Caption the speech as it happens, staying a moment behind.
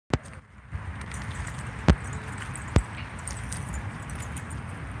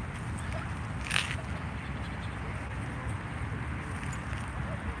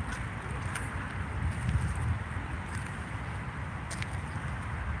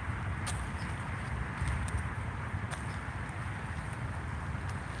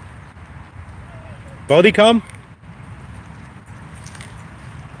Bodie, come.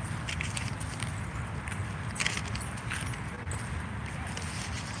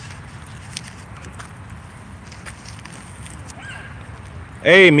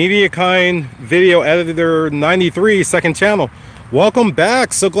 Hey, MediaKind Video Editor 93, second channel. Welcome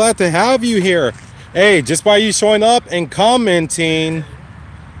back. So glad to have you here. Hey, just by you showing up and commenting,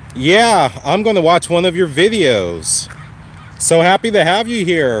 yeah, I'm going to watch one of your videos. So happy to have you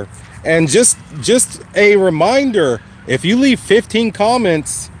here. And just a reminder, if you leave 15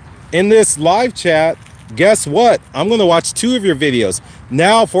 comments in this live chat, guess what? I'm going to watch 2 of your videos.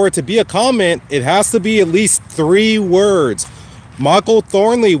 Now, for it to be a comment, it has to be at least 3 words. Michael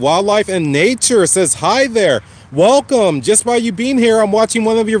Thornley, Wildlife and Nature, says hi there. Welcome. Just by you being here, I'm watching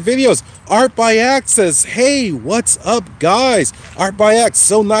one of your videos. Art by Act says, hey, what's up, guys? Art by Act,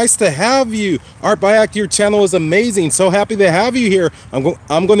 so nice to have you. Art by Act, your channel is amazing. So happy to have you here. I'm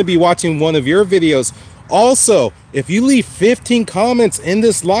going to be watching one of your videos. Also, if you leave 15 comments in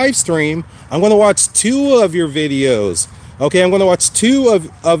this live stream, I'm going to watch 2 of your videos. Okay, I'm going to watch 2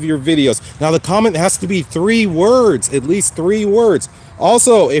 of your videos. Now, the comment has to be 3 words, at least 3 words.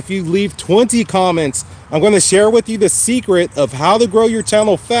 Also, if you leave 20 comments, I'm going to share with you the secret of how to grow your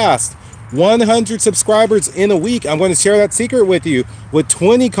channel fast. 100 subscribers in a week. I'm going to share that secret with you with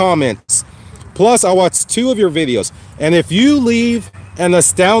 20 comments. Plus, I'll watch 2 of your videos. And if you leave an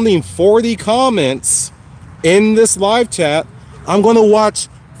astounding 40 comments in this live chat, I'm going to watch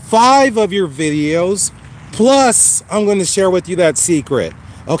 5 of your videos. Plus, I'm going to share with you that secret.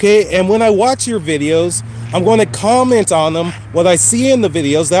 Okay, and when I watch your videos, I'm going to comment on them, what I see in the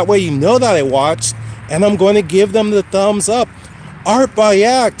videos. That way you know that I watched, and I'm going to give them the thumbs up. Art by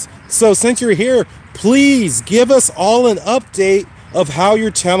Act. So since you're here, please give us all an update of how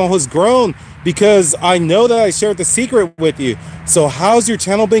your channel has grown, because I know that I shared the secret with you. So how's your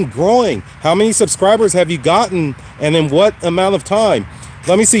channel been growing? How many subscribers have you gotten, and in what amount of time?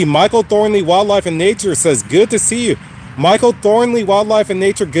 Let me see. Michael Thornley, Wildlife and Nature says, good to see you. Michael Thornley, Wildlife and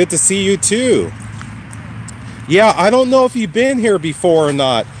Nature, good to see you too. Yeah, I don't know if you've been here before or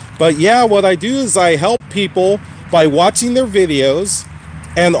not, but yeah, what I do is I help people by watching their videos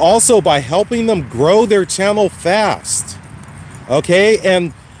and also by helping them grow their channel fast. Okay,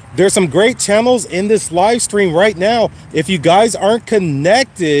 and there's some great channels in this live stream right now. If you guys aren't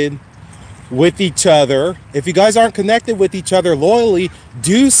connected with each other, if you guys aren't connected with each other loyally,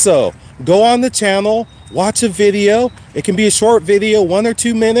 do so. Go on the channel, watch a video. It can be a short video, 1 or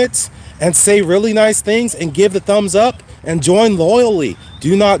 2 minutes, and say really nice things and give the thumbs up and join loyally.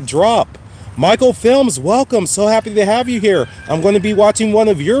 Do not drop. Michael Films, welcome. So happy to have you here. I'm going to be watching one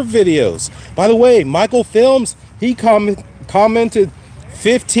of your videos. By the way, Michael Films, he commented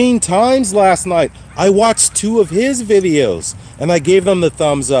 15 times last night. I watched 2 of his videos and I gave them the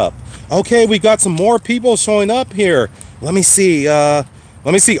thumbs up. Okay, we got some more people showing up here. Let me see.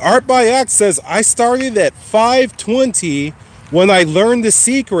 Art by Act says, I started at 520 when I learned the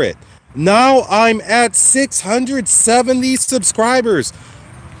secret. Now I'm at 670 subscribers.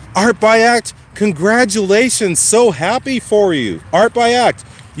 Art by Act, congratulations. So happy for you. Art by Act,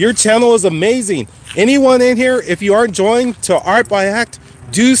 your channel is amazing. Anyone in here, if you aren't joined to Art by Act,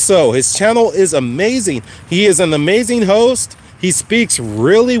 do so. His channel is amazing. He is an amazing host. He speaks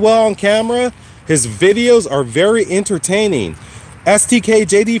really well on camera. His videos are very entertaining. STK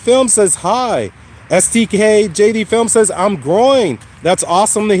JD Film says hi. STK JD Film says I'm growing. That's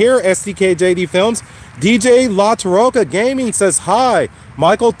awesome to hear, STK JD Films. DJ La Taroca Gaming says hi.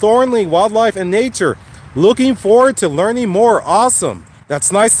 Michael Thornley, Wildlife and Nature. Looking forward to learning more. Awesome.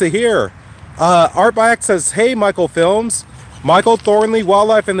 That's nice to hear. Art by Act says, hey, Michael Films. Michael Thornley,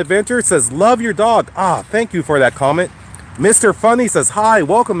 Wildlife and Adventure says, love your dog. Ah, thank you for that comment. Mr. Funny says, hi,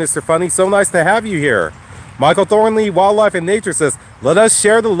 welcome, Mr. Funny. So nice to have you here. Michael Thornley, Wildlife and Nature says, let us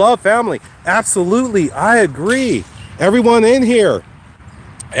share the love, family. Absolutely, I agree. Everyone in here,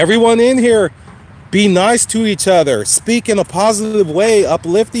 be nice to each other. Speak in a positive way,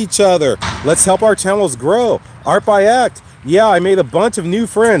 uplift each other. Let's help our channels grow. Art by Act, yeah, I made a bunch of new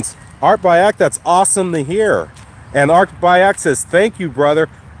friends. Art by Act, that's awesome to hear. And Art by Act says, thank you, brother.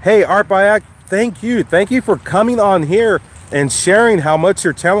 Hey, Art by Act, thank you. Thank you for coming on here and sharing how much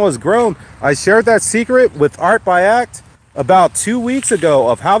your channel has grown. I shared that secret with Art by Act about 2 weeks ago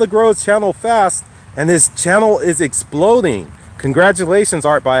of how to grow his channel fast, and his channel is exploding. Congratulations,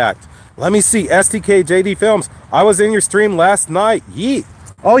 Art by Act. Let me see, STK JD Films. I was in your stream last night. Yeet.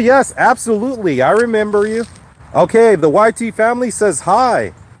 Oh yes, absolutely. I remember you. Okay, the YT family says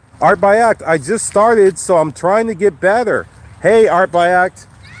hi. Art by Act, I just started, so I'm trying to get better. Hey, Art by Act,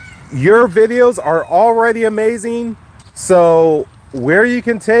 your videos are already amazing. So where you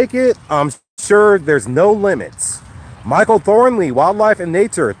can take it, I'm sure there's no limits. Michael Thornley, Wildlife and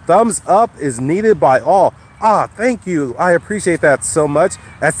Nature, thumbs up is needed by all. Ah, thank you. I appreciate that so much.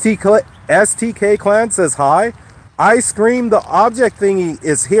 STK Clan says hi. Ice Scream the Object Thingy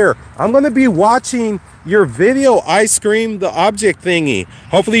is here. I'm going to be watching your video, Ice Scream the Object Thingy.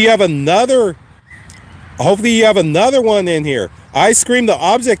 Hopefully you have another one in here. Ice Scream the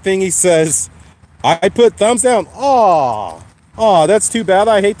Object Thingy says, I put thumbs down. Aw, that's too bad.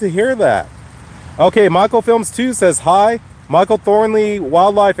 I hate to hear that. Okay, Michael Films 2 says hi. Michael Thornley,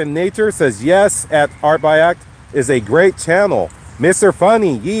 Wildlife and Nature says yes at Art by Act is a great channel. Mr.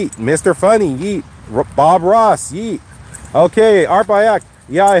 Funny, yeet. Mr. Funny, yeet. Bob Ross, yeet. Okay, Art by Act.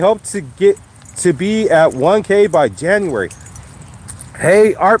 Yeah, I hope to get to be at 1K by January.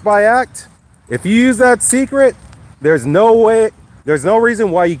 Hey, Art by Act, if you use that secret, there's no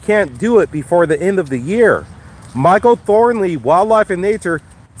reason why you can't do it before the end of the year. Michael Thornley, Wildlife and Nature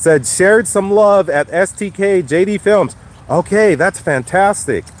said shared some love at STK JD Films. Okay, that's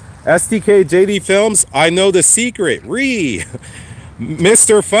fantastic. STK JD Films, I know the secret.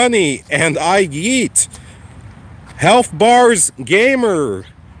 Mr. Funny and I yeet. Health Bars Gamer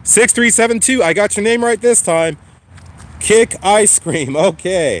 6372. I got your name right this time. Kick Ice Cream.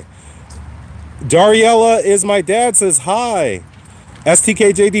 Okay. Dariella is my dad says hi.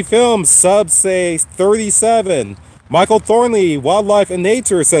 STK JD Films sub say 37. Michael Thornley, Wildlife and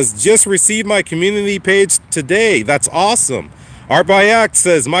Nature says just received my community page today. That's awesome. Art by Act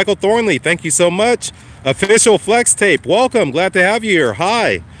says Michael Thornley, thank you so much. Official Flex Tape, welcome. Glad to have you here.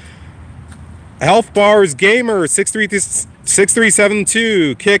 Hi. Health Bars Gamer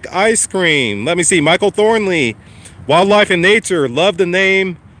 6372. Kick Ice Cream. Let me see. Michael Thornley, Wildlife and Nature. Love the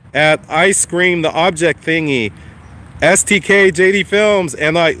name at Ice Cream the Object Thingy. STK JD Films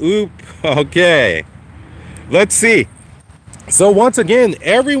and I oop. Okay. Let's see. So once again,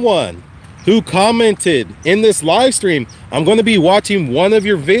 everyone who commented in this live stream, I'm going to be watching one of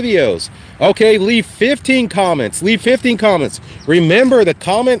your videos. Okay, leave 15 comments. Leave 15 comments. Remember, the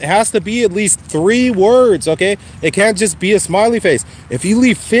comment has to be at least 3 words, okay? It can't just be a smiley face. If you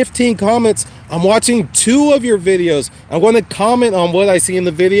leave 15 comments, I'm watching 2 of your videos. I'm going to comment on what I see in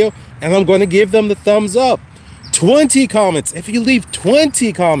the video, and I'm going to give them the thumbs up. 20 comments. If you leave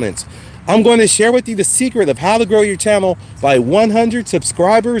 20 comments, I'm going to share with you the secret of how to grow your channel by 100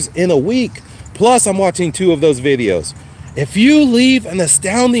 subscribers in a week. Plus, I'm watching 2 of those videos. If you leave an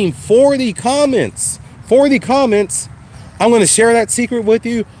astounding 40 comments, I'm going to share that secret with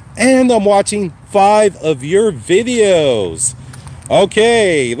you, and I'm watching 5 of your videos.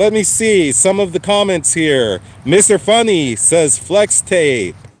 Okay, let me see some of the comments here. Mr. Funny says Flex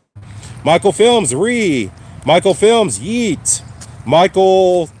Tape. Michael Films, Michael Films, yeet.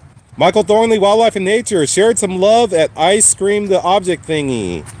 Michael Thornley, Wildlife and Nature, shared some love at Ice Cream the Object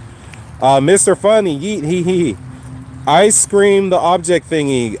Thingy. Mr. Funny, yeet, hee hee. Ice Cream the Object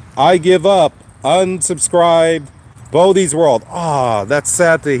Thingy. I give up. Unsubscribe. Bodie's World. Ah, that's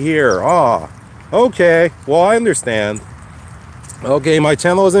sad to hear. Ah, okay. Well, I understand. Okay, my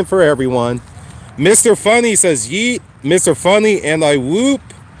channel isn't for everyone. Mr. Funny says yeet. Mr. Funny and I whoop.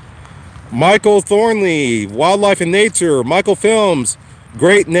 Michael Thornley, Wildlife and Nature. Michael Films.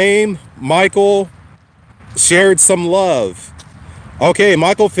 Great name. Michael shared some love. Okay,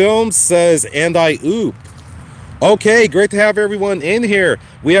 Michael Films says and I oop. Okay, great to have everyone in here.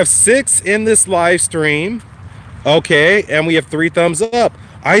 We have 6 in this live stream. Okay, and we have 3 thumbs up.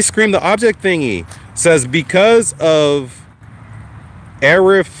 Ice Cream the Object Thingy says because of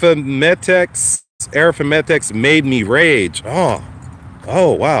arithmetics made me rage. Oh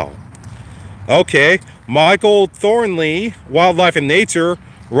wow. Okay, Michael Thornley, Wildlife and Nature,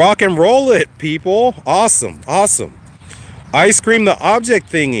 rock and roll it, people. Awesome. Ice Cream the Object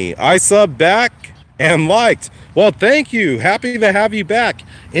Thingy, I sub back and liked. Well, thank you. Happy to have you back.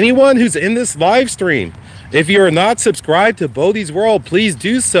 Anyone who's in this live stream, if you are not subscribed to Bodie's World, please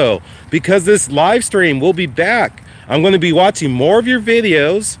do so, because this live stream will be back. I'm going to be watching more of your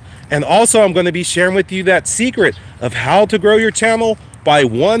videos, and also I'm going to be sharing with you that secret of how to grow your channel by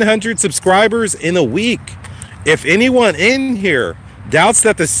 100 subscribers in a week. If anyone in here doubts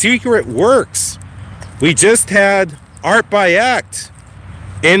that the secret works, we just had Art by Act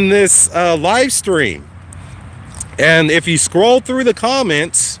in this live stream. And if you scroll through the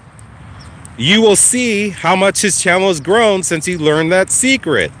comments, you will see how much his channel has grown since he learned that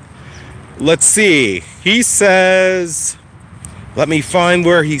secret. Let's see. He says, let me find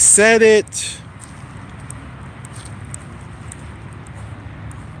where he said it.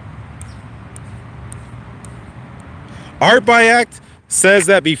 Art by Act says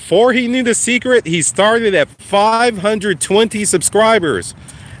that before he knew the secret, he started at 520 subscribers.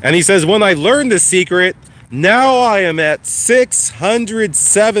 And he says, when I learned the secret, now I am at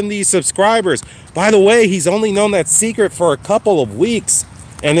 670 subscribers. By the way, he's only known that secret for a couple of weeks,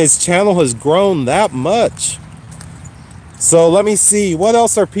 and his channel has grown that much. So let me see, what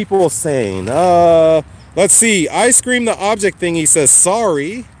else are people saying? Let's see, Ice Cream the Object Thingy says,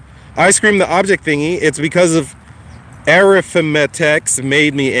 sorry. Ice Cream the Object Thingy, it's because of arithmetics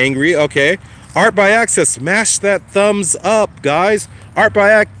made me angry. Okay. Art by Act says, smash that thumbs up, guys. Art by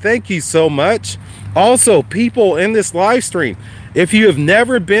Act, thank you so much. Also, people in this live stream, if you have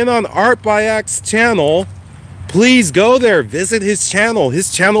never been on Art by Act's channel, please go there, visit his channel.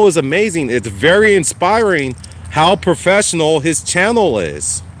 His channel is amazing. It's very inspiring how professional his channel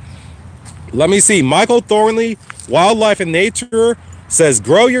is. Let me see. Michael Thornley, Wildlife and Nature, says,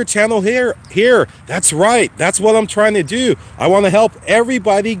 grow your channel here. That's right. That's what I'm trying to do. I want to help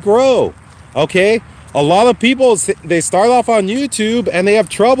everybody grow. Okay, a lot of people, they start off on YouTube and they have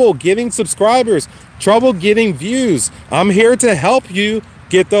trouble getting subscribers, trouble getting views. I'm here to help you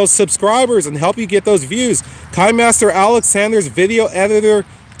get those subscribers and help you get those views. KaiMaster Alexander's Video Editor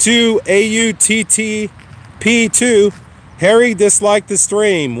 2 AUTTP2. Harry disliked the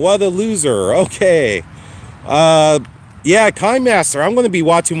stream. What a loser. Okay. Yeah, KaiMaster, I'm going to be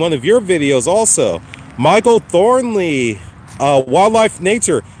watching one of your videos also. Michael Thornley, Wildlife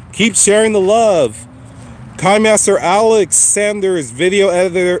Nature. Keep sharing the love. KaiMaster Alexander's Video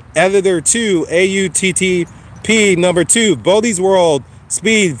Editor 2 AUTTP number 2. Bodie's World.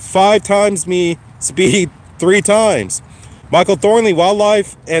 Speed 5 times me. Speed 3 times. Michael Thornley,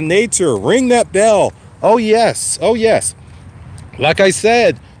 Wildlife and Nature. Ring that bell. Oh yes. Oh yes. Like I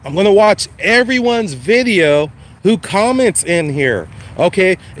said, I'm going to watch everyone's video who comments in here.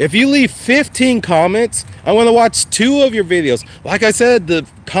 Okay, if you leave 15 comments, I want to watch 2 of your videos. Like I said, the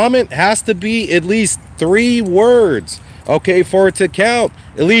comment has to be at least 3 words, okay, for it to count.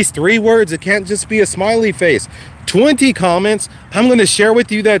 At least 3 words. It can't just be a smiley face. 20 comments, I'm going to share with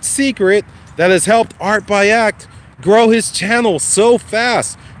you that secret that has helped Art by Act grow his channel so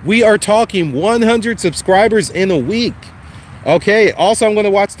fast. We are talking 100 subscribers in a week. Okay, also I'm going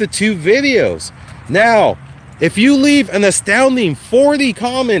to watch the 2 videos. Now, if you leave an astounding 40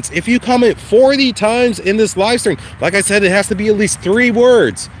 comments, if you comment 40 times in this live stream, like I said, it has to be at least 3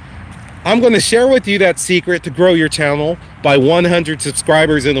 words. I'm going to share with you that secret to grow your channel by 100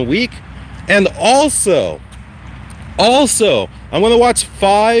 subscribers in a week. And also, I'm going to watch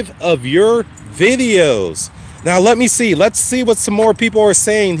 5 of your videos. Now, let me see. Let's see what some more people are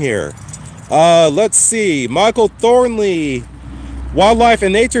saying here. Let's see. Michael Thornley, Wildlife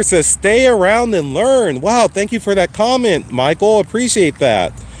and Nature says, stay around and learn. Wow, thank you for that comment, Michael. Appreciate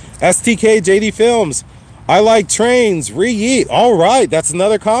that. STK JD Films, I like trains. Re-eat. All right, that's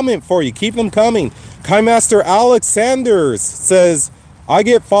another comment for you. Keep them coming. KaiMaster Alexanders says, I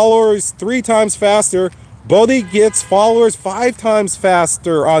get followers 3 times faster. Bodhi gets followers 5 times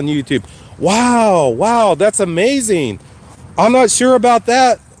faster on YouTube. Wow, that's amazing. I'm not sure about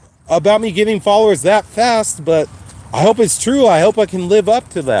that, about me getting followers that fast, but I hope it's true. I hope I can live up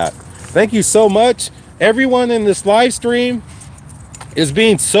to that. Thank you so much. Everyone in this live stream is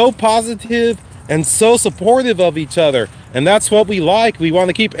being so positive and so supportive of each other. And that's what we like. We want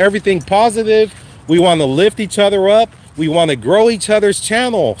to keep everything positive. We want to lift each other up. We want to grow each other's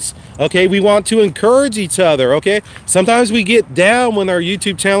channels. Okay, we want to encourage each other. Okay, sometimes we get down when our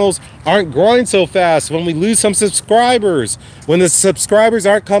YouTube channels aren't growing so fast, when we lose some subscribers, when the subscribers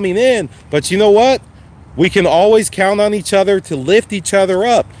aren't coming in. But you know what? We can always count on each other to lift each other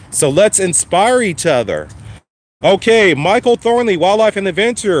up. So let's inspire each other. Okay, Michael Thornley, Wildlife and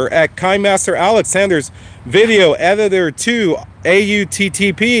Adventure at KaiMaster Alexander's Video Editor 2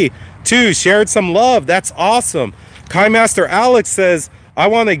 AUTTP 2 shared some love. That's awesome. KaiMaster Alex says, I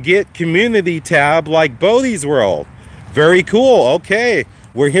want to get community tab like Bodhi's World. Very cool. Okay,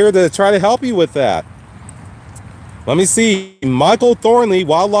 we're here to try to help you with that. Let me see. Michael Thornley,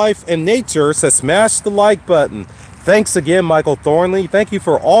 Wildlife and Nature says, smash the like button. Thanks again, Michael Thornley. Thank you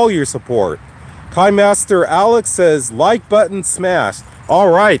for all your support. KaiMaster Alex says, like button smashed. All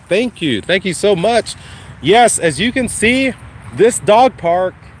right, thank you. Thank you so much. Yes, as you can see, this dog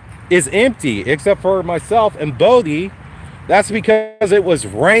park is empty except for myself and Bodhi. That's because it was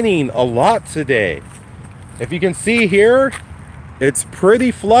raining a lot today. If you can see here, it's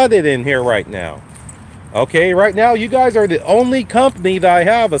pretty flooded in here right now. Okay, right now you guys are the only company that I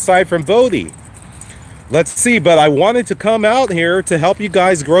have aside from Bodhi. Let's see, but I wanted to come out here to help you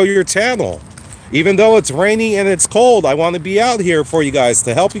guys grow your channel. Even though it's rainy and it's cold, I want to be out here for you guys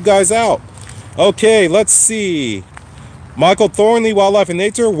to help you guys out. Okay, let's see. Michael Thornley, Wildlife and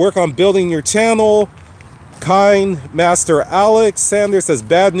Nature, work on building your channel. Kind Master Alexander says,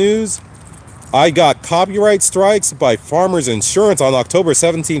 bad news. I got copyright strikes by Farmers Insurance on October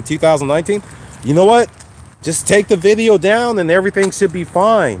 17, 2019. You know what? Just take the video down and everything should be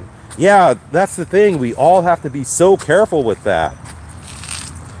fine. Yeah, that's the thing. We all have to be so careful with that.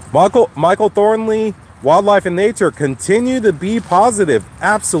 Michael Thornley, Wildlife and Nature, continue to be positive.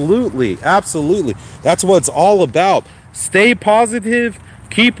 Absolutely, absolutely. That's what it's all about. Stay positive.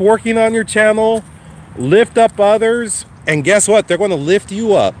 Keep working on your channel. Lift up others. And guess what? They're going to lift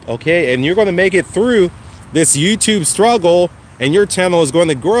you up, okay? And you're going to make it through this YouTube struggle, and your channel is going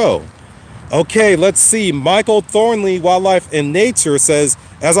to grow. Okay, let's see. Michael Thornley, Wildlife and Nature, says,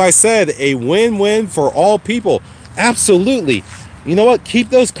 as I said, a win-win for all people. Absolutely. You know what? Keep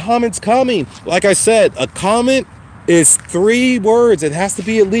those comments coming. Like I said, a comment is 3 words. It has to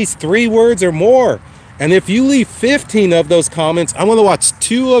be at least 3 words or more. And if you leave 15 of those comments, I'm going to watch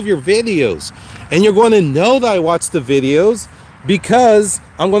 2 of your videos. And you're going to know that I watched the videos because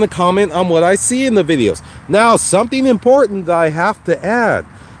I'm going to comment on what I see in the videos. Now, something important that I have to add.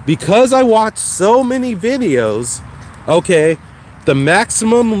 Because I watch so many videos, okay, the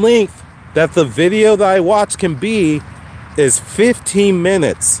maximum length that the video that I watch can be is 15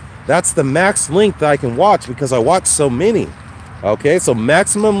 minutes. That's the max length that I can watch because I watch so many. Okay, so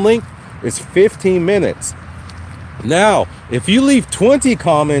maximum length is 15 minutes. Now, if you leave 20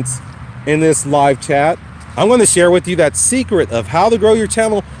 comments in this live chat, I'm going to share with you that secret of how to grow your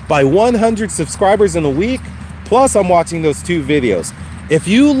channel by 100 subscribers in a week. Plus, I'm watching those 2 videos. If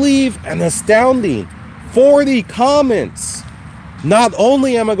you leave an astounding 40 comments, not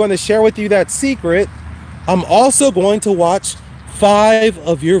only am I going to share with you that secret, I'm also going to watch 5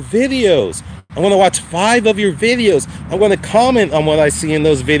 of your videos. I'm going to watch 5 of your videos. I'm going to comment on what I see in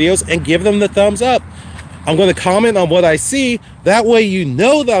those videos and give them the thumbs up. I'm going to comment on what I see. That way you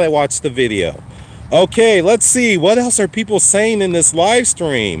know that I watched the video. Okay, let's see. What else are people saying in this live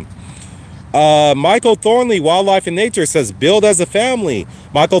stream? Michael Thornley, Wildlife and Nature, says, build as a family.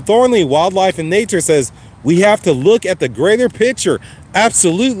 Michael Thornley, Wildlife and Nature, says, we have to look at the greater picture.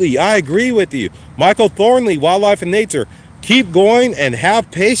 Absolutely, I agree with you. Michael Thornley, Wildlife and Nature, keep going and have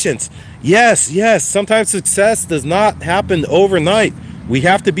patience. Yes, yes, sometimes success does not happen overnight. We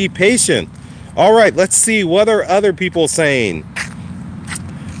have to be patient. All right, let's see. What are other people saying?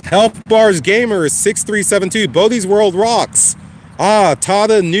 Health Bars Gamers 6372. Bodhi's World rocks. Ah,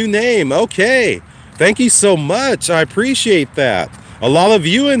 Tada, new name. Okay. Thank you so much. I appreciate that. A lot of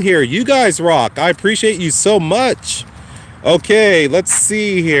you in here. You guys rock. I appreciate you so much. Okay, let's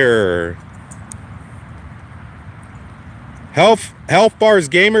see here. Health Bars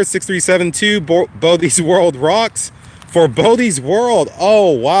Gamers 6372. Bodhi's World rocks. For Bodhi's World.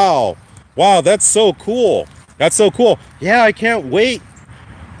 Oh, wow. Wow, that's so cool. That's so cool. Yeah, I can't wait.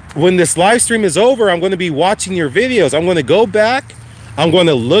 When this live stream is over, I'm going to be watching your videos. I'm going to go back. I'm going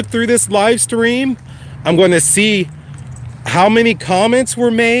to look through this live stream. I'm going to see how many comments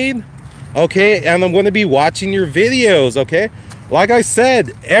were made. Okay, and I'm going to be watching your videos. Okay, like I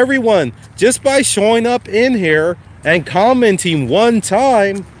said, everyone, just by showing up in here and commenting 1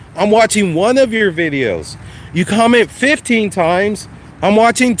 time, I'm watching 1 of your videos. You comment 15 times, I'm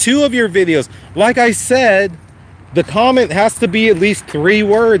watching 2 of your videos. Like I said, the comment has to be at least 3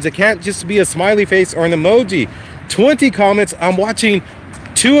 words. It can't just be a smiley face or an emoji. 20 comments, I'm watching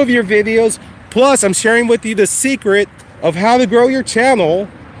 2 of your videos. Plus, I'm sharing with you the secret of how to grow your channel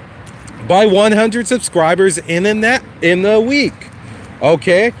by 100 subscribers in a week.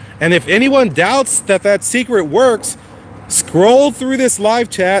 Okay? And if anyone doubts that that secret works, scroll through this live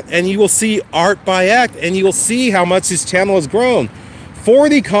chat and you will see Art by Act and you will see how much his channel has grown.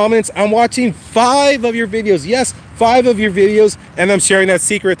 40 comments, I'm watching 5 of your videos. Yes, 5 of your videos, and I'm sharing that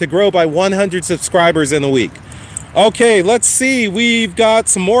secret to grow by 100 subscribers in a week. Okay, let's see. We've got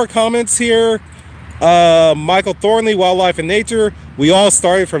some more comments here. Michael Thornley, Wildlife and Nature. We all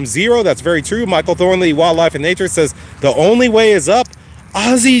started from 0. That's very true. Michael Thornley, Wildlife and Nature says, the only way is up.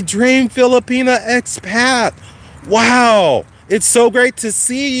 Aussie Dream Filipina expat. Wow, it's so great to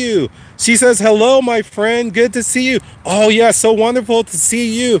see you. She says, hello, my friend. Good to see you. Oh, yeah, so wonderful to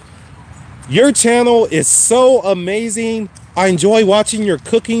see you. Your channel is so amazing. I enjoy watching your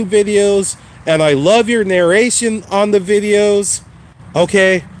cooking videos, and I love your narration on the videos.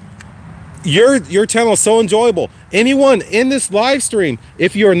 Okay, your channel is so enjoyable. Anyone in this live stream,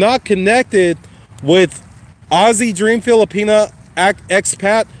 if you're not connected with Aussie Dream Filipina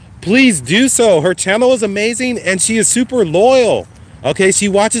expat, please do so. Her channel is amazing, and she is super loyal. Okay, she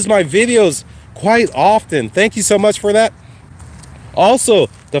watches my videos quite often. Thank you so much for that. Also,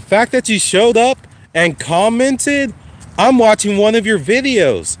 the fact that you showed up and commented, I'm watching 1 of your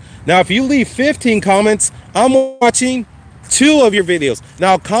videos. Now, if you leave 15 comments, I'm watching 2 of your videos.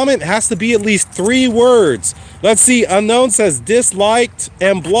 Now, comment has to be at least 3 words. Let's see. Unknown says disliked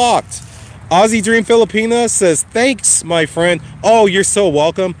and blocked. Aussie Dream Filipina says thanks, my friend. Oh, you're so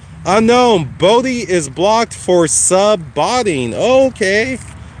welcome. Unknown, Bodhi is blocked for sub-botting. Okay.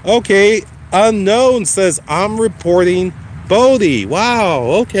 Okay. Unknown says I'm reporting Bodhi. Wow.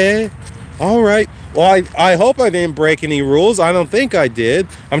 Okay. All right. Well, I hope I didn't break any rules. I don't think I did.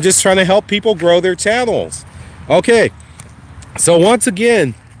 I'm just trying to help people grow their channels. Okay. So once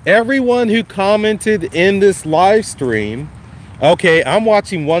again, everyone who commented in this live stream, okay, I'm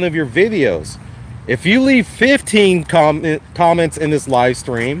watching one of your videos. If you leave 15 comments in this live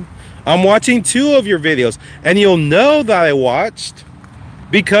stream, I'm watching 2 of your videos. And you'll know that I watched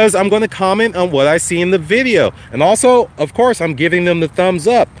because I'm going to comment on what I see in the video. And also, of course, I'm giving them the thumbs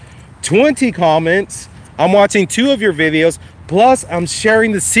up. 20 comments, I'm watching 2 of your videos. Plus, I'm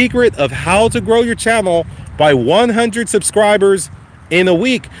sharing the secret of how to grow your channel by 100 subscribers in a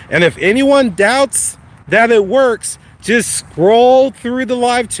week. And if anyone doubts that it works, just scroll through the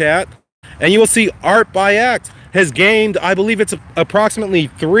live chat and you will see Art by Act has gained, I believe it's approximately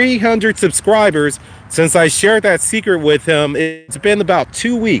 300 subscribers since I shared that secret with him. It's been about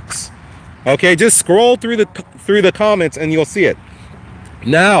 2 weeks. Okay, just scroll through the comments and you'll see it.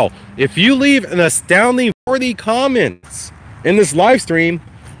 Now, if you leave an astounding 40 comments in this live stream,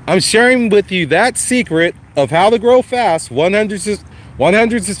 I'm sharing with you that secret of how to grow fast, 100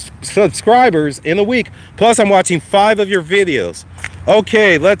 subscribers in a week. Plus, I'm watching 5 of your videos.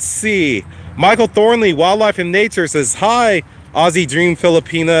 Okay, let's see. Michael Thornley, Wildlife and Nature says, hi, Aussie Dream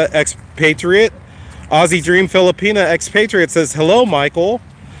Filipina Expatriate. Aussie Dream Filipina Expatriate says, hello, Michael.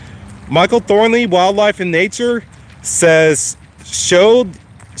 Michael Thornley, Wildlife and Nature says, showed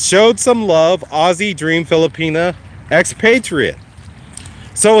some love, Aussie Dream Filipina Expatriate.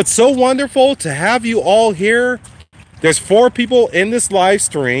 So it's so wonderful to have you all here. There's 4 people in this live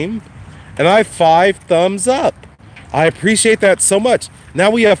stream and I have 5 thumbs up. I appreciate that so much.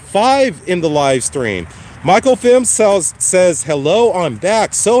 Now we have 5 in the live stream. Michael Film says, hello, I'm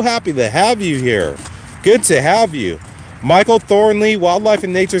back. So happy to have you here. Good to have you. Michael Thornley, Wildlife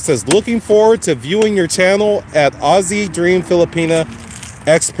and Nature says, looking forward to viewing your channel at Aussie Dream Filipina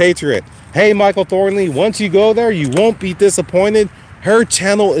Expatriate. Hey, Michael Thornley, once you go there, you won't be disappointed. Her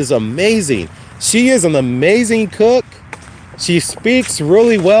channel is amazing. She is an amazing cook. She speaks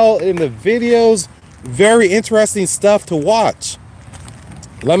really well in the videos. Very interesting stuff to watch.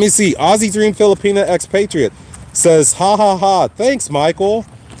 Let me see. Aussie Dream Filipina Expatriate says, ha ha ha. Thanks, Michael.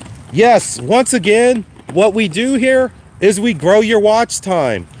 Yes, once again, what we do here is we grow your watch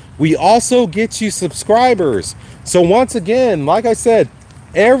time. We also get you subscribers. So once again, like I said,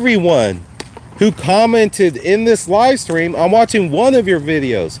 everyone who commented in this live stream, I'm watching 1 of your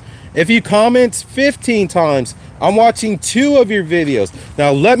videos. If you comment 15 times, I'm watching 2 of your videos.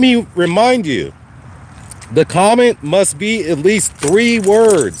 Now let me remind you, the comment must be at least 3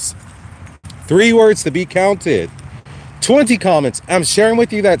 words. 3 words to be counted. 20 comments. I'm sharing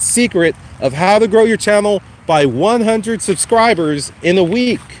with you that secret of how to grow your channel by 100 subscribers in a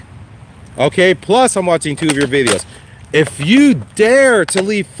week. Okay, plus I'm watching 2 of your videos. If you dare to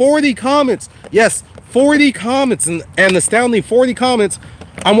leave 40 comments, yes, 40 comments, and astounding 40 comments,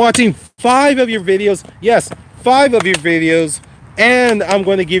 I'm watching 5 of your videos. Yes, 5 of your videos, and I'm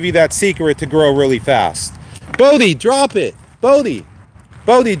going to give you that secret to grow really fast. Bodhi, drop it. Bodhi,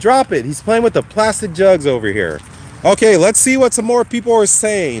 drop it. He's playing with the plastic jugs over here. Okay, let's see what some more people are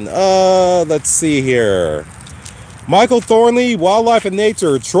saying. Let's see here. Michael Thornley, Wildlife and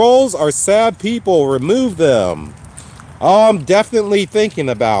Nature. Trolls are sad people. Remove them. I'm definitely thinking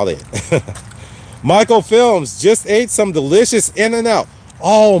about it. Michael Films just ate some delicious In-N-Out.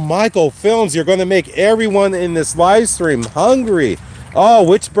 Oh, Michael Films, you're going to make everyone in this live stream hungry. Oh,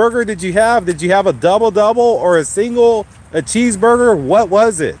 which burger did you have? Did you have a double or a cheeseburger? What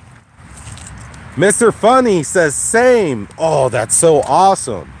was it? Mr. Funny says same. Oh, that's so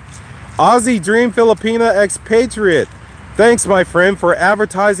awesome. Aussie Dream Filipina Expatriate. Thanks, my friend, for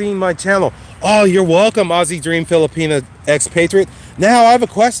advertising my channel. Oh, you're welcome, Aussie Dream Filipina Expatriate. Now, I have a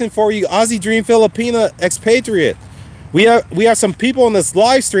question for you, Aussie Dream Filipina Expatriate. We have some people in this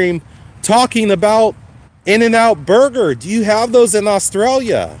live stream talking about In-N-Out Burger. Do you have those in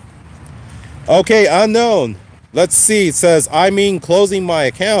Australia? Okay, unknown. Let's see. It says, I mean closing my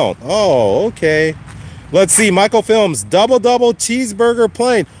account. Oh, okay. Let's see. Michael Films, double cheeseburger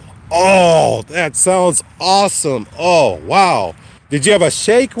plain. Oh, that sounds awesome. Oh, wow. Did you have a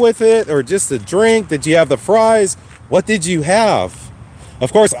shake with it or just a drink? Did you have the fries? What did you have?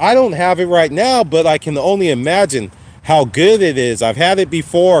 Of course, I don't have it right now, but I can only imagine how good it is. I've had it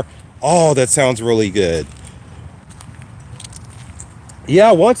before. Oh, that sounds really good.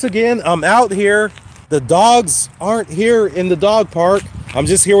 Yeah, once again, I'm out here. The dogs aren't here in the dog park. I'm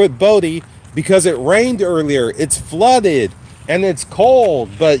just here with Bodhi because it rained earlier. It's flooded and it's cold.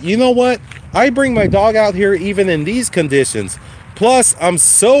 But you know what? I bring my dog out here even in these conditions. Plus, I'm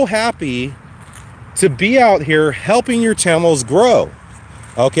so happy to be out here helping your channels grow.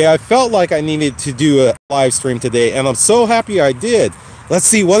 Okay, I felt like I needed to do a live stream today, and I'm so happy I did. Let's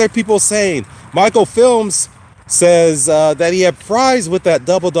see, what are people saying? Michael Films says that he had fries with that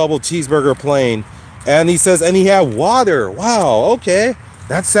double cheeseburger plain, and he says, and he had water. Wow, okay,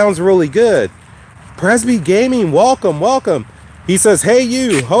 that sounds really good. Presby Gaming, welcome. He says, hey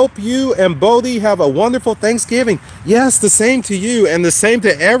you, hope you and Bodhi have a wonderful Thanksgiving. Yes, the same to you and the same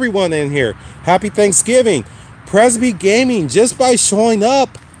to everyone in here. Happy Thanksgiving. Presby Gaming, just by showing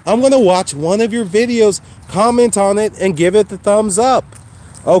up, I'm going to watch one of your videos, comment on it, and give it the thumbs up.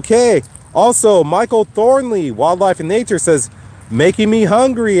 Okay, also, Michael Thornley, Wildlife and Nature, says, making me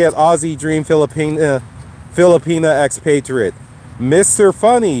hungry at Aussie Dream Filipina expatriate. Mr.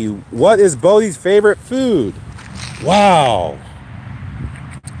 Funny, what is Bodhi's favorite food? Wow.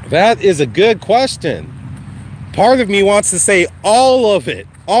 That is a good question. Part of me wants to say all of it.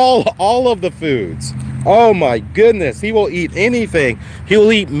 All of the foods. Oh my goodness. He will eat anything.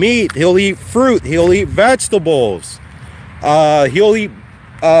 He'll eat meat. He'll eat fruit. He'll eat vegetables. He'll eat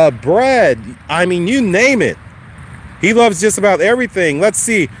bread. I mean, you name it. He loves just about everything. Let's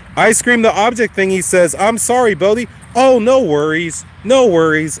see. Ice Cream the Object thing, he says, I'm sorry, Bodhi. Oh, no worries. No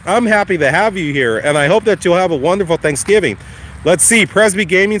worries. I'm happy to have you here, and I hope that you'll have a wonderful Thanksgiving. Let's see. Presby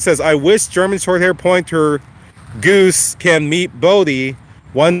Gaming says, I wish German Shorthair Pointer Goose can meet Bodhi.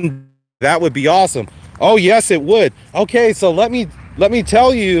 That would be awesome. Oh, yes, it would. Okay, so let me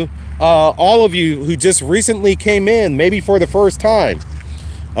tell you, all of you who just recently came in, maybe for the first time.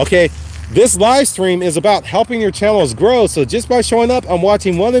 Okay, this live stream is about helping your channels grow. So just by showing up, I'm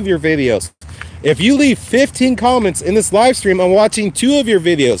watching one of your videos. If you leave 15 comments in this live stream, I'm watching 2 of your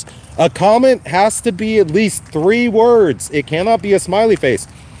videos. A comment has to be at least 3 words. It cannot be a smiley face.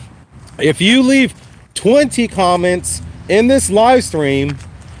 If you leave 20 comments in this live stream,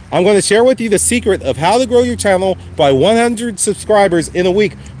 I'm going to share with you the secret of how to grow your channel by 100 subscribers in a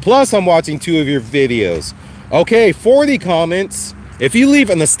week. Plus, I'm watching 2 of your videos. Okay, 40 comments. If you leave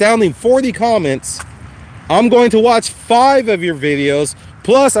an astounding 40 comments, I'm going to watch 5 of your videos.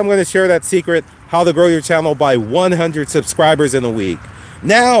 Plus, I'm going to share that secret, how to grow your channel by 100 subscribers in a week.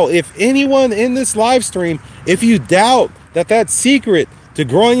 Now, if anyone in this live stream, if you doubt that secret to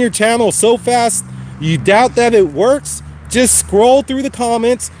growing your channel so fast, you doubt that it works, just scroll through the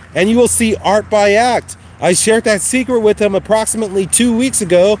comments and you will see Art by Act. I shared that secret with him approximately 2 weeks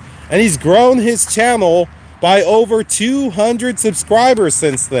ago, and he's grown his channel by over 200 subscribers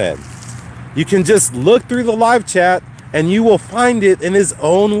since then. You can just look through the live chat and you will find it in his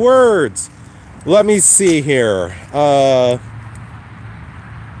own words. Let me see here.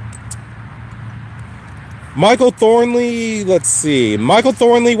 Michael Thornley, let's see. Michael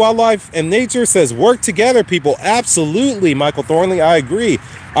Thornley, Wildlife and Nature says, work together, people. Absolutely, Michael Thornley, I agree.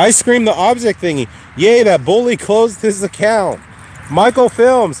 Ice Cream the Object thingy. Yay, that bully closed his account. Michael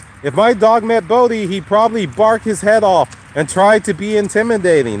Films, if my dog met Bodhi, he'd probably bark his head off and try to be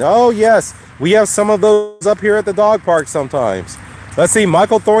intimidating. Oh, yes, we have some of those up here at the dog park sometimes. Let's see,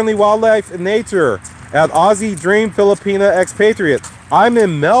 Michael Thornley, Wildlife and Nature at Aussie Dream Filipina Expatriate. I'm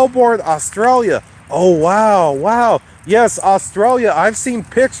in Melbourne, Australia. Oh, wow. Yes, Australia. I've seen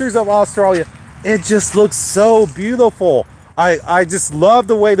pictures of Australia. It just looks so beautiful. I just love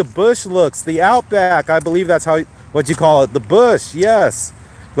the way the bush looks. The outback, I believe that's what you call it. The bush, yes.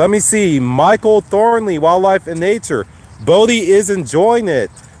 Let me see. Michael Thornley, Wildlife and Nature. Bodhi is enjoying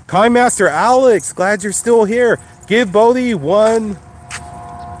it. Kind Master Alex, glad you're still here. Give Bodhi 1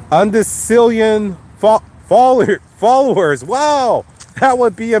 undecillion followers. Wow, that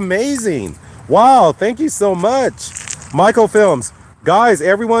would be amazing. Wow, thank you so much. Michael Films. Guys,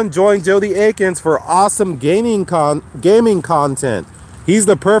 everyone join Jody Akins for awesome gaming content. He's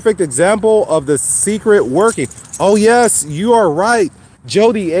the perfect example of the secret working. Oh, yes, you are right.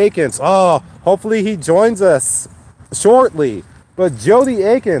 Jody Akins. Oh, hopefully he joins us shortly. But Jody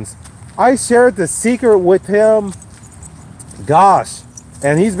Akins, I shared the secret with him. Gosh,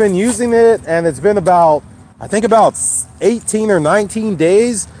 and he's been using it, and it's been about, I think about 18 or 19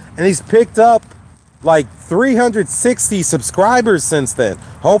 days. And he's picked up like 360 subscribers since then.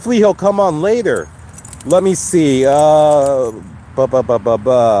 Hopefully he'll come on later. Let me see.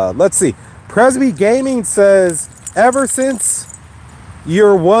 Let's see. Presby Gaming says, ever since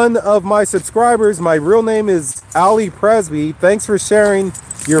you're one of my subscribers, my real name is Ali Presby, thanks for sharing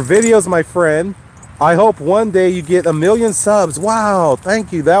your videos, my friend. I hope one day you get 1 million subs. Wow,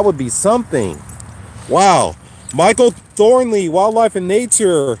 thank you. That would be something. Wow. Michael Thornley, Wildlife and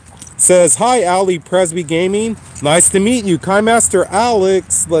Nature, says, hi, Ali Presby Gaming. Nice to meet you. Kindmaster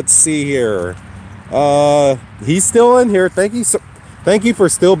Alex, let's see here. He's still in here. Thank you for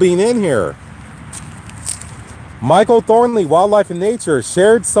still being in here. Michael Thornley, Wildlife and Nature,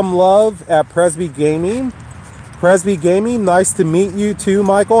 shared some love at Presby Gaming. Presby Gaming, nice to meet you too,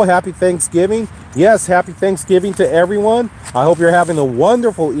 Michael. Happy Thanksgiving. Yes, happy Thanksgiving to everyone. I hope you're having a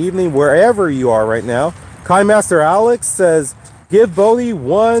wonderful evening wherever you are right now. Kindmaster Alex says, give Bodhi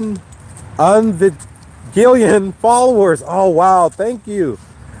 1 gillion followers. Oh, wow. Thank you.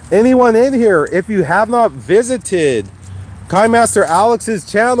 Anyone in here, if you have not visited Kindmaster Alex's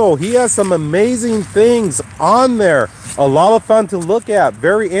channel, he has some amazing things on there. A lot of fun to look at.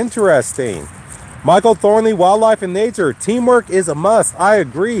 Very interesting. Michael Thornley, Wildlife and Nature, teamwork is a must. I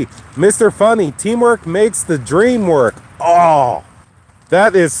agree. Mr. Funny, teamwork makes the dream work. Oh,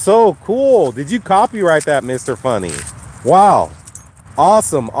 that is so cool. Did you copyright that, Mr. Funny? Wow.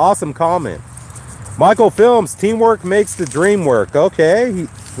 Awesome, awesome comment. Michael Films, teamwork makes the dream work. Okay,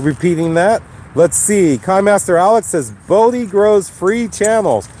 repeating that. Let's see. Kindmaster Alex says, Bodhi grows free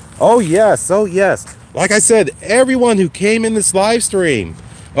channels. Oh, yes. Oh, yes. Like I said, everyone who came in this live stream,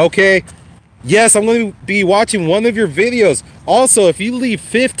 okay, yes, I'm going to be watching one of your videos. Also, if you leave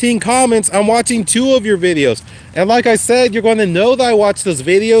 15 comments, I'm watching 2 of your videos. And like I said, you're going to know that I watch those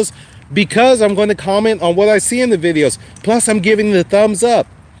videos because I'm going to comment on what I see in the videos. Plus, I'm giving the thumbs up.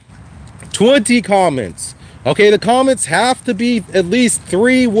 20 comments. Okay, the comments have to be at least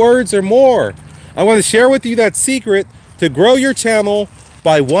 3 words or more. I want to share with you that secret to grow your channel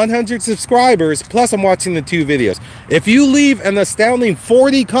by 100 subscribers. Plus, I'm watching the 2 videos. If you leave an astounding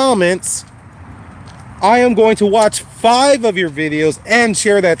 40 comments, I am going to watch 5 of your videos and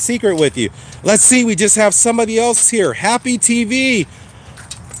share that secret with you. Let's see, we just have somebody else here. Happy TV.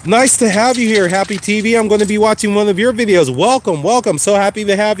 Nice to have you here, Happy TV. I'm going to be watching one of your videos. Welcome, welcome. So happy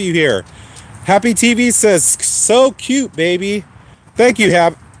to have you here. Happy TV says, so cute, baby. Thank you,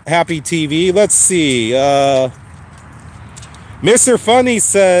 Happy TV. Let's see. Mr. Funny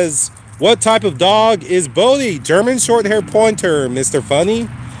says, what type of dog is Bodhi? German short-haired pointer, Mr. Funny.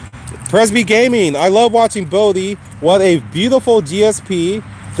 Presby Gaming, I love watching Bodhi. What a beautiful GSP.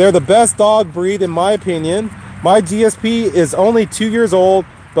 They're the best dog breed in my opinion. My GSP is only 2 years old,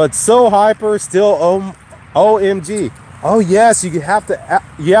 but so hyper, still OMG. Oh yes, you have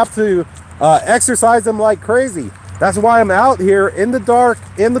to exercise them like crazy. That's why I'm out here in the dark,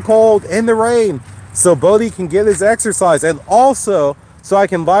 in the cold, in the rain, so Bodhi can get his exercise, and also so I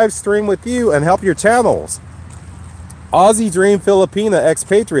can live stream with you and help your channels. Aussie Dream Filipina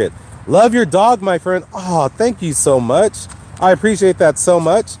Expatriate. Love your dog, my friend. Oh, thank you so much. I appreciate that so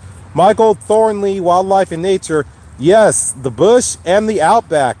much. Michael Thornley, Wildlife and Nature. Yes, the bush and the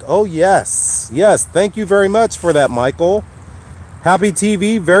outback. Oh, yes. Yes, thank you very much for that, Michael. Happy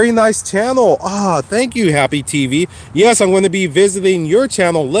TV, very nice channel. Ah, thank you, Happy TV. Yes, I'm going to be visiting your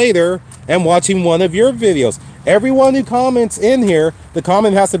channel later and watching one of your videos. Everyone who comments in here, the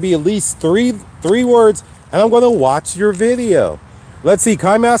comment has to be at least three words, and I'm going to watch your video. Let's see,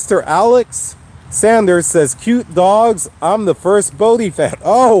 Kindmaster Alex Sanders says, cute dogs, I'm the first Bodhi fan.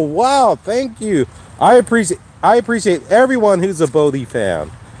 Oh, wow, thank you. I appreciate everyone who's a Bodhi fan.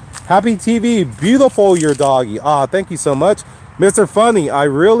 Happy TV, beautiful your doggy. Ah, thank you so much. Mr. Funny, I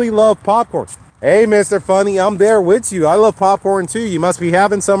really love popcorn. Hey, Mr. Funny, I'm there with you. I love popcorn too. You must be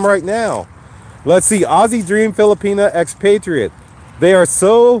having some right now. Let's see, Aussie Dream Filipina Expatriate. They are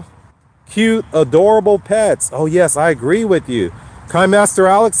so cute, adorable pets. Oh yes, I agree with you. Kindmaster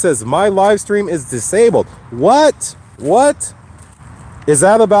Alex says, my live stream is disabled. What? What? Is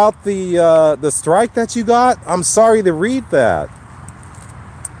that about the strike that you got? I'm sorry to read that.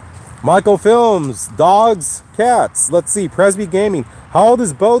 Michael Films, dogs, cats. Let's see, Presby Gaming. How old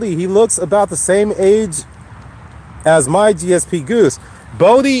is Bodhi? He looks about the same age as my GSP Goose.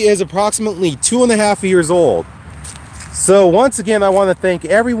 Bodhi is approximately 2.5 years old. So once again, I want to thank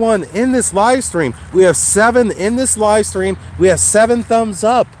everyone in this live stream. We have 7 in this live stream. We have 7 thumbs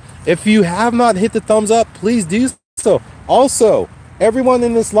up. If you have not hit the thumbs up, please do so. Also, everyone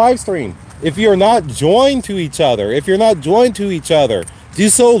in this live stream, if you're not joined to each other, do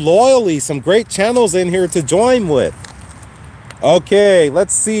so loyally. Some great channels in here to join with. Okay,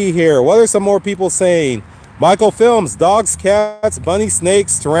 let's see here. What are some more people saying? Michael Films, dogs, cats, bunny,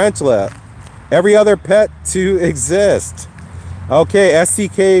 snakes, tarantula. Every other pet to exist. Okay,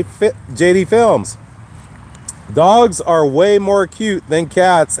 STK JD Films. Dogs are way more cute than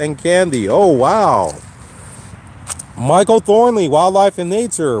cats and candy. Oh, wow. Michael Thornley, Wildlife and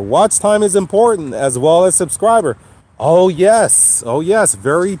Nature. Watch time is important as well as subscriber. Oh yes,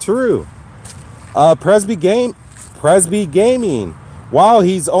 very true. Presby Gaming. Wow,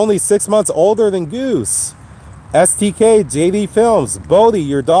 he's only 6 months older than Goose. STK JD Films. Bodie,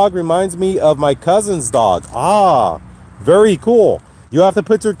 your dog reminds me of my cousin's dog. Ah, very cool. You have to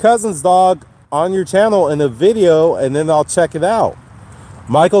put your cousin's dog on your channel in a video and then I'll check it out.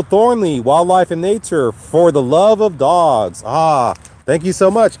 Michael Thornley, Wildlife and Nature, for the love of dogs. Ah, thank you so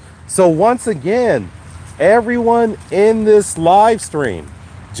much. So once again, everyone in this live stream,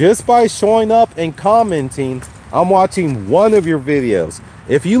 just by showing up and commenting, I'm watching one of your videos.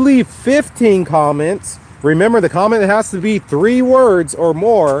 If you leave 15 comments, remember the comment has to be 3 words or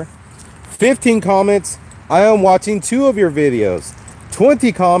more. 15 comments, I am watching 2 of your videos.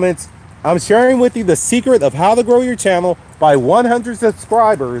 20 comments, I'm sharing with you the secret of how to grow your channel by 100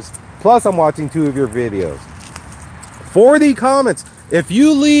 subscribers, plus I'm watching 2 of your videos. 40 comments. If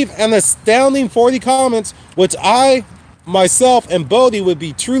you leave an astounding 40 comments, which I, myself, and Bodie would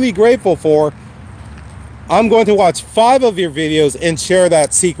be truly grateful for, I'm going to watch 5 of your videos and share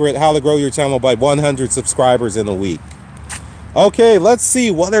that secret, how to grow your channel by 100 subscribers in a week. Okay, let's see,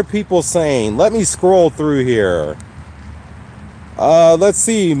 what are people saying? Let me scroll through here. Let's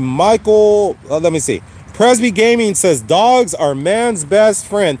see, Michael, let me see. Presby Gaming says, dogs are man's best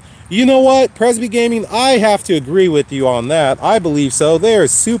friend. You know what, Presby Gaming, I have to agree with you on that. I believe so. They're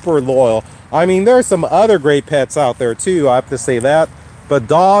super loyal. I mean, there's some other great pets out there too, I have to say that. But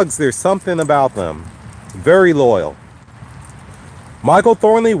dogs, there's something about them. Very loyal. Michael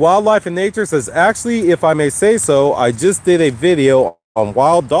Thornley, Wildlife and Nature says, actually, if I may say so, I just did a video on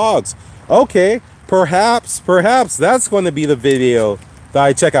wild dogs. Okay, perhaps that's going to be the video that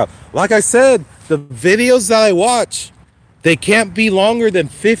I check out. Like I said, the videos that I watch, they can't be longer than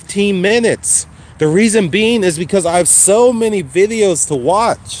 15 minutes. The reason being is because I have so many videos to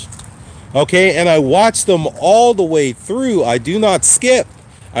watch. Okay, and I watch them all the way through. I do not skip.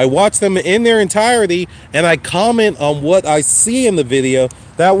 I watch them in their entirety and I comment on what I see in the video.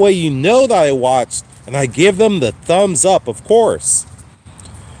 That way you know that I watched, and I give them the thumbs up, of course.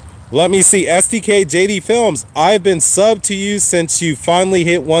 Let me see, STK JD Films. I've been subbed to you since you finally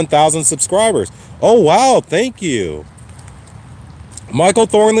hit 1,000 subscribers. Oh wow, thank you. Michael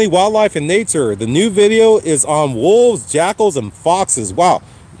Thornley, Wildlife and Nature. The new video is on wolves, jackals, and foxes. Wow.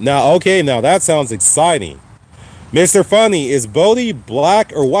 Now, okay, now that sounds exciting. Mr. Funny, is Bodie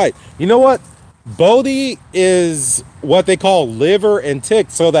black or white? You know what? Bodie is what they call liver and tick.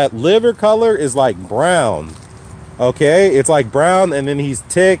 So that liver color is like brown. Okay, it's like brown, and then he's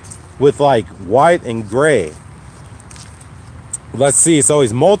ticked with like white and gray. Let's see, so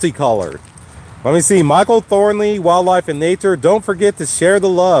he's multicolored. Let me see, Michael Thornley, Wildlife and Nature. Don't forget to share the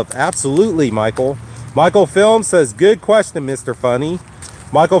love. Absolutely, Michael. Michael Films says, good question, Mr. Funny.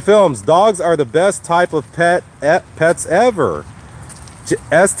 Michael Films, dogs are the best type of pets ever.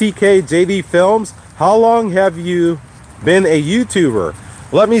 STK JD Films, how long have you been a YouTuber?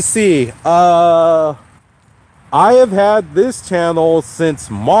 Let me see. I have had this channel since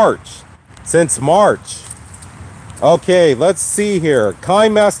March. Okay, let's see here.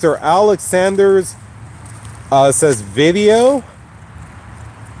 Kind Master Alex Sanders says video.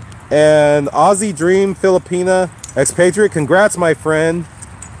 And Aussie Dream Filipina Expatriate, congrats, my friend,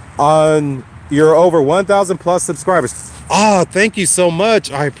 on your over 1,000 plus subscribers. Ah, thank you so much.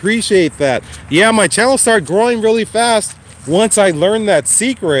 I appreciate that. Yeah, my channel started growing really fast once I learned that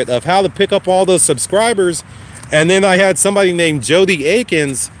secret of how to pick up all those subscribers. And then I had somebody named Jody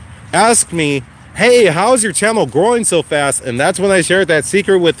Akins ask me, hey, how's your channel growing so fast? And that's when I shared that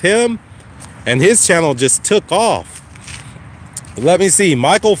secret with him, and his channel just took off. Let me see.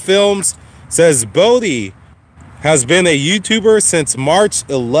 Michael Films says, Bodie has been a YouTuber since March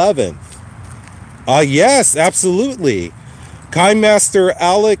 11th. Yes, absolutely. Kind Master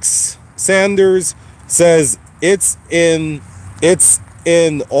Alex Sanders says it's in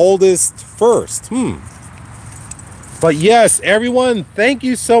oldest first. But yes, everyone, thank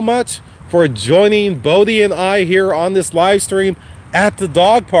you so much for joining Bodie and I here on this live stream at the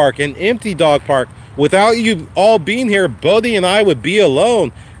dog park, an empty dog park. Without you all being here, Bodie and I would be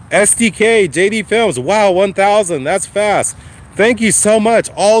alone. STK JD Films, wow, 1,000, that's fast. Thank you so much.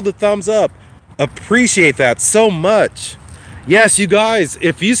 All the thumbs up. Appreciate that so much. Yes, you guys,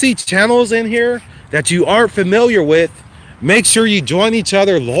 if you see channels in here that you aren't familiar with, make sure you join each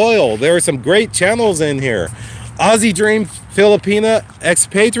other loyal. There are some great channels in here. Aussie Dream Filipina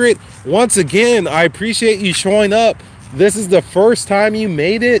Expatriate, once again, I appreciate you showing up. This is the first time you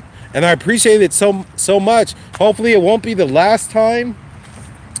made it, and I appreciate it so much. Hopefully it won't be the last time.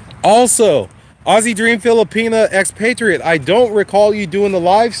 Also, Aussie Dream Filipina Expatriate, I don't recall you doing the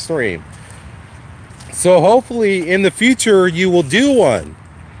live stream. So hopefully in the future you will do one,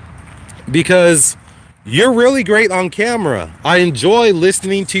 because you're really great on camera. I enjoy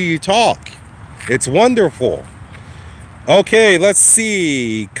listening to you talk. It's wonderful. Okay, let's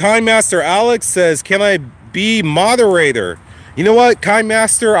see. Kind Master Alex says, can I be moderator? You know what, Kind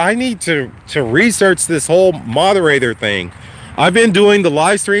Master, I need to research this whole moderator thing. I've been doing the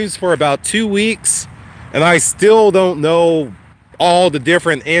live streams for about 2 weeks, and I still don't know all the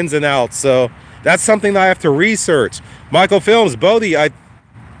different ins and outs. So that's something I have to research. Michael Films, Bodie, I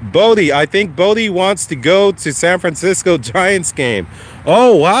think Bodie wants to go to San Francisco Giants game.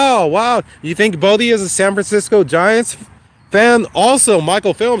 Oh, wow. You think Bodie is a San Francisco Giants fan? Also,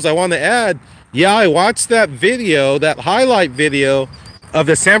 Michael Films, I want to add, yeah, I watched that video, that highlight video of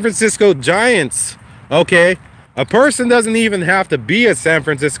the San Francisco Giants. Okay, a person doesn't even have to be a San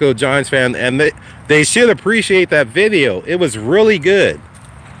Francisco Giants fan, and they should appreciate that video. It was really good.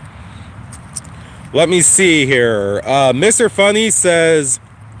 Let me see here. Mr. Funny says,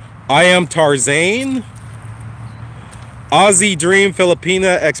 I am Tarzan. Aussie Dream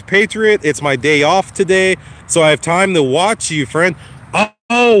Filipina Expatriate. It's my day off today, so I have time to watch you, friend.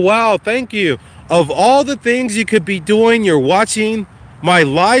 Oh, wow, thank you. Of all the things you could be doing, you're watching my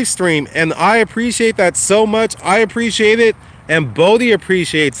live stream, and I appreciate that so much. I appreciate it, and Bodie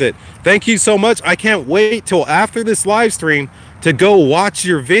appreciates it. Thank you so much. I can't wait till after this live stream to go watch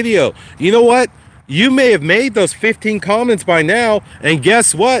your video. You know what? You may have made those 15 comments by now, and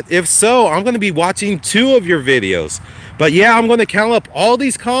guess what? If so, I'm going to be watching 2 of your videos. But yeah, I'm going to count up all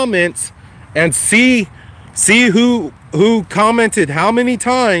these comments and see who commented how many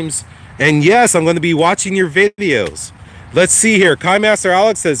times. And yes, I'm going to be watching your videos. Let's see here. Kind Master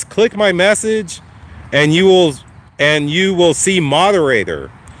Alex says, click my message and you will see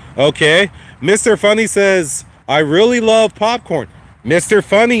moderator. Okay. Mr. Funny says, I really love popcorn. Mr.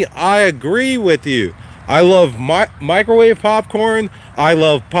 Funny, I agree with you. I love microwave popcorn. I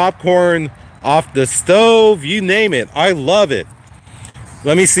love popcorn off the stove. You name it. I love it.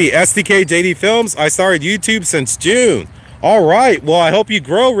 Let me see. SDK JD Films. I started YouTube since June. All right. Well, I hope you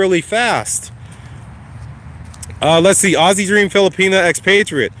grow really fast. Let's see. Aussie Dream Filipina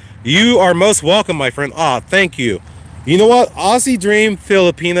Expatriate. You are most welcome, my friend. Thank you. You know what? Aussie Dream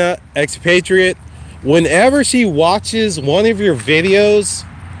Filipina Expatriate, whenever she watches one of your videos,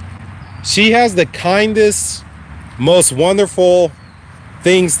 she has the kindest, most wonderful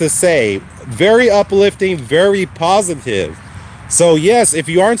things to say. Very uplifting, very positive. So yes, if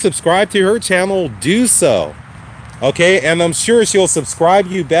you aren't subscribed to her channel, do so. Okay, and I'm sure she'll subscribe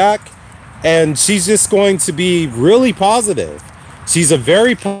you back, and she's just going to be really positive. She's a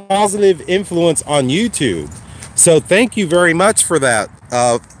very positive influence on YouTube. So thank you very much for that.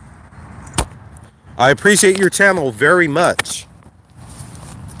 I appreciate your channel very much.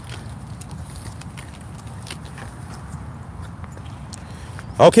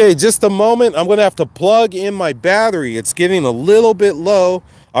 Okay, just a moment. I'm going to have to plug in my battery. It's getting a little bit low.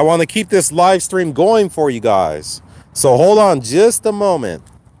 I want to keep this live stream going for you guys. So hold on just a moment.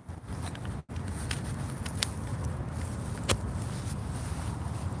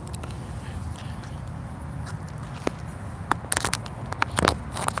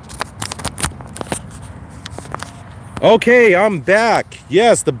 Okay, I'm back.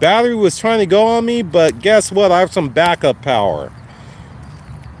 Yes, the battery was trying to go on me, but guess what? I have some backup power.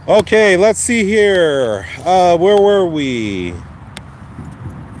 Okay, let's see here. Where were we?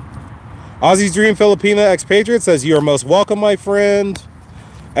 Aussie's Dream Filipina Expatriate says, you are most welcome, my friend.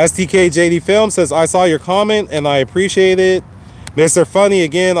 STK JD Film says, I saw your comment and I appreciate it. Mr. Funny,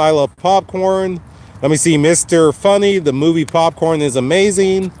 again, I love popcorn. Let me see. Mr. Funny, the movie Popcorn is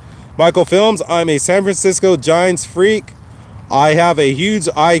amazing. Michael Films, I'm a San Francisco Giants freak. I have a huge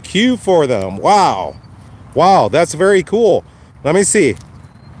IQ for them. Wow. Wow, that's very cool. Let me see.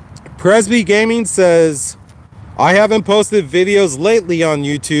 Presby Gaming says, I haven't posted videos lately on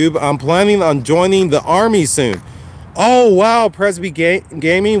YouTube. I'm planning on joining the army soon. Oh, wow, Presby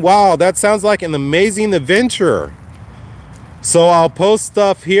Gaming. Wow, that sounds like an amazing adventure. So I'll post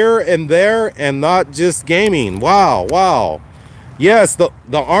stuff here and there and not just gaming. Wow, wow. Yes, the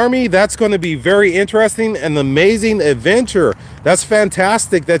army, that's going to be very interesting and amazing adventure. That's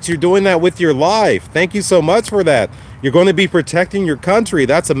fantastic that you're doing that with your life. Thank you so much for that. You're going to be protecting your country.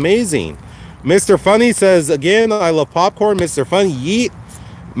 That's amazing. Mr. Funny says, again, I love popcorn. Mr. Funny, yeet.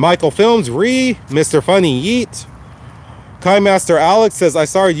 Michael Films, Mr. Funny, yeet. Kind Master Alex says, I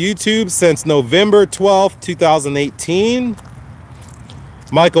started YouTube since November 12th, 2018.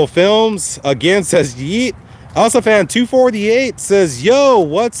 Michael Films, again, says, yeet. Also fan 248 says, yo,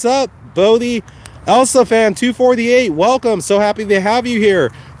 what's up, Bodie. Elsa Fan 248, welcome. So happy to have you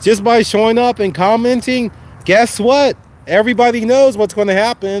here. Just by showing up and commenting, guess what? Everybody knows what's going to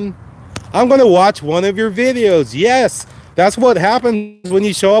happen. I'm going to watch one of your videos. Yes, that's what happens when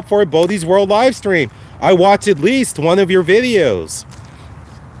you show up for a Bodie's World live stream. I watch at least one of your videos.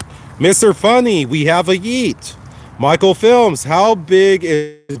 Mr. Funny, we have a yeet. Michael Films, how big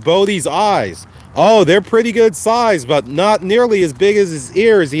is Bodie's eyes? Oh, they're pretty good size, but not nearly as big as his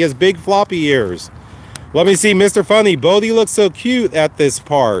ears. He has big floppy ears. Let me see, Mr. Funny. Bodie looks so cute at this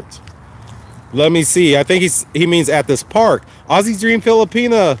part. Let me see. I think he means at this park. Aussie Dream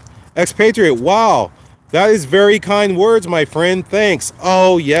Filipina, expatriate. Wow, that is very kind words, my friend. Thanks.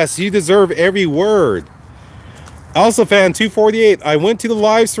 Oh, yes, you deserve every word. Elsa Fan 248, I went to the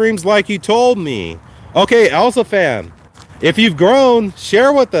live streams like you told me. Okay, Elsa Fan, if you've grown,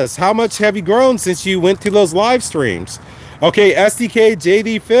 share with us. How much have you grown since you went to those live streams? Okay, SDK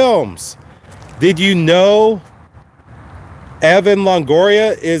JD Films. Did you know Evan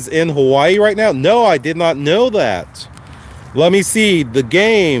Longoria is in Hawaii right now? No, I did not know that. Let me see. The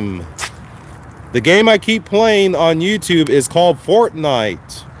game I keep playing on YouTube is called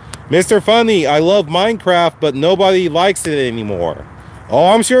Fortnite. Mr. Funny, I love Minecraft, but nobody likes it anymore. Oh,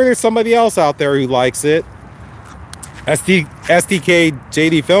 I'm sure there's somebody else out there who likes it. SDK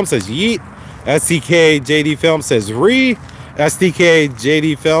JD Film says yeet. SDK JD Film says re. SDK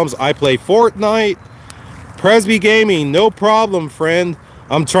JD Films, I play Fortnite. Presby Gaming, no problem, friend.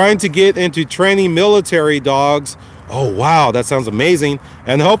 I'm trying to get into training military dogs. Oh, wow, that sounds amazing.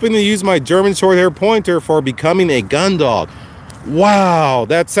 And hoping to use my German Shorthair Pointer for becoming a gun dog. Wow,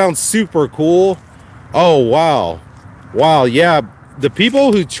 that sounds super cool. Oh, wow. Wow, yeah. The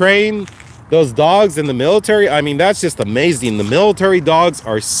people who train those dogs in the military, I mean, that's just amazing. The military dogs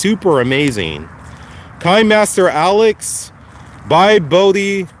are super amazing. Kind Master Alex, buy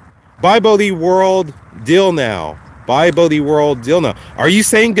Bodie World, deal now. Buy Bodie World, deal now. Are you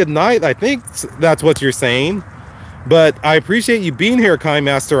saying goodnight? I think that's what you're saying. But I appreciate you being here, Kind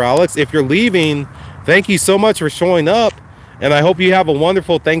Master Alex. If you're leaving, thank you so much for showing up. And I hope you have a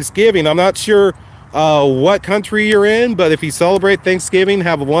wonderful Thanksgiving. I'm not sure what country you're in, but if you celebrate Thanksgiving,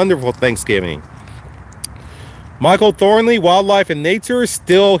 have a wonderful Thanksgiving. Michael Thornley, Wildlife and Nature,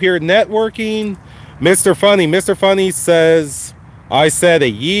 still here networking. Mr. Funny says, I said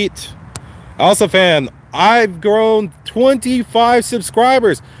a yeet. Elsa Fan, I've grown 25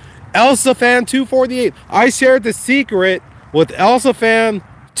 subscribers. Elsa Fan 248, I shared the secret with Elsa Fan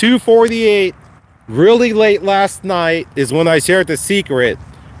 248 really late last night is when I shared the secret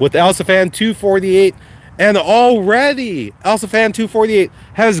with Elsa Fan 248, and already Elsa Fan 248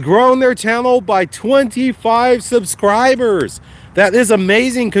 has grown their channel by 25 subscribers. That is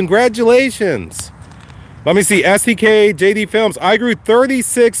amazing. Congratulations. Let me see. SDK JD Films, I grew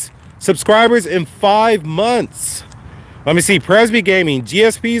 36 subscribers in 5 months. Let me see. Presby Gaming,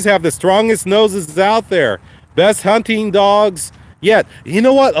 GSPs have the strongest noses out there. Best hunting dogs yet. You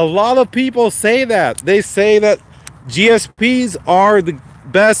know what? A lot of people say that. They say that GSPs are the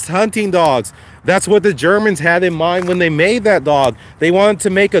best hunting dogs. That's what the Germans had in mind when they made that dog. They wanted to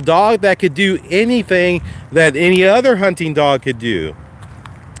make a dog that could do anything that any other hunting dog could do.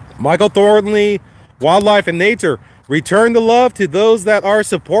 Michael Thornley, Wildlife and Nature, return the love to those that are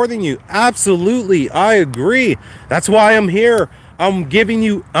supporting you. Absolutely, I agree. That's why I'm here. I'm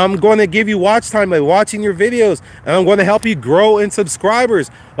going to give you watch time by watching your videos, and I'm going to help you grow in subscribers.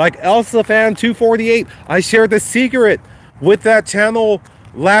 Like Elsa Fan 248, I shared the secret with that channel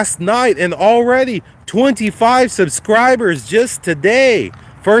last night, and already 25 subscribers just today.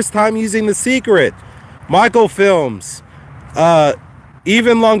 First time using the secret. Michael Films, Evan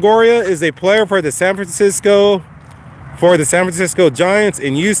Longoria is a player for the San Francisco Giants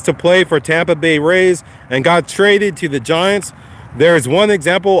and used to play for Tampa Bay Rays and got traded to the Giants. There's one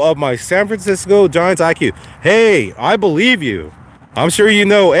example of my San Francisco Giants IQ. Hey, I believe you. I'm sure you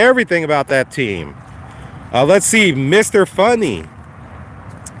know everything about that team. Let's see, Mr. Funny.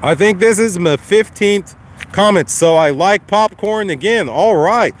 I think this is my 15th comment, so I like popcorn again. All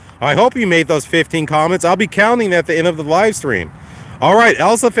right. I hope you made those 15 comments. I'll be counting at the end of the live stream. All right,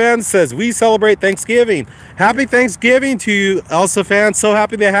 Elsa Fan says, we celebrate Thanksgiving. Happy Thanksgiving to you, Elsa Fan. So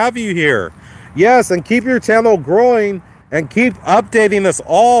happy to have you here. Yes, and keep your channel growing and keep updating us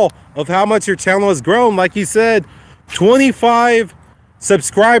all of how much your channel has grown. Like you said, 25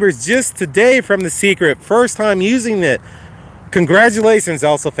 subscribers just today from the secret. First time using it. Congratulations,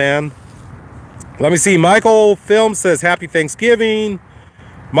 Elsa Fan. Let me see. Michael Film says, happy Thanksgiving.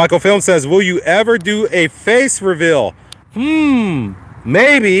 Michael Film says, will you ever do a face reveal?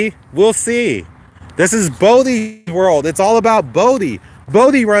 Maybe. We'll see. This is Bodie's World. It's all about Bodie.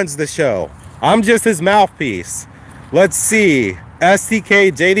 Bodhi runs the show. I'm just his mouthpiece. Let's see.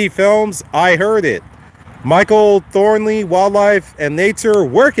 STK JD Films, I heard it. Michael Thornley, Wildlife and Nature,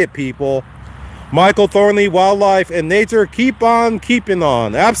 work it, people. Michael Thornley, Wildlife and Nature, keep on keeping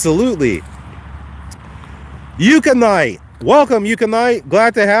on. Absolutely. Eucanite, welcome Eucanite.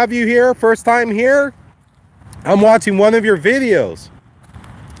 Glad to have you here. First time here. I'm watching one of your videos.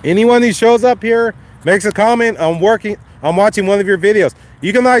 Anyone who shows up here, makes a comment, I'm watching one of your videos.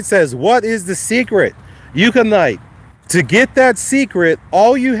 Eucanite says, what is the secret? Eucanite, to get that secret,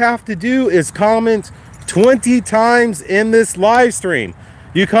 all you have to do is comment 20 times in this live stream.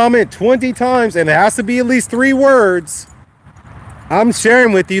 You comment 20 times and it has to be at least 3 words. I'm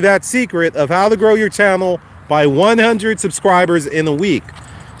sharing with you that secret of how to grow your channel by 100 subscribers in a week.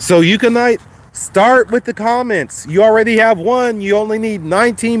 So Eucanite, start with the comments. You already have 1, you only need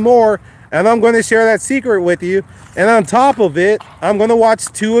 19 more, and I'm going to share that secret with you. And on top of it, I'm going to watch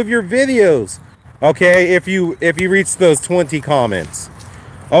 2 of your videos. Okay, if you reach those 20 comments.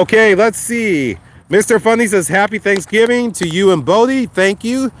 Okay, let's see. Mr. Funny says, happy Thanksgiving to you and Bodhi. Thank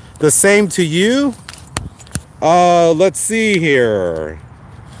you. The same to you. Let's see here.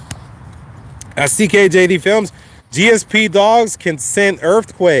 STKJD Films. GSP dogs can send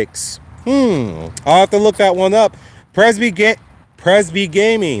earthquakes. I'll have to look that one up. Presby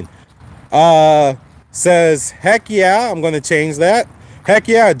Gaming says, heck yeah. I'm going to change that. Heck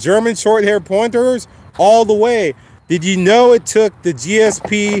yeah. German short-haired pointers all the way. Did you know it took the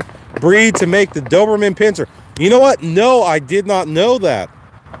GSP breed to make the Doberman Pinscher? You know what? No, I did not know that.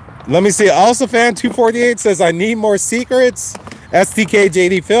 Let me see. Also fan 248 says, I need more secrets.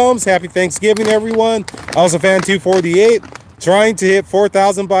 STKJD Films, happy Thanksgiving, everyone. Also fan 248, trying to hit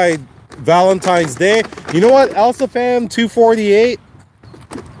 4,000 by Valentine's Day. You know what? Also fan 248,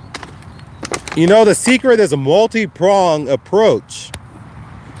 you know, the secret is a multi-prong approach.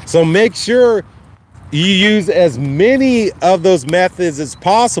 So make sure you use as many of those methods as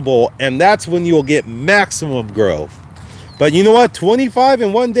possible, and that's when you'll get maximum growth. But you know what? 25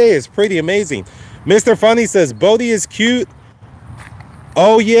 in one day is pretty amazing. Mr. Funny says, Bodhi is cute.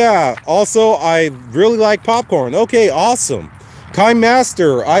 Oh yeah. Also, I really like popcorn. Okay, awesome. Kind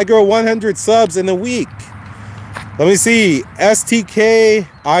Master, I grow 100 subs in a week. Let me see. STK,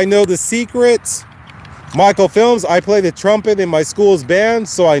 I know the secrets. Michael Films, I play the trumpet in my school's band,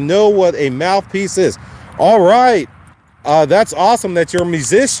 so I know what a mouthpiece is. All right. That's awesome that you're a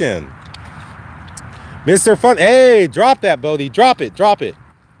musician. Mr. Fun, hey, drop that, Bodhi. Drop it, drop it.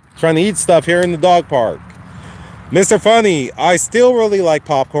 Trying to eat stuff here in the dog park. Mr. Funny, I still really like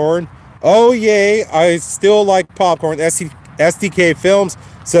popcorn. Oh, yay, I still like popcorn. STK Films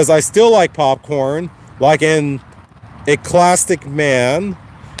says, I still like popcorn, like in a classic man.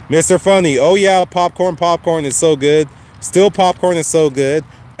 Mr. Funny, oh yeah, popcorn is so good. Still popcorn is so good.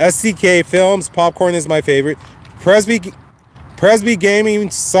 STK Films, popcorn is my favorite. Presby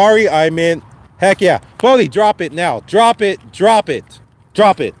Gaming, sorry, I meant, heck yeah. Bodhi, drop it now. Drop it, drop it,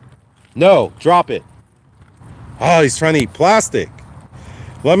 drop it. No, drop it. Oh, he's trying to eat plastic.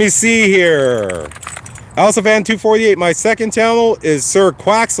 Let me see here. Alsafan 248, my second channel is Sir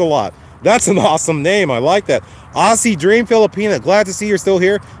Quacks-a-Lot. That's an awesome name. I like that. Aussie Dream Filipina, glad to see you're still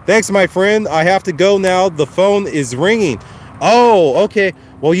here. Thanks, my friend. I have to go now. The phone is ringing. Oh, okay.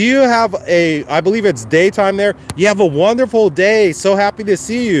 Well, you have I believe it's daytime there. You have a wonderful day. So happy to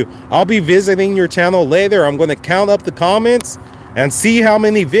see you. I'll be visiting your channel later. I'm going to count up the comments and see how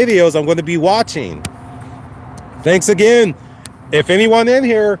many videos I'm going to be watching. Thanks again. If anyone in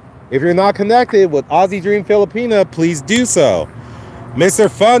here, if you're not connected with Aussie Dream Filipina, please do so.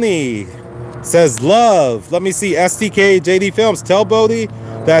 Mr. Funny says love. Let me see. STK JD Films, tell Bodhi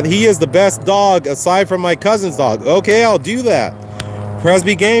that he is the best dog aside from my cousin's dog. Okay, I'll do that.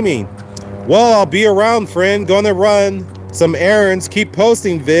 Presby Gaming, well, I'll be around, friend. Gonna run some errands. Keep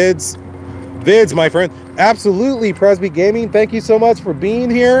posting vids, my friend. Absolutely, Presby Gaming. Thank you so much for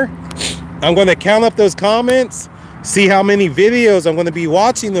being here. I'm going to count up those comments, see how many videos I'm going to be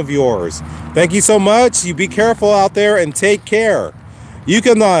watching of yours. Thank you so much. You be careful out there and take care.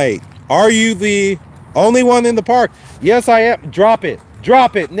 Eucanite, are you the only one in the park? Yes, I am. Drop it.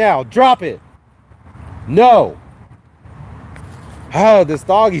 Drop it now. Drop it. No. Oh, this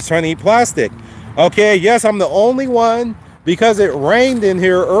dog, he's trying to eat plastic. Okay, yes, I'm the only one because it rained in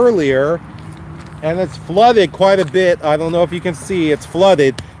here earlier and it's flooded quite a bit. I don't know if you can see, it's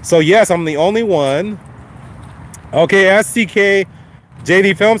flooded. So yes, I'm the only one. Okay, STK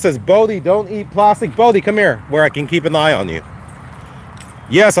JD Film says, Bodhi, don't eat plastic. Bodhi, come here where I can keep an eye on you.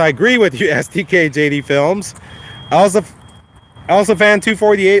 Yes, I agree with you, STK JD Films. Also fan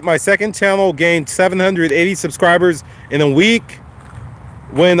 248, my second channel gained 780 subscribers in a week.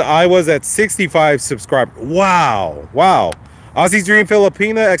 when I was at 65 subscribers. Wow. Wow. Aussie Dream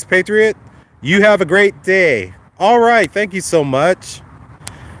Filipina, expatriate. You have a great day. All right. Thank you so much.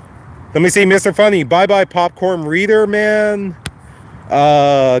 Let me see, Mr. Funny. Bye-bye, Popcorn Reader, man.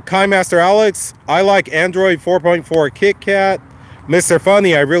 Kind Master Alex. I like Android 4.4 Kit Kat. Mr.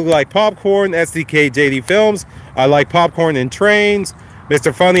 Funny. I really like popcorn. SDK JD Films. I like popcorn and trains.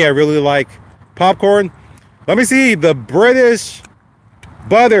 Mr. Funny. I really like popcorn. Let me see, the British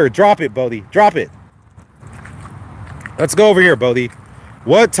Butter. Drop it, Bodie. Drop it. Let's go over here, Bodie.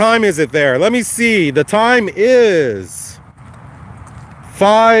 What time is it there? Let me see. The time is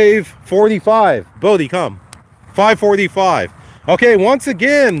 5:45. Bodie, come. 5:45. Okay, once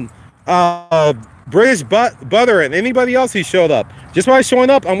again, British Butter and anybody else who showed up. Just by showing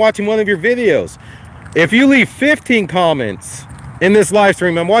up, I'm watching one of your videos. If you leave 15 comments in this live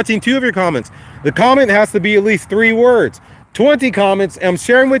stream, I'm watching 2 of your comments. The comment has to be at least 3 words. 20 comments, I'm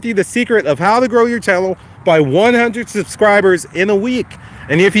sharing with you the secret of how to grow your channel by 100 subscribers in a week.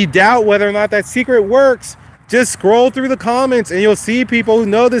 And if you doubt whether or not that secret works, just scroll through the comments and you'll see people who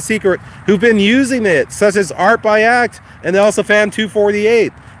know the secret, who've been using it, such as Art by Act and also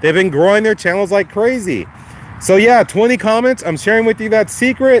Fan248. They've been growing their channels like crazy. So yeah, 20 comments, I'm sharing with you that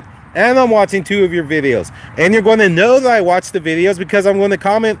secret, and I'm watching 2 of your videos. And you're going to know that I watched the videos because I'm going to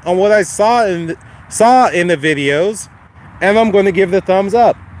comment on what I saw in the videos, and I'm going to give the thumbs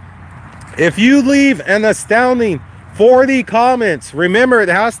up. If you leave an astounding 40 comments, remember it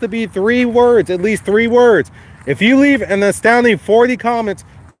has to be 3 words, at least 3 words. If you leave an astounding 40 comments,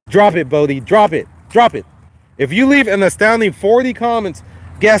 drop it, Bodie, drop it, drop it. If you leave an astounding 40 comments,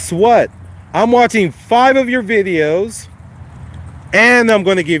 guess what? I'm watching 5 of your videos, and I'm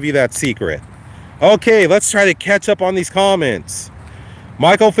going to give you that secret. Okay, let's try to catch up on these comments.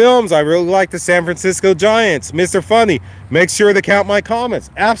 Michael Films, I really like the San Francisco Giants. Mr. Funny, make sure to count my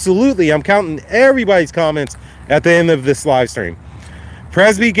comments. Absolutely, I'm counting everybody's comments at the end of this live stream.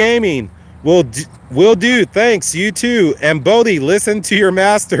 Presby Gaming, will do. Thanks, you too. And Bodie, listen to your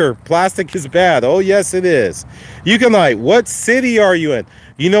master. Plastic is bad. Oh, yes, it is. Euconite, what city are you in?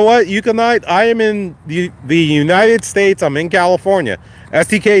 You know what, Euconite? I am in the United States. I'm in California.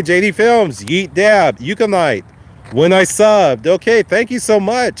 STK JD Films, Yeet Dab, Euconite. When I subbed. Okay, thank you so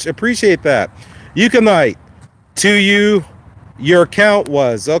much. Appreciate that. Euconite, to you, your count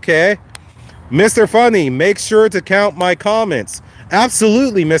was. Okay. Mr. Funny, make sure to count my comments.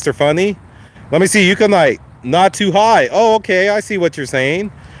 Absolutely, Mr. Funny. Let me see, Euconite, not too high. Oh, okay, I see what you're saying.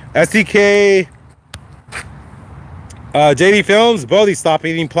 STK JD Films, Bodie, stop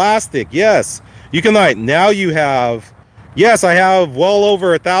eating plastic. Yes. Euconite, now you have, yes, I have well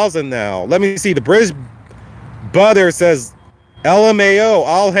over 1,000 now. Let me see, the British Butter says, LMAO,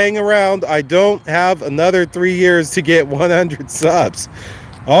 I'll hang around. I don't have another 3 years to get 100 subs.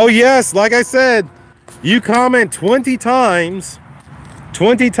 Oh, yes, like I said, you comment 20 times.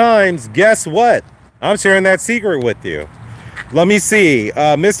 20 times, guess what? I'm sharing that secret with you. Let me see.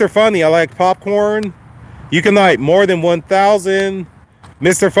 Mr. Funny, I like popcorn. Euconite, more than 1,000.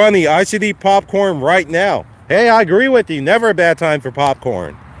 Mr. Funny, I should eat popcorn right now. Hey, I agree with you. Never a bad time for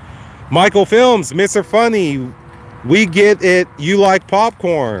popcorn. Michael Films, Mr. Funny, we get it. You like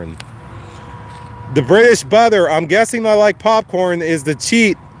popcorn. The British Butter, I'm guessing I like popcorn is the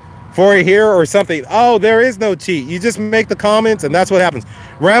cheat for a here or something. Oh, there is no cheat. You just make the comments and that's what happens.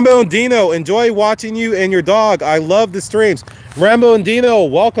 Rambo and Dino, enjoy watching you and your dog. I love the streams. Rambo and Dino,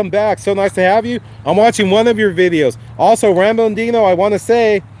 welcome back. So nice to have you. I'm watching one of your videos. Also, Rambo and Dino, I want to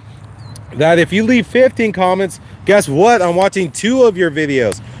say that if you leave 15 comments, guess what? I'm watching 2 of your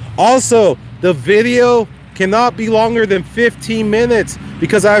videos. Also, the video cannot be longer than 15 minutes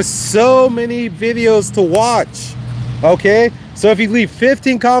because I have so many videos to watch. Okay, so if you leave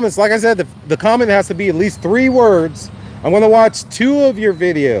 15 comments, like I said, the comment has to be at least 3 words. I'm going to watch 2 of your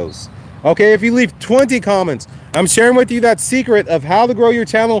videos. Okay, if you leave 20 comments, I'm sharing with you that secret of how to grow your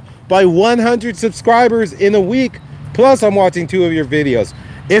channel by 100 subscribers in a week. Plus, I'm watching 2 of your videos.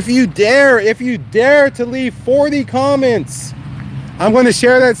 If you dare to leave 40 comments, I'm going to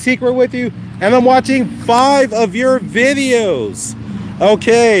share that secret with you, and I'm watching 5 of your videos.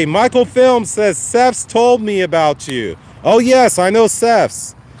 Okay, Michael Film says, Cephs told me about you. Oh, yes, I know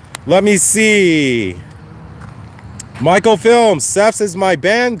Cephs. Let me see. Michael Film, Cephs is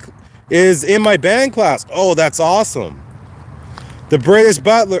in my band class. Oh, that's awesome. The British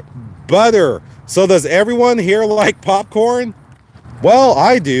Butter. So does everyone here like popcorn? Well,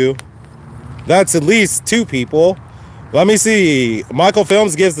 I do. That's at least 2 people. Let me see. Michael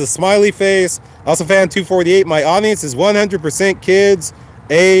Films gives the smiley face. Also, Fan248. My audience is 100% kids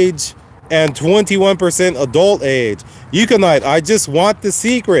age and 21% adult age. Euconite, I just want the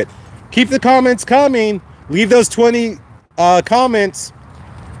secret. Keep the comments coming. Leave those 20 comments,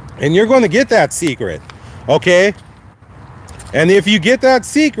 and you're going to get that secret. Okay? And if you get that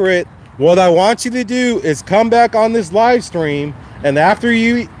secret, what I want you to do is come back on this live stream, and after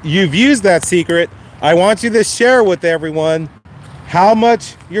you've used that secret, I want you to share with everyone how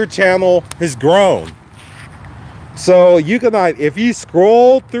much your channel has grown. So Euconite, if you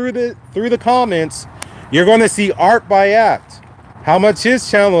scroll through the comments, you're going to see Art by Act, how much his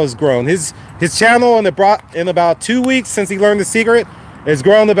channel has grown. His channel in about 2 weeks since he learned the secret has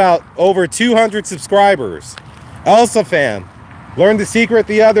grown about over 200 subscribers. Elsa Fan learned the secret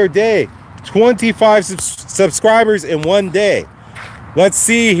the other day, 25 subscribers in one day. Let's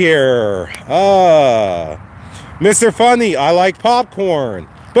see here. Mr. Funny, I like popcorn.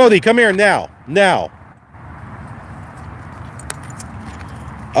 Bodhi, come here now. Now.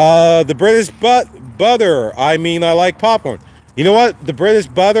 The British butter. I mean, I like popcorn. You know what? The British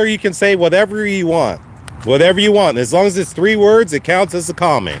butter, you can say whatever you want. Whatever you want. As long as it's 3 words, it counts as a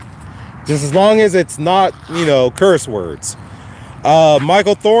comment. Just as long as it's not, you know, curse words.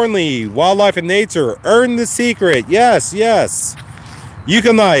 Michael Thornley, Wildlife and Nature. Earn the secret. Yes, yes.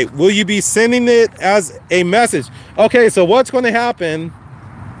 Euconite, will you be sending it as a message? Okay, so what's going to happen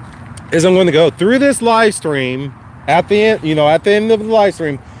is I'm going to go through this live stream. At the end, you know, at the end of the live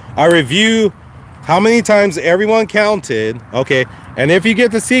stream, I review how many times everyone counted. Okay, and if you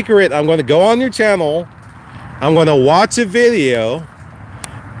get the secret, I'm going to go on your channel, I'm going to watch a video,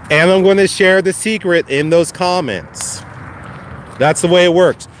 and I'm going to share the secret in those comments. That's the way it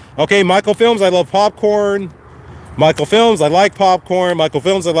works. Okay, Michael Films, I love popcorn. Michael Films, I like popcorn. Michael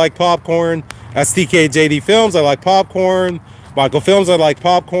Films, I like popcorn. STKJD Films, I like popcorn. Michael Films, I like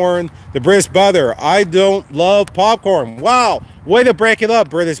popcorn. The British Butter, I don't love popcorn. Wow, way to break it up,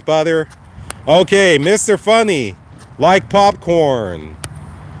 British Butter. Okay, Mr. Funny, like popcorn.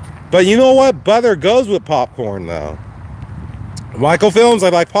 But you know what? Butter goes with popcorn, though. Michael Films, I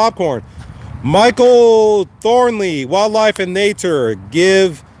like popcorn. Michael Thornley, Wildlife and Nature,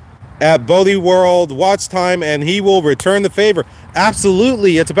 give at Bodhi World watch time and he will return the favor.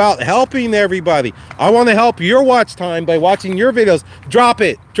 Absolutely, it's about helping everybody. I want to help your watch time by watching your videos. Drop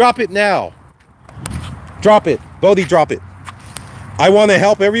it now. Drop it, Bodhi, drop it. I want to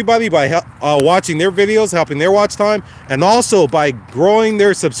help everybody by watching their videos, helping their watch time, and also by growing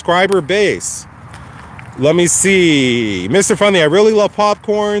their subscriber base. Let me see. Mr. Funny, I really love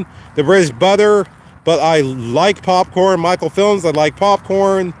popcorn. The British Butter, but I like popcorn. Michael Films, I like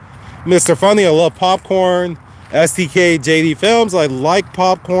popcorn. Mr. Funny, I love popcorn. STKJD Films, I like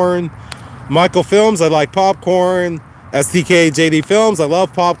popcorn. Michael Films, I like popcorn. STKJD Films, I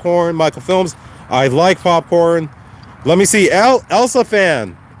love popcorn. Michael Films, I like popcorn. Let me see. Elsa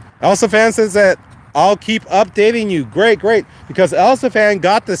Fan. Elsa Fan says that I'll keep updating you. Great, great. Because Elsa Fan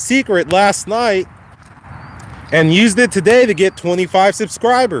got the secret last night and used it today to get 25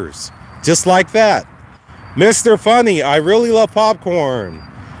 subscribers. Just like that. Mr. Funny, I really love popcorn.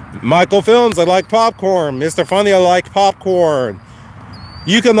 Michael Films, I like popcorn. Mr. Funny, I like popcorn.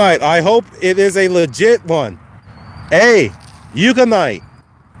 Euconite, I hope it is a legit one. Hey, Euconite,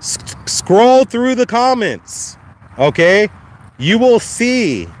 scroll through the comments, okay? You will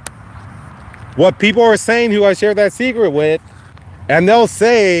see what people are saying who I shared that secret with, and they'll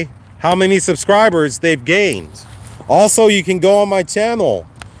say how many subscribers they've gained. Also, you can go on my channel,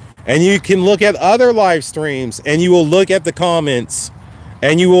 and you can look at other live streams, and you will look at the comments,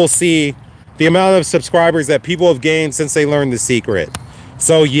 and you will see the amount of subscribers that people have gained since they learned the secret.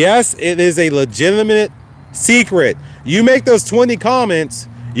 So yes, it is a legitimate secret. You make those 20 comments,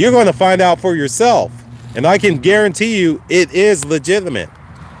 you're going to find out for yourself. And I can guarantee you it is legitimate.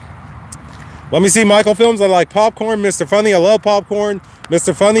 Let me see. Michael Films, I like popcorn. Mr. Funny, I love popcorn.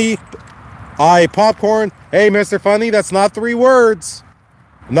 Mr. Funny, I popcorn. Hey, Mr. Funny, that's not 3 words.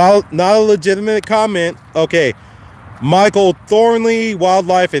 Not a legitimate comment. Okay. Michael Thornley,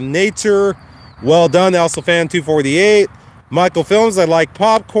 Wildlife and Nature. Well done, Elsa Fan 248. Michael Films, I like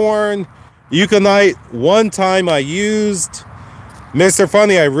popcorn. Euconite, one time I used. Mr.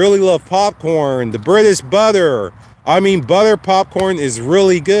 Funny, I really love popcorn. The British Butter. I mean, butter popcorn is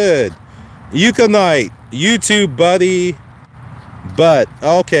really good. Euconite, YouTube buddy. But,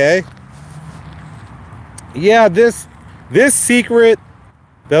 okay. Yeah, this secret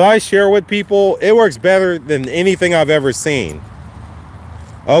that I share with people, it works better than anything I've ever seen.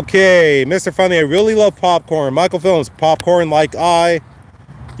 Okay, Mr. Funny, I really love popcorn. Michael Films, popcorn like I.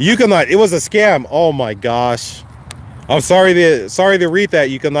 Euconite, it was a scam. Oh my gosh. I'm sorry to read that,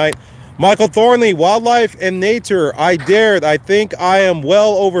 Euconite. Michael Thornley, Wildlife and Nature. I dared. I think I am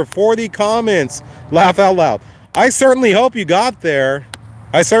well over 40 comments. Laugh out loud. I certainly hope you got there.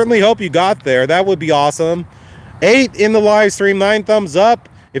 I certainly hope you got there. That would be awesome. 8 in the live stream, 9 thumbs up.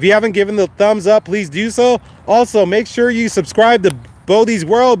 If you haven't given the thumbs up, please do so. Also, make sure you subscribe to Bodie's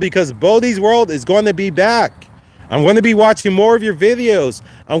World, because Bodie's World is going to be back. I'm going to be watching more of your videos.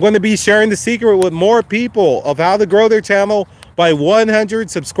 I'm going to be sharing the secret with more people of how to grow their channel by 100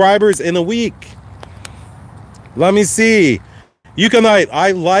 subscribers in a week. Let me see. Eucanite,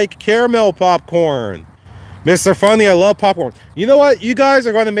 I like caramel popcorn. Mr. Funny, I love popcorn. You know what? You guys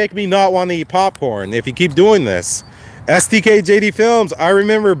are going to make me not want to eat popcorn if you keep doing this. STK JD Films, I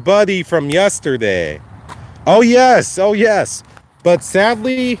remember Buddy from yesterday. Oh yes, oh yes. But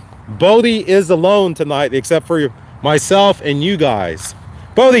sadly, Bodie is alone tonight, except for myself and you guys.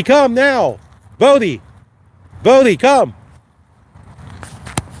 Bodie, come now. Bodie. Bodie, come.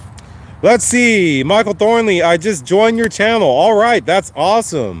 Let's see. Michael Thornley, I just joined your channel. All right, that's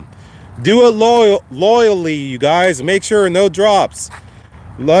awesome. Do it loyally, you guys. Make sure no drops.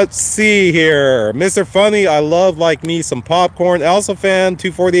 Let's see here. Mr. Funny, I love like me some popcorn. Elsa fan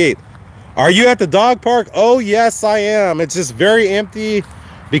 248. Are you at the dog park? Oh, yes, I am. It's just very empty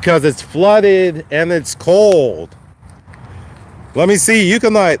because it's flooded and it's cold. Let me see.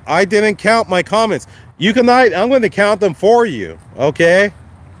 Eucanite, I didn't count my comments. Eucanite, I'm going to count them for you, okay?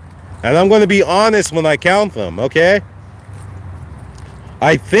 And I'm going to be honest when I count them, okay?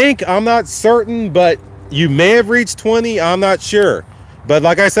 I think, I'm not certain, but you may have reached 20. I'm not sure. But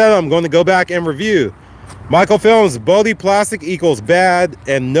like I said, I'm going to go back and review. Michael Films, Bodie plastic equals bad,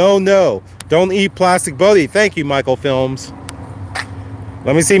 and no, don't eat plastic Bodie. Thank you, Michael Films.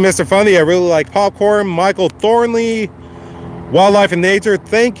 Let me see, Mr. Funny, I really like popcorn. Michael Thornley, Wildlife and Nature,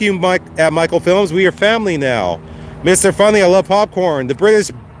 thank you, Mike at Michael Films. We are family now. Mr. Funny, I love popcorn. The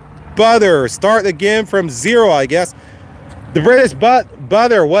British Butter, start again from 0, I guess. The British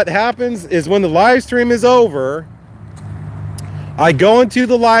Butter, what happens is when the live stream is over, I go into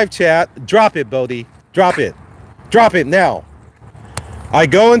the live chat. Drop it, Bodie. Drop it. Drop it now. I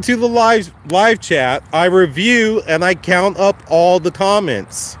go into the live chat, I review, and I count up all the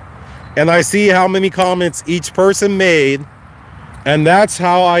comments. And I see how many comments each person made. And that's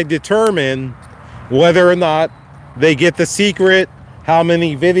how I determine whether or not they get the secret, how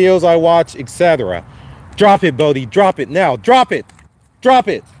many videos I watch, etc. Drop it, Bodie. Drop it now. Drop it. Drop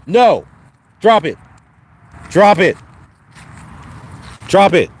it. No. Drop it. Drop it.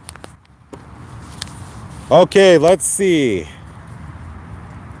 Drop it. Okay, let's see.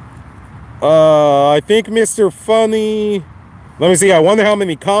 I think Mr. Funny. Let me see. I wonder how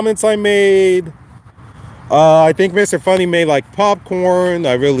many comments I made. I think Mr. Funny made like popcorn.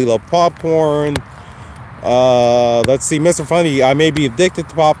 I really love popcorn. Let's see. Mr. Funny, I may be addicted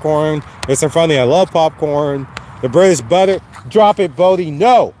to popcorn. Mr. Funny, I love popcorn. The British Butter. Drop it, Bodie.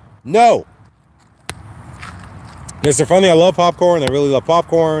 No. No. Mr. Funny, I love popcorn. I really love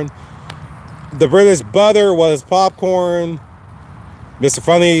popcorn. The British Butter was popcorn. Mr.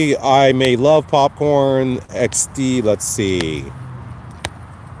 Funny, I may love popcorn. XD, let's see.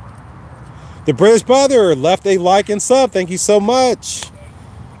 The British Butter left a like and sub. Thank you so much.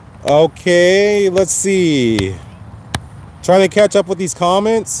 Okay, let's see. Trying to catch up with these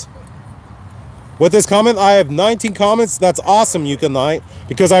comments. With this comment, I have 19 comments. That's awesome, Eucanite,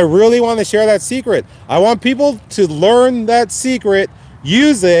 because I really want to share that secret. I want people to learn that secret,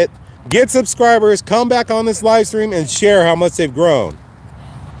 use it, get subscribers, come back on this live stream, and share how much they've grown.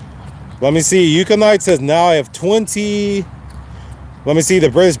 Let me see. Eucanite says, now I have 20. Let me see. The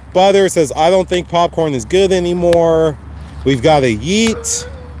British Butter says, I don't think popcorn is good anymore. We've got a yeet.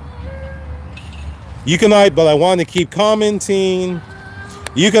 Eucanite, but I want to keep commenting.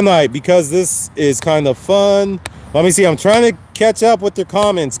 Eucanite, because this is kind of fun. Let me see. I'm trying to catch up with your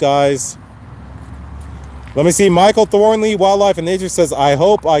comments, guys. Let me see. Michael Thornley, Wildlife and Nature says, I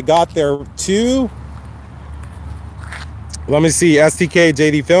hope I got there too. Let me see. STK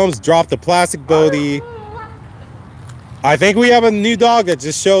JD Films, drop the plastic Bodie. I think we have a new dog that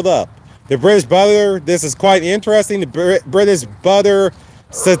just showed up. The British Butter, this is quite interesting. The British Butter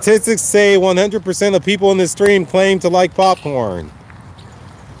statistics say 100% of people in this stream claim to like popcorn.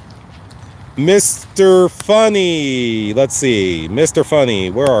 Mr. Funny, let's see. Mr. Funny,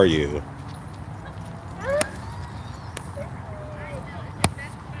 where are you?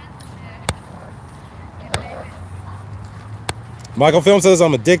 Michael Film says,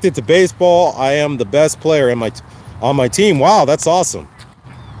 I'm addicted to baseball. I am the best player on my team. Wow, that's awesome.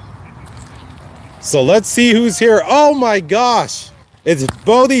 So let's see who's here. Oh my gosh. It's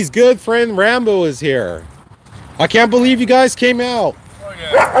Bodie's good friend Rambo is here. I can't believe you guys came out. Oh,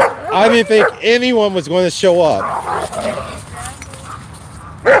 yeah. I didn't think anyone was going to show up.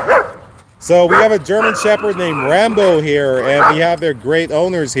 So we have a German Shepherd named Rambo here, and we have their great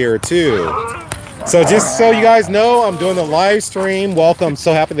owners here too. So just so you guys know, I'm doing a live stream. Welcome.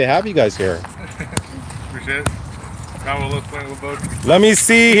 So happy to have you guys here. Appreciate it. Now we'll look with both. Let me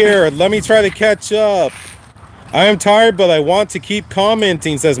see here. Let me try to catch up. I am tired, but I want to keep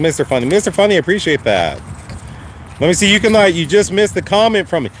commenting, says Mr. Funny. Mr. Funny, I appreciate that. Let me see, Euconite, you just missed the comment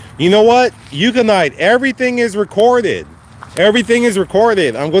from me. You know what? Euconite, everything is recorded. Everything is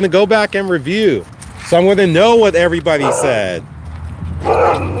recorded. I'm going to go back and review. So I'm going to know what everybody said.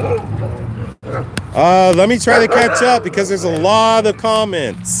 Let me try to catch up because there's a lot of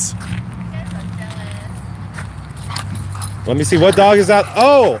comments. Let me see, what dog is that?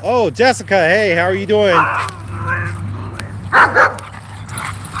 Oh, Jessica, hey, how are you doing?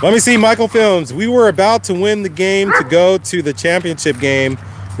 Let me see, Michael Films. We were about to win the game to go to the championship game.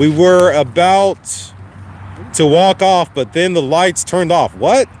 We were about to walk off, but then the lights turned off.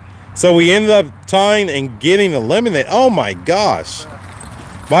 What? So we ended up tying and getting eliminated. Oh my gosh.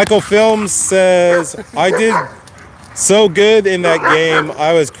 Michael Films says, I did so good in that game.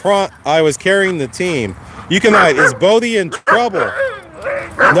 I was carrying the team. Euconite, is Bodie in trouble?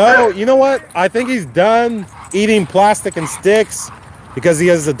 No, you know what? I think he's done eating plastic and sticks because he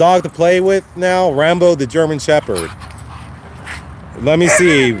has a dog to play with now, Rambo the German Shepherd. Let me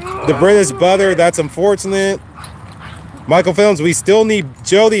see. The British Butter, that's unfortunate. Michael Films, we still need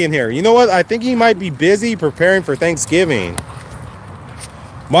Jody in here. You know what? I think he might be busy preparing for Thanksgiving.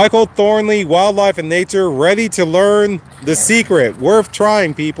 Michael Thornley, Wildlife and Nature, ready to learn the secret. Worth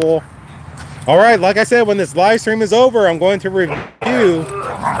trying, people. All right, like I said, when this live stream is over, I'm going to review,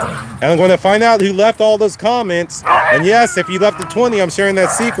 and I'm going to find out who left all those comments. And yes, if you left the 20, I'm sharing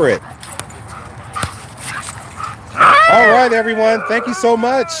that secret. All right, everyone, thank you so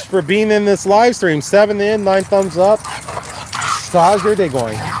much for being in this live stream. 7 in, 9 thumbs up. So how's your day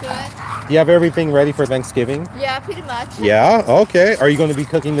going? Good. You have everything ready for Thanksgiving? Yeah, pretty much. Yeah, okay. Are you going to be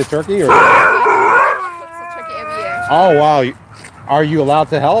cooking the turkey? Or? Cook the turkey every year. Oh, wow. Are you allowed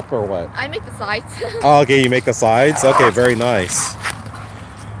to help or what? I make the sides. Oh, okay, you make the sides? Okay, very nice.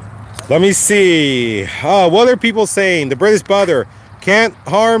 Let me see. What are people saying? The British Butter. Can't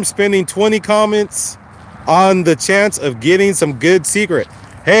harm spending 20 comments on the chance of getting some good secret.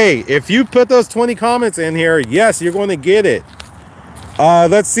 Hey, if you put those 20 comments in here, yes, you're going to get it.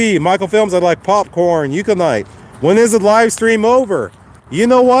 Let's see. Michael Films, I like popcorn. Euconite. When is the live stream over? You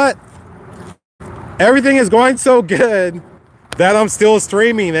know what? Everything is going so good that I'm still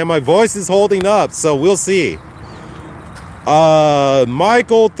streaming and my voice is holding up, so we'll see.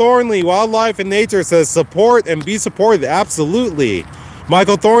 Michael Thornley, Wildlife and Nature, says support and be supported. Absolutely.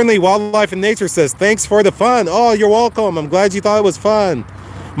 Michael Thornley, Wildlife and Nature, says thanks for the fun. Oh, you're welcome. I'm glad you thought it was fun.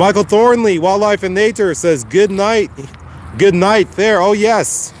 Michael Thornley, Wildlife and Nature, says good night. Good night there. Oh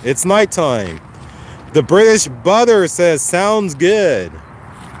yes, it's nighttime. The British Butter says sounds good.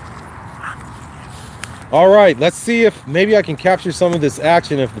 All right, let's see if maybe I can capture some of this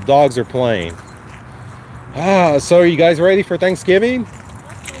action if the dogs are playing. So are you guys ready for Thanksgiving?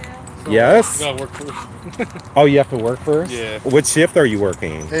 Yeah. Yes. You gotta work first. Oh, you have to work first? Yeah. Which shift are you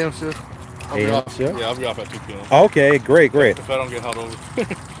working? AM shift. AM shift? Yeah, I'll be off at 2 p.m. Okay, great. If I don't get held over.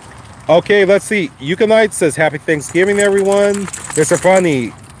 Okay, let's see. Euconite says happy Thanksgiving, everyone. Mr.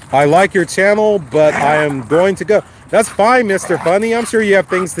 Funny, I like your channel, but I am going to go. That's fine, Mr. Funny. I'm sure you have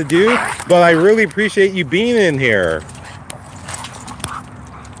things to do, but I really appreciate you being in here.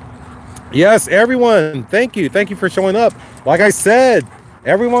 Yes, everyone, thank you. Thank you for showing up. Like I said,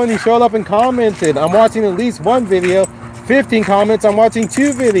 everyone who showed up and commented, I'm watching at least one video. 15 comments, I'm watching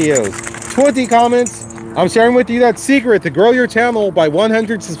 2 videos. 20 comments, I'm sharing with you that secret to grow your channel by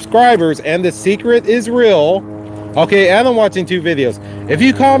 100 subscribers, and the secret is real. Okay, and I'm watching 2 videos. If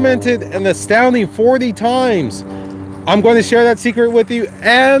you commented an astounding 40 times, I'm going to share that secret with you,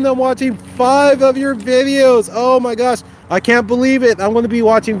 and I'm watching 5 of your videos. Oh my gosh, I can't believe it. I'm going to be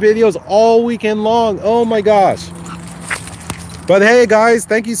watching videos all weekend long. Oh my gosh. But hey guys,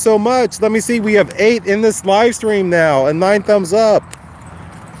 thank you so much. Let me see, we have 8 in this live stream now and 9 thumbs up.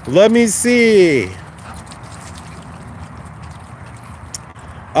 Let me see.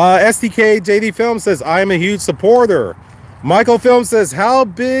 STK JD Film says, I am a huge supporter. Michael Film says, how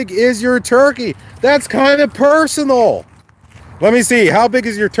big is your turkey? That's kind of personal. Let me see, how big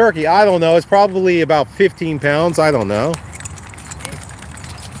is your turkey? I don't know. It's probably about 15 pounds. I don't know.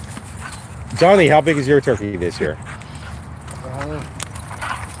 Johnny, how big is your turkey this year?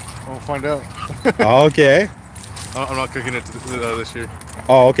 We'll find out. Okay. I'm not cooking it this year.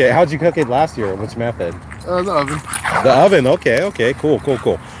 Oh, okay. How'd you cook it last year? Which method? The oven. The oven. Okay, okay. Cool.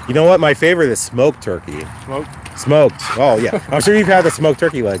 You know what? My favorite is smoked turkey. Smoke? Smoked. Oh yeah. I'm sure you've had the smoked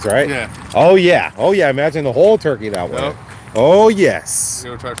turkey legs, right? Yeah. Oh yeah. Oh yeah. Imagine the whole turkey that way. Yep. Oh yes.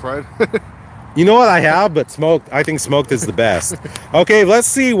 You ever tried fried? You know what I have, but smoked. I think smoked is the best. Okay, let's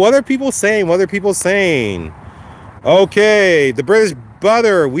see. What are people saying? What are people saying? Okay, the British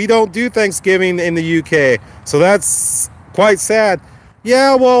butter. We don't do Thanksgiving in the UK, so that's quite sad.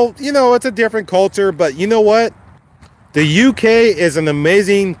 Yeah, well, you know, it's a different culture, but you know what? The UK is an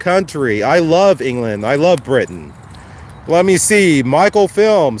amazing country. I love England. I love Britain. Let me see. Michael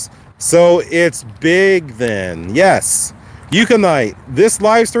Films. So it's big then. Yes. Euconite. This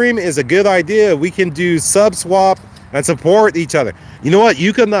live stream is a good idea. We can do sub swap and support each other. You know what?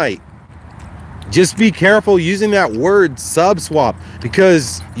 Euconite. Just be careful using that word sub swap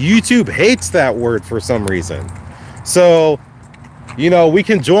because YouTube hates that word for some reason. So, you know, we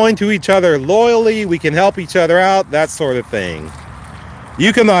can join to each other loyally. We can help each other out, that sort of thing.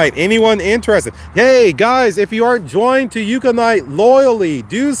 Euconite, anyone interested? Hey, guys, if you aren't joined to Euconite loyally,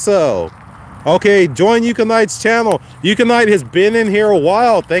 do so. Okay, join Euconite's channel. Euconite has been in here a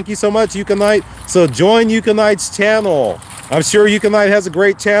while. Thank you so much, Euconite. So join Euconite's channel. I'm sure Euconite has a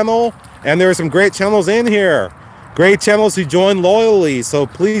great channel, and there are some great channels in here. Great channels who join loyally, so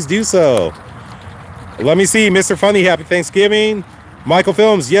please do so. Let me see, Mr. Funny, happy Thanksgiving. Michael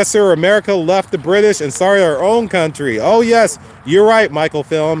Films, yes sir, America left the British and started our own country. Oh yes, you're right, Michael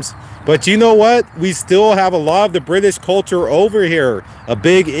Films. But you know what? We still have a lot of the British culture over here. A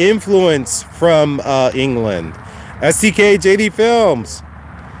big influence from England. STK JD Films.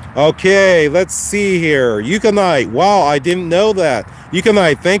 Okay, let's see here. Euconite. Wow, I didn't know that.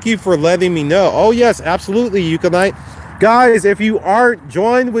 Euconite, thank you for letting me know. Oh yes, absolutely, Euconite. Guys, if you aren't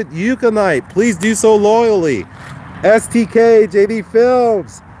joined with Euconite, please do so loyally. STK JD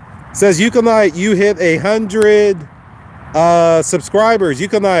Films says, Euconite, you hit 100 subscribers.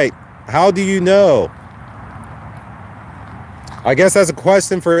 Euconite, how do you know? I guess that's a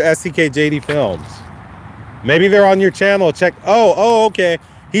question for STK JD Films. Maybe they're on your channel. Check. Oh, okay.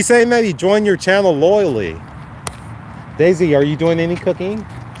 He's saying that he joined your channel loyally. Daisy, are you doing any cooking?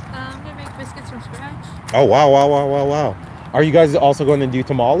 I'm gonna make biscuits from scratch. Oh, wow. Are you guys also going to do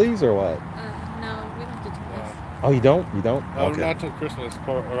tamales or what? No, we don't do tamales. Oh, you don't? You don't? Not Okay. until Christmas.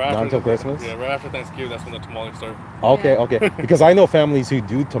 Not until Christmas? Yeah, right after Thanksgiving, that's when the tamales start. Okay. Because I know families who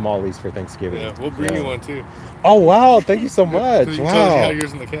do tamales for Thanksgiving. Yeah, we'll bring you one too. Oh, wow. Thank you so much. So you can tell us how Wow.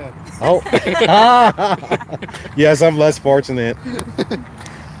 yours in the can. Oh. Yes, I'm less fortunate.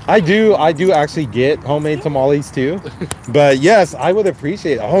 I do actually get homemade tamales too. But yes, I would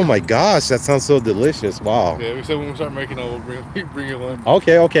appreciate it. Oh my gosh, that sounds so delicious. Wow. Yeah, we said when we start making it, we'll bring you one.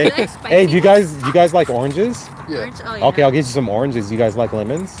 Okay. You like spicy Hey, do you ones? guys like oranges? Yeah. Orange? Oh, yeah. Okay, I'll get you some oranges. You guys like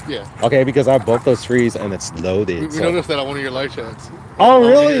lemons? Yeah. Okay, because I have both those trees and it's We loaded. So. noticed that on one of your live chats. Oh On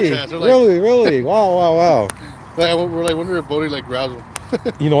one of your really? chats, we're like- Really? Wow. Like, we're like wondering if Bodie like grabs them.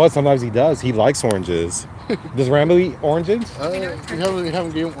 You know what? Sometimes he does. He likes oranges. Does Rambo eat oranges? We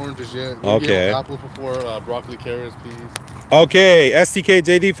haven't given oranges yet. We Okay. gave apples before, broccoli, carrots, peas. Okay, STK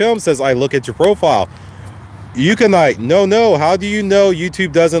JD Film says, I look at your profile. Euconite, no. How do you know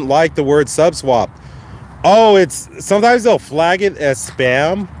YouTube doesn't like the word subswap? Oh, it's sometimes they'll flag it as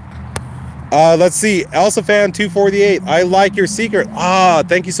spam. Let's see, ElsaFan248. I like your secret.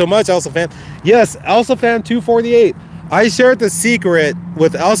 Thank you so much, ElsaFan. Yes, ElsaFan248. I shared the secret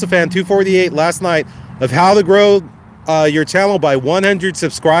with ElsaFan248 last night of how to grow your channel by 100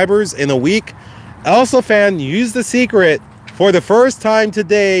 subscribers in a week. ElsaFan used the secret for the first time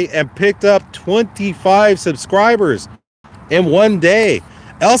today and picked up 25 subscribers in one day.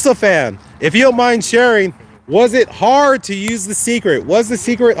 ElsaFan, if you don't mind sharing, was it hard to use the secret? Was the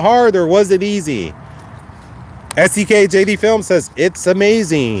secret hard or was it easy? STK JD Film says, it's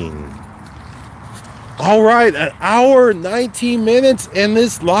amazing. All right, an hour, 19 minutes in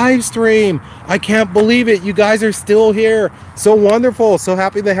this live stream. I can't believe it. You guys are still here. So wonderful. So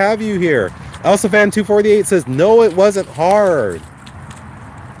happy to have you here. ElsaFan248 says, no, it wasn't hard.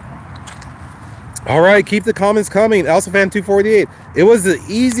 All right, keep the comments coming. ElsaFan248, it was the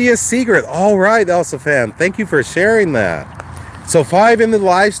easiest secret. All right, ElsaFan, thank you for sharing that. So 5 in the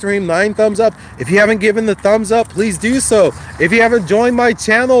live stream, 9 thumbs up. If you haven't given the thumbs up, please do so. If you haven't joined my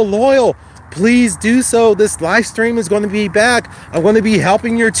channel, loyal, please do so. This live stream is going to be back. I'm going to be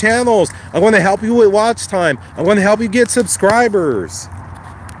helping your channels. I'm going to help you with watch time. I'm going to help you get subscribers.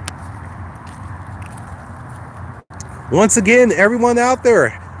 Once again, everyone out there,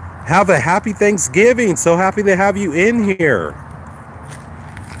 have a happy Thanksgiving. So happy to have you in here.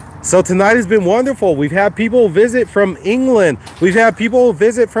 So tonight has been wonderful. We've had people visit from England. We've had people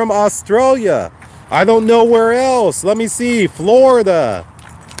visit from Australia. I don't know where else. Let me see. Florida.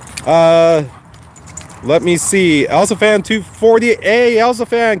 Let me see. Elsa Fan 240. Hey, Elsa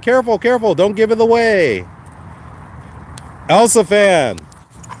Fan, careful, careful. Don't give it away. Elsa Fan,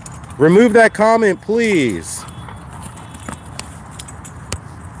 remove that comment, please.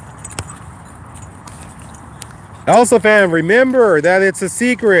 Elsa Fan, remember that it's a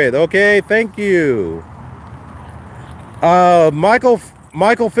secret. Okay, thank you.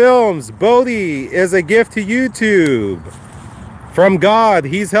 Michael Films, Bodhi is a gift to YouTube from God.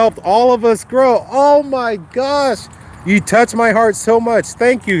 He's helped all of us grow. Oh my gosh, you touch my heart so much.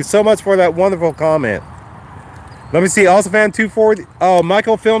 Thank you so much for that wonderful comment. Let me see. Elsafan 240. Oh,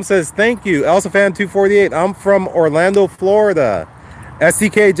 Michael Film says thank you. Elsafan 248. I'm from Orlando, Florida.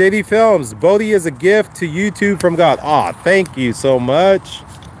 SDK JD Films. Bodhi is a gift to YouTube from God. Ah, thank you so much.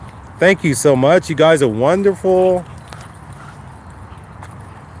 Thank you so much. You guys are wonderful.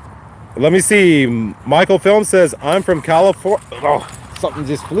 Let me see. Michael Film says I'm from California. Oh, something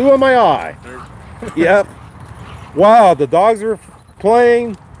just flew in my eye. Yep. Wow, the dogs are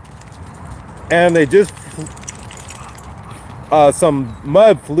playing, and they just some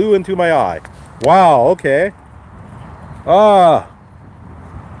mud flew into my eye. Wow. Okay.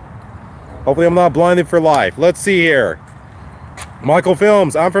 Hopefully I'm not blinded for life. Let's see here. Michael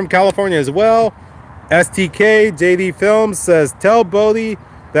Films. I'm from California as well. STK JD Films says tell Bodhi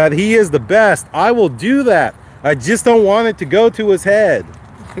that he is the best. I will do that. I just don't want it to go to his head.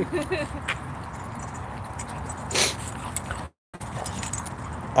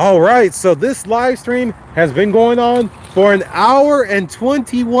 All right, so this live stream has been going on for 1 hour and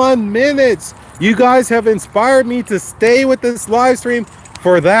 21 minutes. You guys have inspired me to stay with this live stream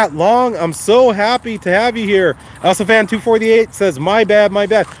for that long. I'm so happy to have you here. Elsafan 248 says my bad, my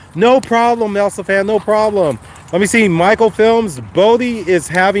bad. No problem, Elsafan, no problem. Let me see. Michael Films. Bodhi is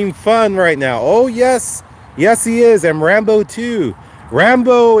having fun right now. Oh yes, yes he is. And Rambo too.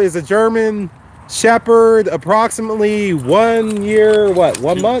 Rambo is a German Shepherd, approximately 1 year, what,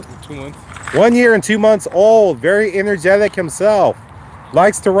 1 month? 2 months. 1 year and 2 months old. Very energetic himself.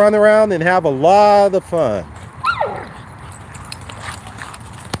 Likes to run around and have a lot of fun.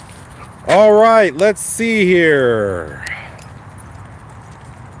 All right, let's see here.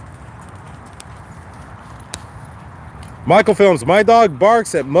 Michael Films. My dog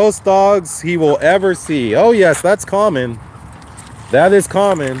barks at most dogs he will ever see. Oh yes, that's common. That is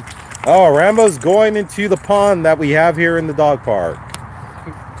common. Oh, Rambo's going into the pond that we have here in the dog park.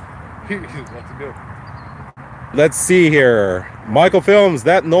 That's good. Let's see here. Michael Films,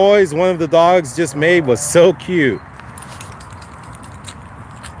 that noise one of the dogs just made was so cute.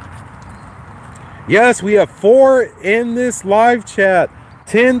 Yes, we have 4 in this live chat.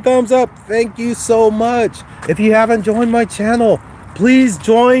 10 thumbs up. Thank you so much. If you haven't joined my channel, please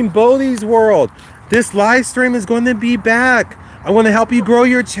join Bodhi's World. This live stream is going to be back. I want to help you grow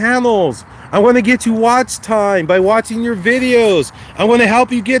your channels. I want to get you watch time by watching your videos. I want to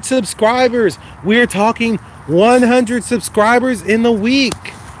help you get subscribers. We're talking 100 subscribers in the week.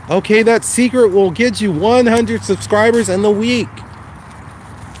 Okay, that secret will get you 100 subscribers in the week.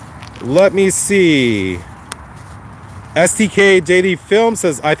 Let me see. STK JD Film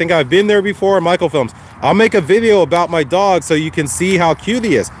says, I think I've been there before. Michael Films. I'll make a video about my dog so you can see how cute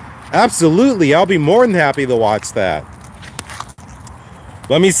he is. Absolutely. I'll be more than happy to watch that.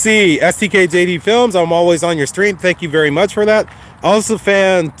 Let me see. STK JD Films. I'm always on your stream. Thank you very much for that. Also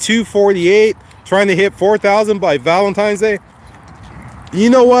fan 248 trying to hit 4,000 by Valentine's Day.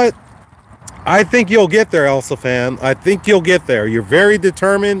 You know what? I think you'll get there, Elsa fan. I think you'll get there. You're very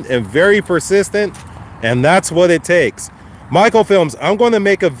determined and very persistent, and that's what it takes. Michael Films, I'm going to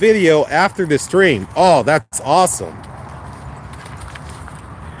make a video after the stream. Oh, that's awesome.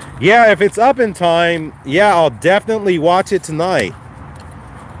 Yeah, if it's up in time, yeah, I'll definitely watch it tonight.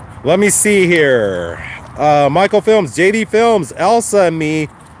 Let me see here. Michael Films, JD Films, Elsa and me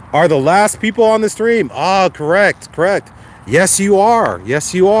are the last people on the stream. Ah, correct, correct. Yes, you are.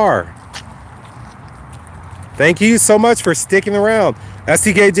 Yes, you are. Thank you so much for sticking around.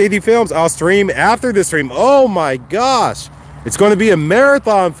 STK JD Films, I'll stream after the stream. Oh my gosh. It's going to be a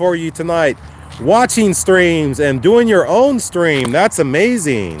marathon for you tonight. Watching streams and doing your own stream. That's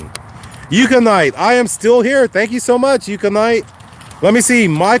amazing. Euconite, I am still here. Thank you so much, Euconite. Let me see.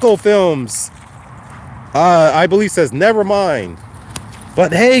 Michael Films, I believe says, never mind.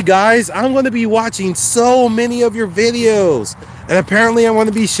 But hey guys, I'm going to be watching so many of your videos. And apparently I'm going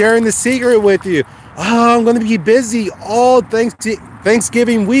to be sharing the secret with you. Oh, I'm going to be busy all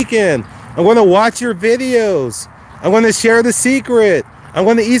Thanksgiving weekend. I'm going to watch your videos. I'm going to share the secret. I'm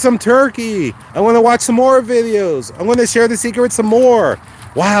going to eat some turkey. I'm going to watch some more videos. I'm going to share the secret some more.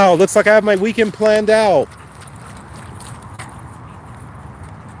 Wow, looks like I have my weekend planned out.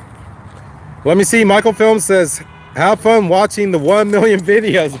 Let me see. Michael Film says, have fun watching the 1 million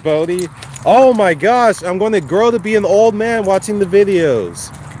videos, Bodie. Oh my gosh, I'm going to grow to be an old man watching the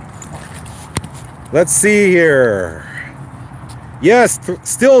videos. Let's see here. Yes,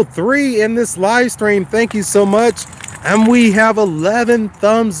 still 3 in this live stream. Thank you so much. And we have 11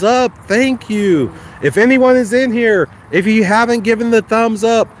 thumbs up. Thank you. If anyone is in here, if you haven't given the thumbs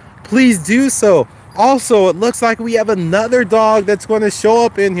up, please do so. Also, it looks like we have another dog that's going to show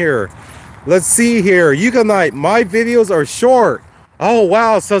up in here. Let's see here. Eugenite, my videos are short. Oh,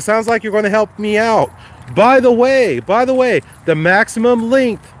 wow. So it sounds like you're going to help me out. By the way, the maximum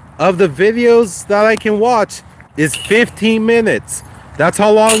length of the videos that I can watch is 15 minutes. That's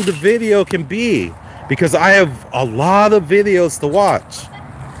how long the video can be, because I have a lot of videos to watch.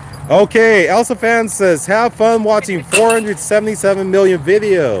 Okay, Elsa Fan says, have fun watching 477 million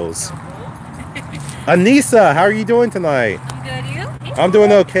videos. Anissa, how are you doing tonight? Good, you? I'm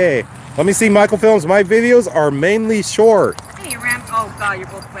doing okay. Let me see. Michael Films, my videos are mainly short. Hey, Ram. Oh, God, you're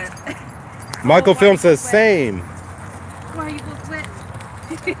both wet. Michael Films says, same. Why are you both wet?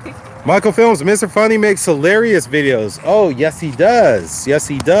 Michael Films, Mr. Funny makes hilarious videos. Oh, yes, he does. Yes,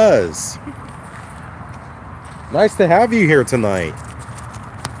 he does. Nice to have you here tonight.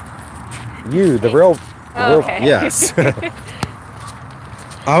 You, the real, okay. yes.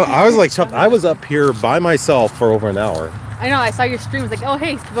 I was like, I was up here by myself for over an hour. I know, I saw your stream. I was like, oh,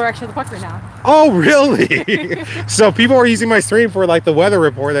 hey, people are actually at the park right now. Oh, really? So people are using my stream for like the weather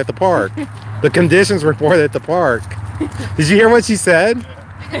report at the park, the conditions report at the park. Did you hear what she said?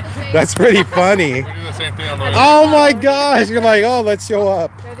 That's pretty funny. We do the same thing on the Oh my gosh! You're like, oh, let's show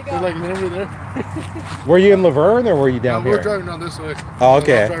up. There they We're go. like over there. Were you in Laverne or were you down We're here? driving down this way. Oh,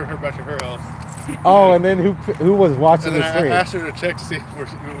 okay. I'm driving her back to her house. Oh, and then who was watching And then the I stream? asked her to check to see if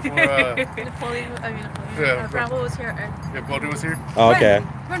Napoleon, Yeah. Bramble was here. if Bodie was here. Oh, okay,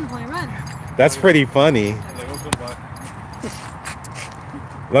 Run, Napoleon, run. that's pretty funny. I'm like, we'll come by.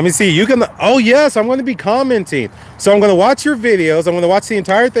 Let me see. You can. Oh yes, I'm going to be commenting. So I'm going to watch your videos. I'm going to watch the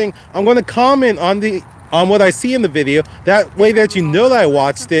entire thing. I'm going to comment on what I see in the video. That way that you know that I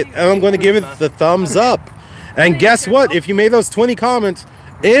watched it, and I'm going to give it the thumbs up. And guess what? If you made those 20 comments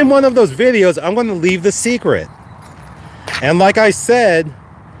in one of those videos, I'm going to leave the secret. And like I said,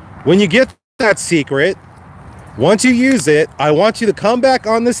 when you get that secret, once you use it, I want you to come back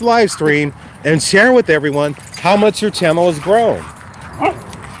on this live stream and share with everyone how much your channel has grown.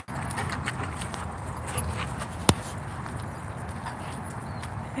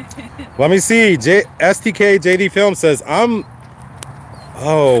 Let me see. STK JD Film says,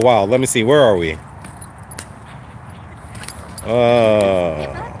 oh, wow. Let me see. Where are we?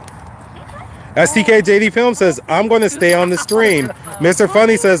 STK JD Film says, I'm going to stay on the stream. Mr.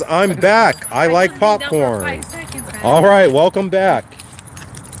 Funny says, I'm back. I like popcorn. All right. Welcome back.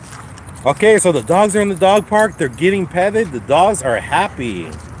 Okay. So the dogs are in the dog park. They're getting petted. The dogs are happy.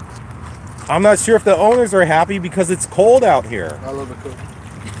 I'm not sure if the owners are happy because it's cold out here. I love the cook.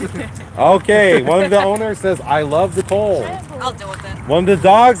 Okay, one of the owners says, I love the cold. I'll deal with it. One of the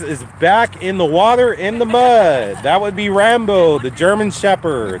dogs is back in the water, in the mud. That would be Rambo, the German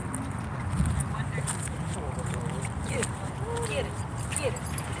Shepherd.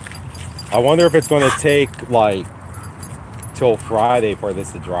 I wonder if it's going to take, like, till Friday for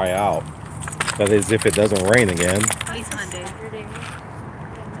this to dry out. That is, if it doesn't rain again. He's Monday.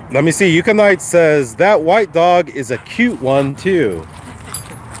 Let me see. Eucanite says, that white dog is a cute one, too.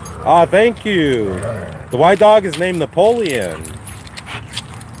 Ah, thank you. The white dog is named Napoleon.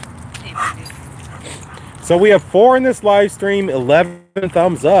 So we have 4 in this live stream, 11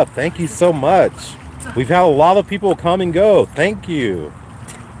 thumbs up. Thank you so much. We've had a lot of people come and go. Thank you.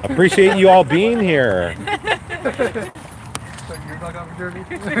 Appreciate you all being here.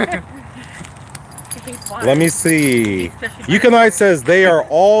 Let me see. Eucanite says they are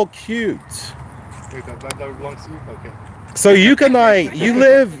all cute. Wait, that dog belongs to you? Okay. So Eucanite,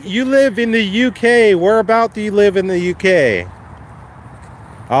 you live in the UK. Where about do you live in the UK?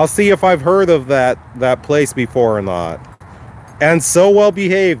 I'll see if I've heard of that place before or not. And so well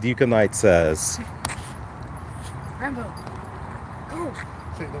behaved, Eucanite says. Rambo. Go.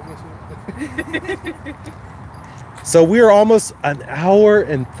 Say, don't mess with it. So we are almost an hour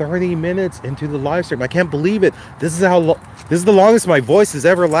and 30 minutes into the live stream. I can't believe it. This is the longest my voice has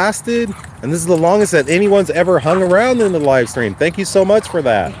ever lasted, and this is the longest that anyone's ever hung around in the live stream. Thank you so much for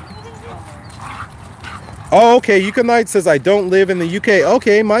that. Oh, okay. Eucanite says I don't live in the UK.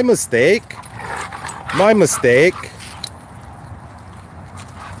 Okay, my mistake. My mistake.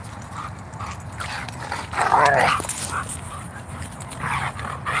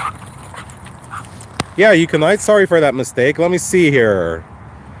 Yeah, Eucanite, sorry for that mistake. Let me see here.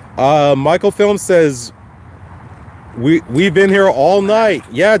 Michael Film says we've been here all night.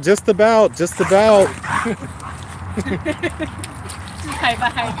 Yeah, just about. Just hide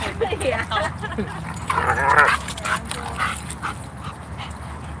behind him. Yeah.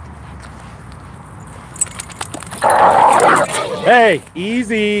 Hey,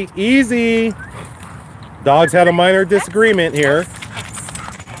 easy, easy. Dogs had a minor disagreement here.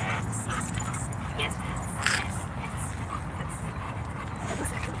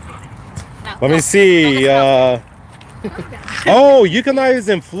 Let me see. Oh, Euchanite is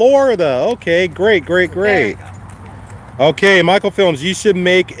in Florida. Okay, great. Okay, Michael Films, you should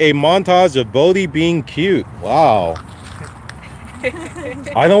make a montage of Bodhi being cute. Wow.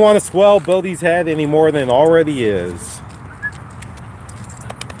 I don't want to swell Bodhi's head any more than it already is.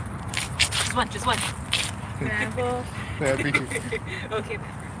 Just one. Rambo. Yeah, Okay,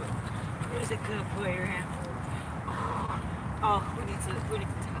 where's a good boy, Rambo? Oh,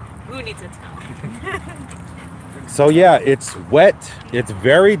 who needs a towel? So yeah, it's wet. It's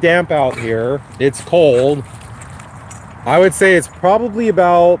very damp out here. It's cold. I would say it's probably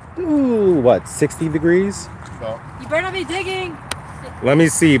about, what, 60 degrees? No. You better not be digging. Let me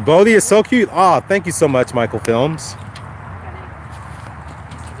see. Bodhi is so cute. Ah, thank you so much, Michael Films.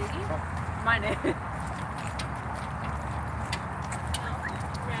 Mine is.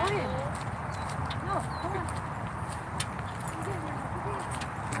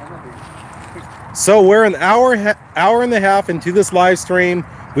 So we're an hour and a half into this live stream.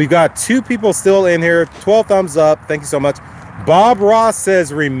 We've got 2 people still in here. 12 thumbs up. Thank you so much. Bob Ross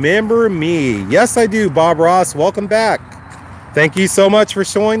says, remember me. Yes, I do, Bob Ross. Welcome back. Thank you so much for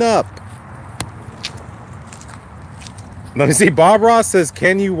showing up. Let me see. Bob Ross says,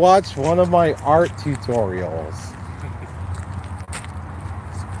 can you watch one of my art tutorials?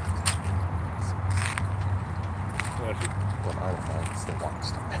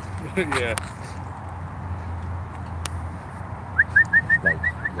 Yeah. Like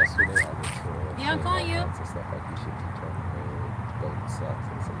yesterday, I was Yeah, I'm calling you. and stuff like you should building sets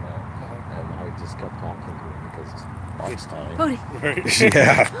and some that. And I just kept talking to him because it's lunch time. Bodhi.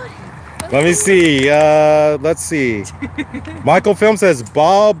 Yeah. Let me see. Let's see. Michael Film says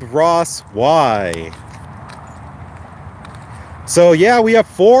Bob Ross Y. So yeah, we have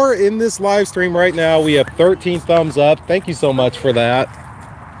 4 in this live stream right now. We have 13 thumbs up. Thank you so much for that.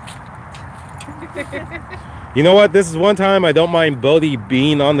 You know what? This is one time I don't mind Bodhi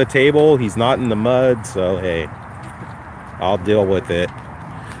being on the table. He's not in the mud, so hey, I'll deal with it.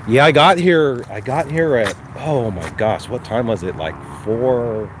 Yeah, I got here at, oh my gosh, what time was it? Like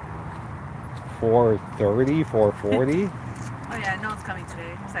 4:30, 4:40? Oh yeah, no one's coming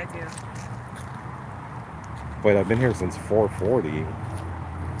today, besides you. Wait, I've been here since 4:40.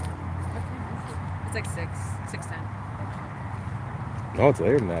 It's like 6:10. No, it's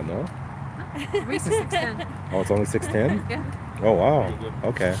later than that, no? Reese is 6:10. Oh, it's only 6:10? Yeah. Oh, wow.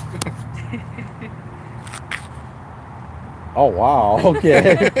 Okay. Oh, wow.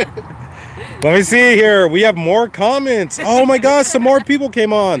 Okay. Let me see here. We have more comments. Oh, my gosh. Some more people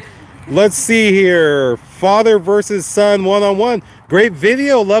came on. Let's see here. Father versus son one-on-one. Great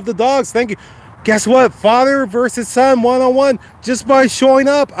video. Love the dogs. Thank you. Guess what? Father versus son one-on-one. Just by showing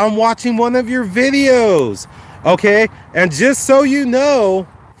up, I'm watching one of your videos. Okay? And just so you know,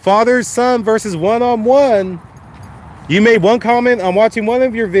 father son versus one-on-one. You made 1 comment, I'm watching one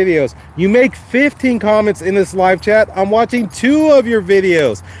of your videos. You make 15 comments in this live chat, I'm watching 2 of your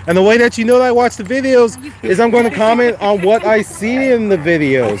videos. And the way that you know that I watch the videos is I'm going to comment on what I see in the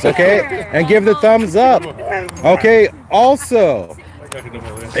videos, okay? And give the thumbs up. Okay, also,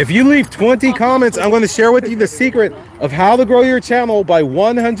 if you leave 20 comments, I'm going to share with you the secret of how to grow your channel by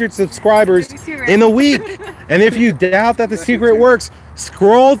 100 subscribers in a week. And if you doubt that the secret works,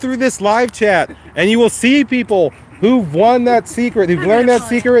 scroll through this live chat and you will see people who've won that secret, who've learned that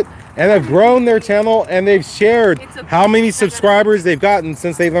secret and have grown their channel, and they've shared how many subscribers they've gotten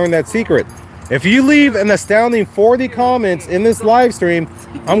since they learned that secret. If you leave an astounding 40 comments in this live stream,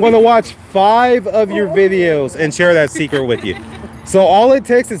 I'm going to watch 5 of your videos and share that secret with you. So all it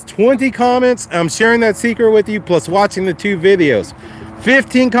takes is 20 comments, I'm sharing that secret with you, plus watching the 2 videos.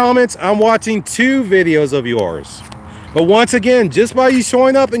 15 comments, I'm watching 2 videos of yours. But once again, just by you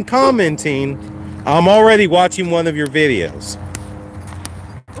showing up and commenting, I'm already watching one of your videos.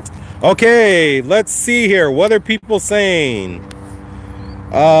 Okay, let's see here. What are people saying?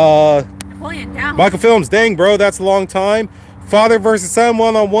 Michael Films, dang bro, that's a long time. Father versus son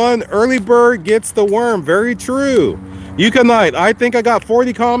one-on-one. Early bird gets the worm. Very true. Euchanite, I think I got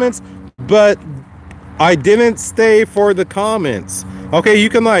 40 comments, but I didn't stay for the comments. Okay,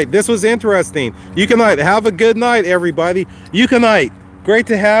 Euchanite, this was interesting. Euchanite, have a good night, everybody. Euchanite, Great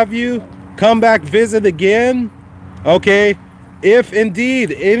to have you. Come back, visit again. Okay. If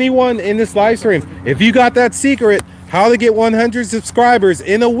indeed anyone in this live stream, if you got that secret, how to get 100 subscribers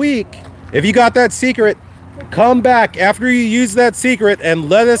in a week, if you got that secret, come back after you use that secret and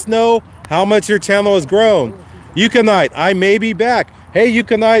let us know how much your channel has grown. Euconite, I may be back. Hey,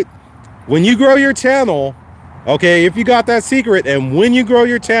 Euconite, when you grow your channel, okay, if you got that secret, and when you grow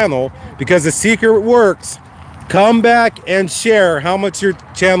your channel, because the secret works, come back and share how much your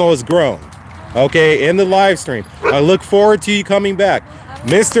channel has grown. Okay, in the live stream. I look forward to you coming back.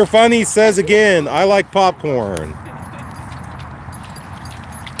 Mr. Funny says again, I like popcorn.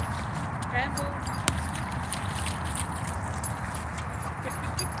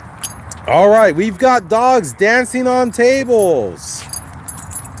 All right, we've got dogs dancing on tables.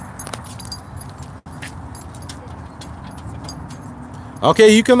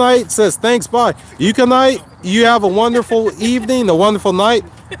 Okay, Euconite says thanks, bye. Euconite, you have a wonderful evening, a wonderful night,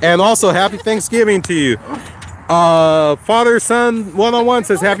 and also happy Thanksgiving to you. Father Son 101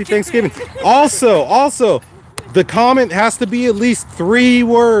 says happy Thanksgiving. Also, the comment has to be at least 3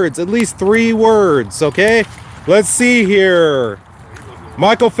 words, okay? Let's see here.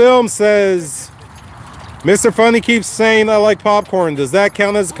 Michael Film says, Mr. Funny keeps saying I like popcorn. Does that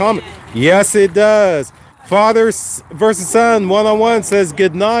count as a comment? Yes, it does. Father versus Son 101 says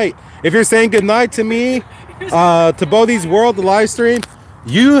good night. If you're saying good night to me, to Bodhi's World, the live stream,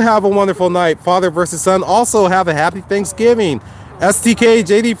 you have a wonderful night. Father versus Son, also have a happy Thanksgiving. STK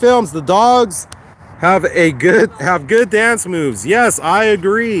JD Films, the dogs have good dance moves. Yes, I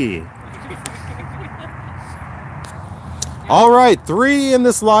agree. All right, 3 in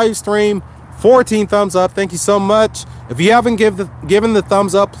this live stream, 14 thumbs up. Thank you so much. If you haven't given the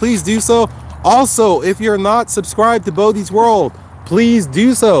thumbs up, please do so. Also, if you're not subscribed to Bodhi's World, please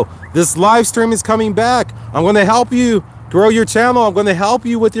do so. This live stream is coming back. I'm going to help you grow your channel. I'm going to help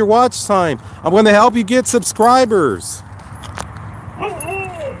you with your watch time. I'm going to help you get subscribers.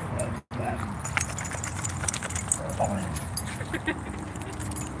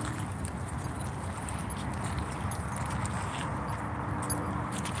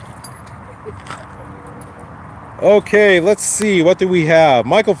 Okay, let's see. What do we have?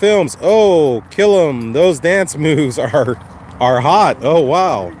 Michael Films. Oh, kill him. Those dance moves are hot. Oh,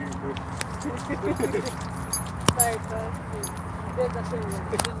 wow.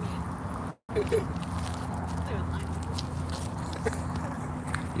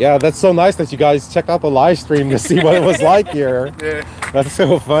 Yeah, that's so nice that you guys checked out the live stream to see what it was like here. Yeah. That's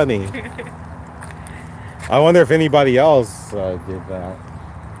so funny. I wonder if anybody else did that.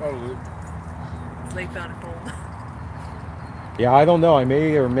 Probably. Lake found it cold. Yeah, I don't know. I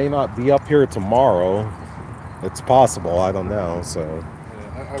may or may not be up here tomorrow. It's possible. I don't know. So.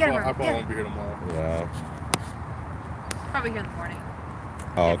 Yeah, I probably won't be here tomorrow. Yeah. Probably here in the morning.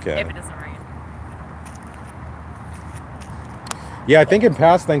 Oh, okay. If it doesn't rain. Yeah, I think in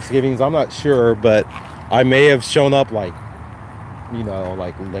past Thanksgivings, I'm not sure, but I may have shown up like, you know,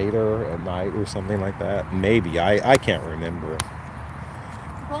 like later at night or something like that. Maybe. I can't remember.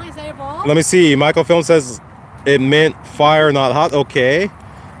 Let me see. Michael Film says it meant fire, not hot. Okay.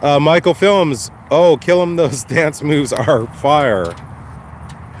 Michael Films. Oh, kill him. Those dance moves are fire.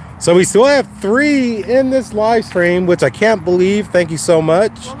 So we still have 3 in this live stream, which I can't believe. Thank you so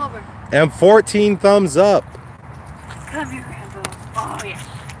much. And 14 thumbs up. Come here, Rambo. Oh, yeah.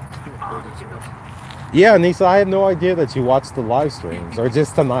 Oh, Yeah, Nisa, I had no idea that you watched the live streams, or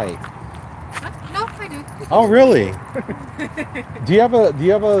just tonight. No, I do. Oh, really? Do you have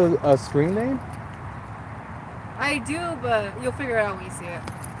a screen name? I do, but you'll figure it out when you see it.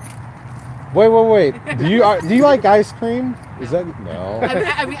 Wait. Do you like ice cream? Is that no?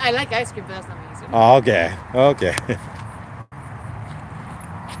 I mean, I like ice cream, but that's not my answer. Oh, okay.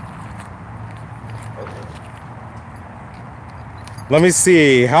 Let me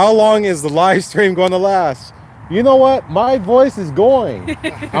see. How long is the live stream going to last? You know what? My voice is going.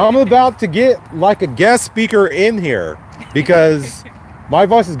 I'm about to get like a guest speaker in here because my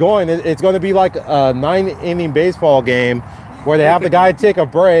voice is going. It's going to be like a 9-inning baseball game where they have the guy take a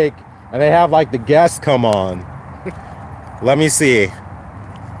break and they have like the guests come on. Let me see.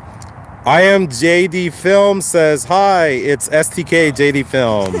 I am JD Films says, hi, it's STK JD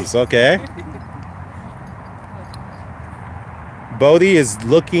Films. Okay. Bodhi is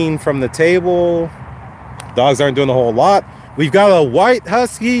looking from the table. Dogs aren't doing a whole lot. We've got a white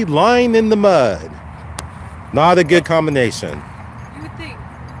husky lying in the mud. Not a good combination. You would think.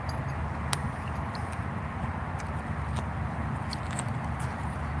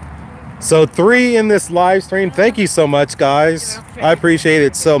 So 3 in this live stream. Thank you so much, guys. I appreciate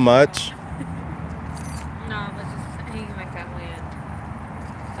it so much. No, but just hanging my family in.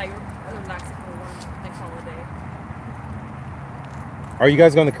 tiger, relaxing for one next holiday. Are you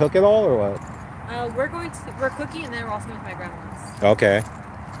guys going to cook it all or what? We're cooking and then we're also going to my grandma's. Okay.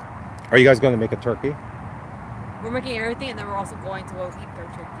 Are you guys going to make a turkey? We're making everything and then we're also going to go eat their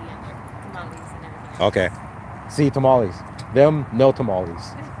turkey and their tamales and everything. Okay. See, tamales. Them, no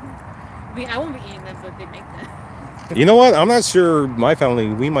tamales. I mean, I won't be eating them, but they make them. You know what? I'm not sure. My family,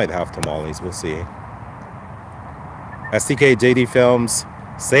 we might have tamales. We'll see. STK JD Films.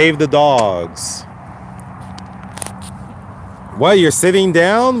 Save the dogs. What? You're sitting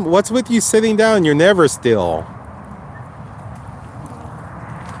down? What's with you sitting down? You're never still.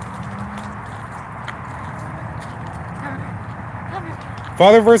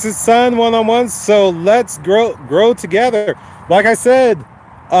 Father versus son one-on-one. So let's grow together. Like I said,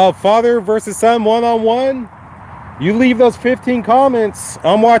 father versus son one-on-one. You leave those 15 comments.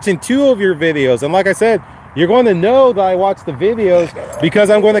 I'm watching 2 of your videos. And like I said, you're going to know that I watched the videos because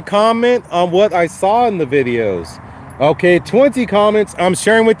I'm going to comment on what I saw in the videos. Okay, 20 comments. I'm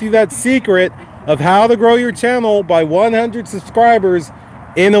sharing with you that secret of how to grow your channel by 100 subscribers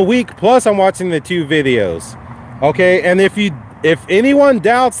in a week. Plus, I'm watching the 2 videos. Okay, and if anyone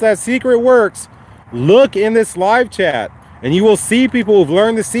doubts that secret works, look in this live chat and you will see people who've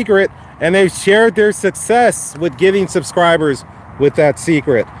learned the secret and they've shared their success with getting subscribers with that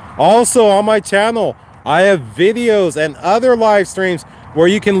secret. Also on my channel, I have videos and other live streams where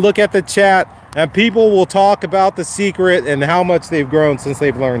you can look at the chat and people will talk about the secret and how much they've grown since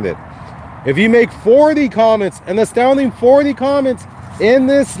they've learned it. If you make 40 comments, an astounding 40 comments in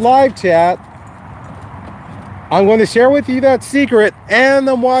this live chat, I'm going to share with you that secret, and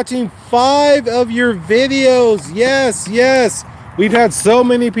I'm watching 5 of your videos. Yes, yes. We've had so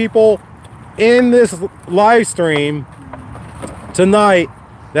many people in this live stream tonight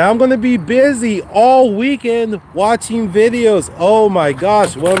that I'm going to be busy all weekend watching videos. Oh my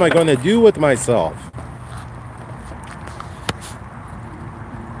gosh, what am I going to do with myself?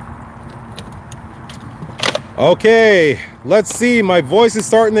 Okay, let's see. My voice is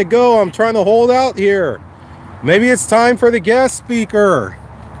starting to go. I'm trying to hold out here. Maybe it's time for the guest speaker.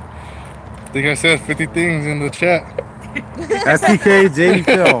 I think I said 50 things in the chat. STK JD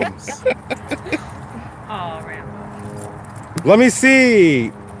Films. Oh, Rambo. Let me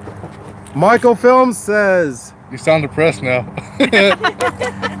see. Michael Films says, You sound depressed now.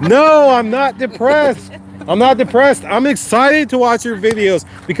 no, I'm not depressed. I'm not depressed. I'm excited to watch your videos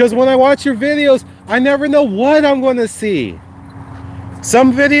because when I watch your videos, I never know what I'm going to see.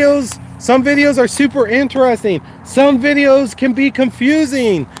 Some videos are super interesting. Some videos can be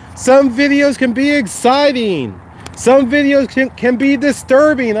confusing. Some videos can be exciting. Some videos can be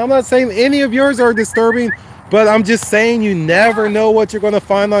disturbing. I'm not saying any of yours are disturbing, but I'm just saying you never know what you're going to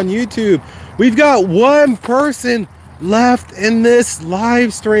find on YouTube. We've got 1 person left in this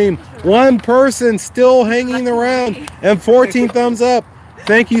live stream. 1 person still hanging around and 14 thumbs up.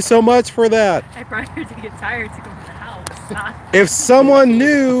 Thank you so much for that. I brought her to get tired to go to the house. If someone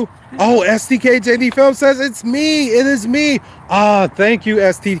knew, oh, STK JD Films says it's me. It is me. Ah, thank you,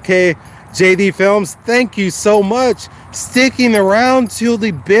 STK JD Films. Thank you so much. Sticking around till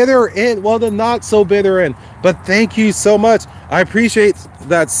the bitter end. Well, the not so bitter end. But thank you so much. I appreciate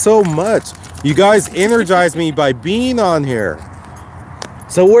that so much. You guys energize me by being on here.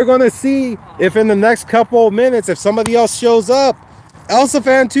 So we're going to see if in the next couple of minutes, if somebody else shows up.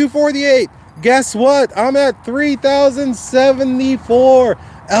 ElsaFan248. Guess what? I'm at 3,074.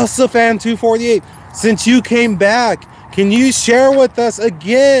 ElsaFan248. Since you came back, can you share with us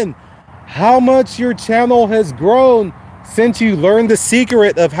again how much your channel has grown since you learned the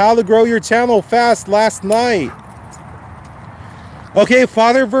secret of how to grow your channel fast last night? Okay,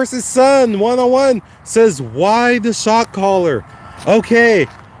 father versus son 101 says, why the shock collar? Okay,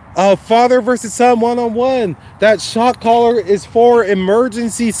 father versus son 101. That shock collar is for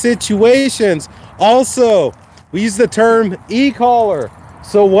emergency situations. Also, we use the term e-collar.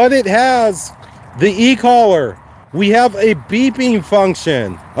 So what it has, the e-collar, we have a beeping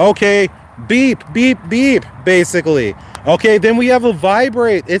function. Okay, beep, beep, beep, basically. Okay, then we have a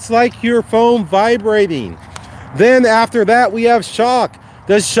vibrate. It's like your phone vibrating. Then after that, we have shock.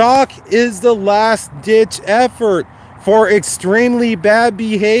 The shock is the last ditch effort for extremely bad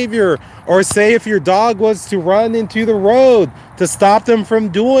behavior, or say if your dog was to run into the road, to stop them from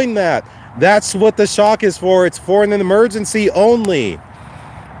doing that. That's what the shock is for. It's for an emergency only.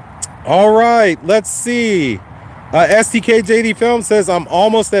 All right, let's see. STK JD Film says I'm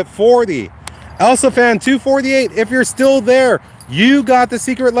almost at 40. ElsaFan248, if you're still there, you got the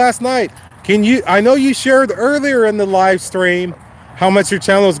secret last night. Can you, I know you shared earlier in the live stream how much your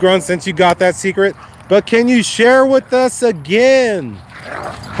channel has grown since you got that secret, but can you share with us again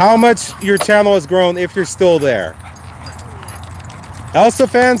how much your channel has grown if you're still there. Elsa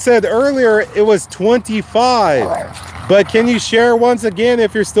fan said earlier it was 25, but can you share once again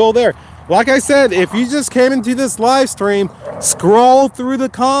if you're still there? Like I said, if you just came into this live stream, scroll through the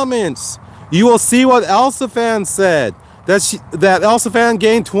comments. You will see what Elsa fan said. That Elsa fan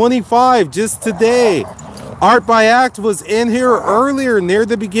gained 25 just today. Art by Act was in here earlier near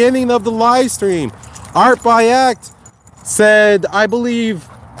the beginning of the live stream. Art by Act said, I believe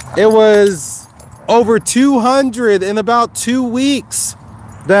it was over 200 in about 2 weeks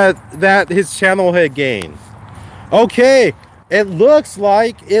that his channel had gained. Okay, it looks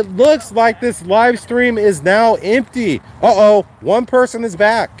like this live stream is now empty. Uh-oh, one person is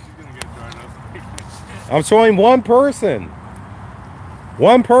back. I'm showing one person.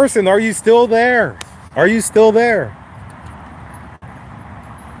 One person, are you still there? Are you still there?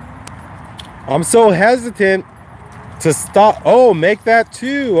 I'm so hesitant to stop. Oh, make that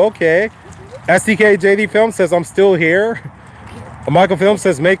 2. Okay. SDK JD Film says I'm still here. Michael Film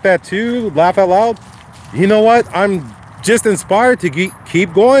says make that 2. Laugh out loud. You know what? I'm just inspired to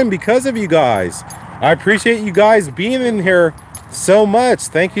keep going because of you guys. I appreciate you guys being in here so much.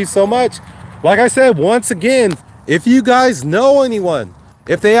 Thank you so much. Like I said, once again, if you guys know anyone,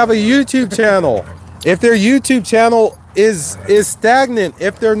 if they have a YouTube channel, if their YouTube channel is stagnant,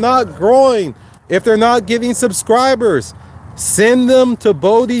 if they're not growing, if they're not getting subscribers, send them to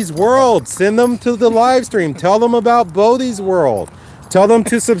Bodie's World. Send them to the live stream. Tell them about Bodie's World. Tell them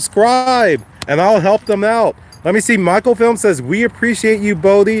to subscribe, and I'll help them out. Let me see. Michael Film says, we appreciate you,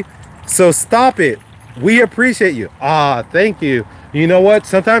 Bodie. So stop it. We appreciate you. Ah, thank you. You know what?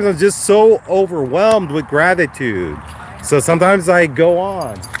 Sometimes I'm just so overwhelmed with gratitude. So sometimes I go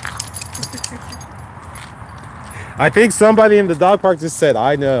on. I think somebody in the dog park just said,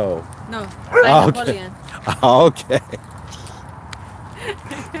 I know. No. Okay. Okay.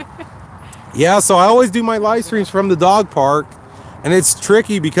 Yeah, so I always do my live streams from the dog park, and it's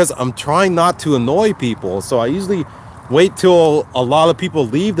tricky because I'm trying not to annoy people. So I usually wait till a lot of people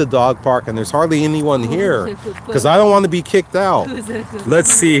leave the dog park and there's hardly anyone here because I don't want to be kicked out.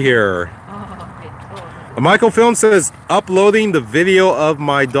 Let's see here. Michael Film says uploading the video of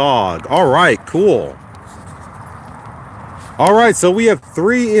my dog. All right, cool. All right, so we have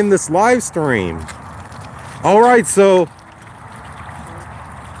 3 in this live stream. All right, so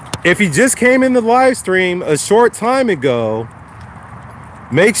if you just came in the live stream a short time ago,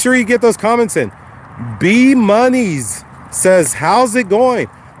 make sure you get those comments in. B Monies says, how's it going?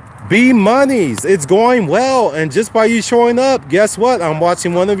 B Monies, it's going well. And just by you showing up, guess what? I'm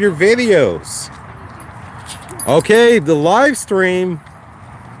watching one of your videos. Okay, the live stream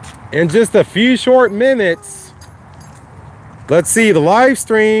in just a few short minutes. Let's see, the live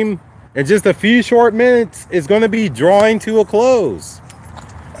stream in just a few short minutes is going to be drawing to a close.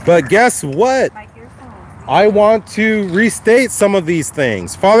 But guess what? I want to restate some of these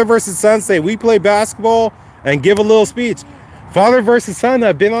things. Father versus Son say we play basketball and give a little speech. Father versus Son,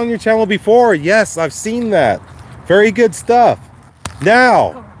 I've been on your channel before. Yes, I've seen that. Very good stuff.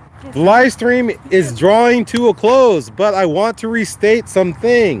 Now, the live stream is drawing to a close, but I want to restate some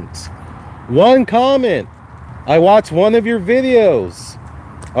things. One comment. I watched one of your videos.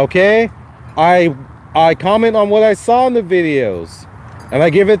 Okay? I comment on what I saw in the videos, and I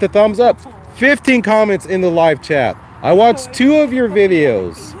give it the thumbs up. 15 comments in the live chat. I watched 2 of your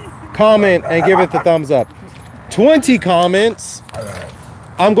videos. Comment and give it the thumbs up. 20 comments.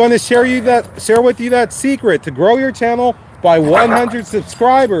 I'm going to share with you that secret to grow your channel by 100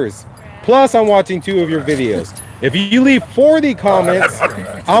 subscribers. Plus, I'm watching 2 of your videos. If you leave 40 comments,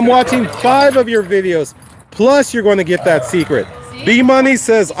 I'm watching 5 of your videos. Plus, you're going to get that secret. B Money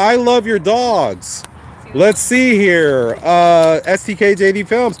says, I love your dogs. Let's see here. STK JD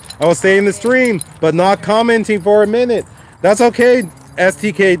Films. I will stay in the stream, but not commenting for a minute. That's okay,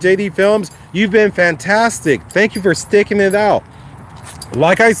 STK JD Films. You've been fantastic. Thank you for sticking it out.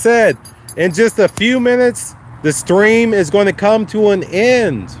 Like I said, in just a few minutes, the stream is going to come to an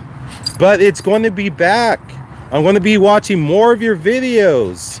end, but it's going to be back. I'm going to be watching more of your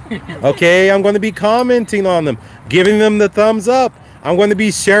videos. Okay, I'm going to be commenting on them, giving them the thumbs up. I'm going to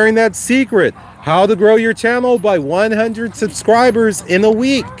be sharing that secret. How to grow your channel by 100 subscribers in a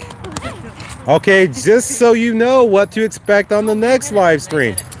week. Okay, just so you know what to expect on the next live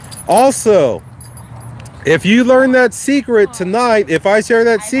stream. Also, if you learn that secret tonight, if I share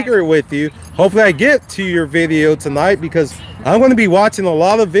that secret with you, hopefully I get to your video tonight because I'm going to be watching a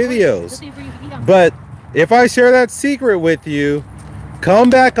lot of videos. But if I share that secret with you,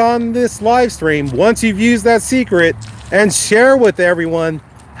 come back on this live stream once you've used that secret and share with everyone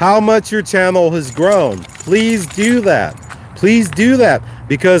how much your channel has grown. Please do that. please do that,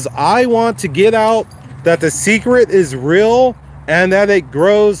 because I want to get out that the secret is real and that it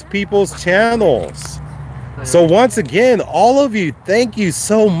grows people's channels. So once again, all of you, thank you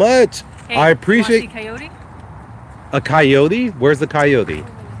so much. Hey, I appreciate. you wanna see coyote? A coyote? Where's the coyote?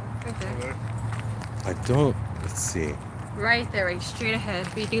 Right there. I don't. Let's see. Right there, right straight ahead.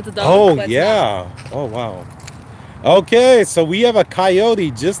 But you think it's a dog? Oh but it's yeah. Oh wow. Okay, so we have a coyote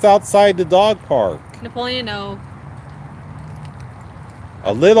just outside the dog park. not. Napoleon, no.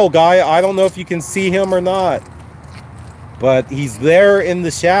 A little guy. I don't know if you can see him or not, but he's there in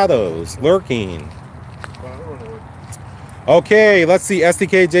the shadows, lurking. Okay, let's see.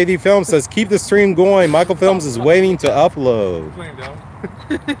 SDK JD Films says keep the stream going. Michael Films is waiting to upload. Laying down.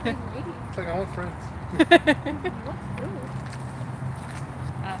 It's like I want friends.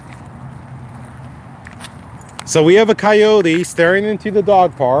 So we have a coyote staring into the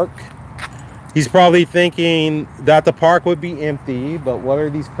dog park. He's probably thinking that the park would be empty, but what are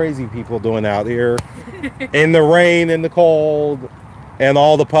these crazy people doing out here in the rain and the cold and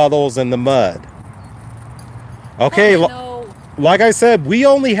all the puddles and the mud? Okay, Oh, no. like I said, we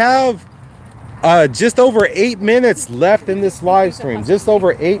only have just over 8 minutes left in this live stream. Just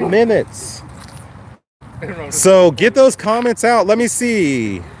over 8 minutes. So get those comments out. Let me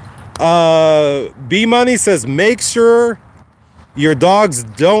see. B Money says make sure your dogs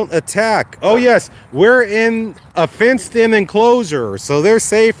don't attack. Oh yes, we're in a fenced-in enclosure, so they're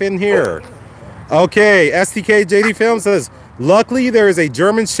safe in here. Okay, STK JD Film says luckily there is a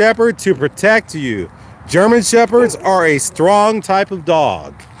German Shepherd to protect you. German Shepherds are a strong type of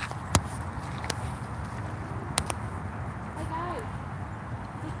dog.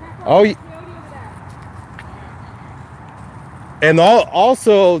 Oh, and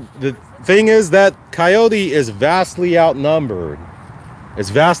also the thing is that coyote is vastly outnumbered. It's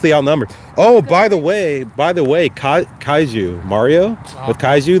vastly outnumbered. Oh, by the way, Kaiju, Mario, with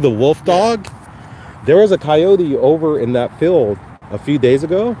Kaiju, the wolf dog, there was a coyote over in that field a few days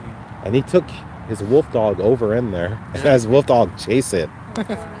ago, and he took his wolf dog over in there and has wolf dog chase it.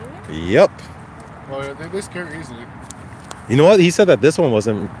 Yep. Well, they scare easily. You know what? He said that this one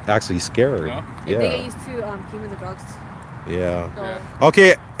wasn't actually scared. No? They get Yeah. used to keeping the dogs. Yeah. Yeah.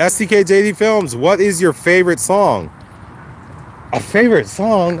 Okay, STK JD Films, what is your favorite song? A favorite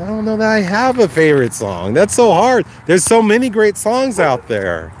song? I don't know that I have a favorite song. That's so hard. There's so many great songs out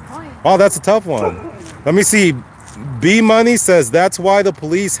there. Oh, that's a tough one. Let me see. B Money says that's why the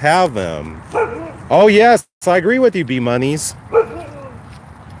police have them. Oh yes, I agree with you, B Monies.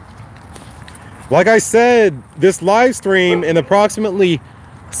 Like I said, this live stream in approximately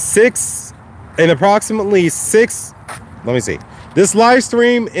six. Let me see. This live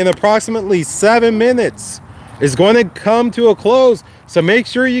stream in approximately 7 minutes is going to come to a close. So make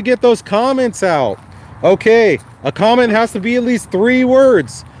sure you get those comments out. Okay, a comment has to be at least 3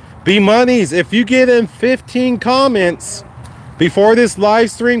 words. B Monies, if you get in 15 comments before this live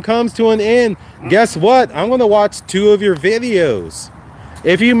stream comes to an end, guess what? I'm going to watch 2 of your videos.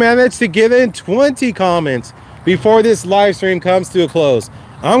 If you manage to get in 20 comments before this live stream comes to a close,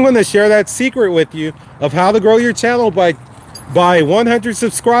 I'm going to share that secret with you of how to grow your channel by 100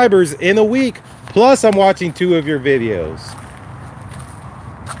 subscribers in a week. Plus, I'm watching 2 of your videos.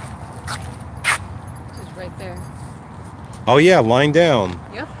 It's right there. Oh yeah, lying down.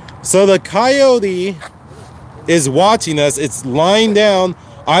 Yep. So the coyote is watching us. It's lying down.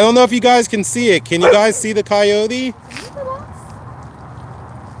 I don't know if you guys can see it. Can you guys see the coyote?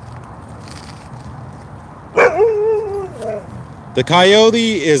 The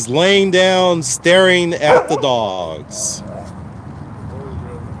coyote is laying down, staring at the dogs.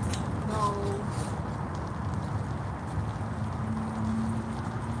 No.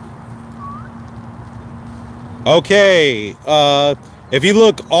 Okay, if you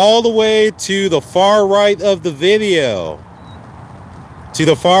look all the way to the far right of the video, to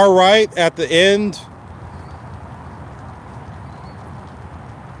the far right at the end,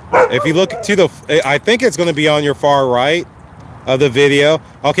 if you look to the, I think it's going to be on your far right of the video.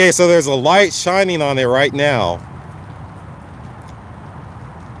 Okay, so there's a light shining on it right now.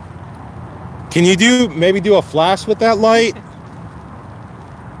 Can you maybe do a flash with that light?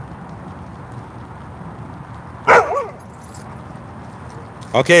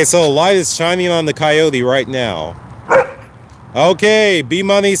 Okay, so a light is shining on the coyote right now. Okay, B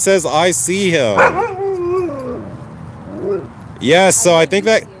Money says I see him. Yes, so I think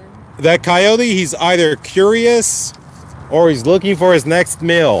that coyote, he's either curious or he's looking for his next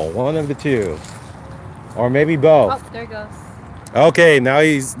meal. One of the two. Or maybe both. Oh, there it goes. Okay, now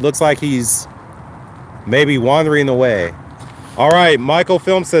looks like he's maybe wandering away. All right, Michael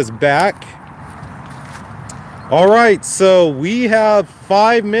Film says back. All right, so we have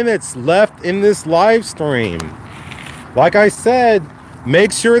 5 minutes left in this live stream. Like I said,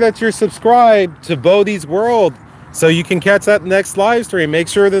 make sure that you're subscribed to Bodie's World so you can catch that next live stream. Make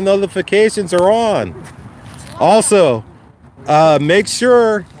sure the notifications are on. Also, make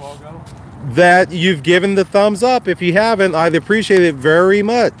sure that you've given the thumbs up. If you haven't, I'd appreciate it very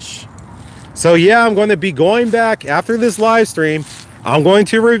much. So yeah, I'm going to be going back after this live stream. I'm going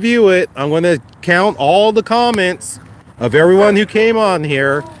to review it. I'm going to count all the comments of everyone who came on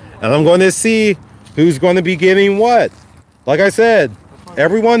here, and I'm going to see who's going to be getting what. Like I said,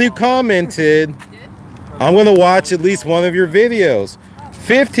 everyone who commented, I'm going to watch at least one of your videos.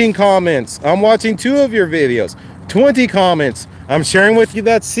 15 comments, I'm watching 2 of your videos. 20 comments, I'm sharing with you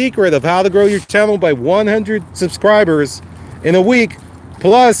that secret of how to grow your channel by 100 subscribers in a week.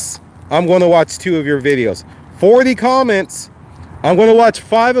 Plus, I'm going to watch 2 of your videos. 40 comments, I'm going to watch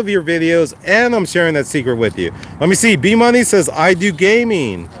 5 of your videos, and I'm sharing that secret with you. Let me see. B Money says, I do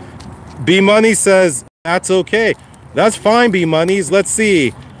gaming. B Money says, that's okay. That's fine, B Monies. Let's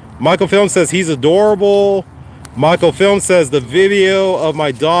see. Michael Film says, he's adorable. Michael Film says, the video of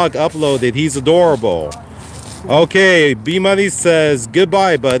my dog uploaded. He's adorable. Okay, B Money says,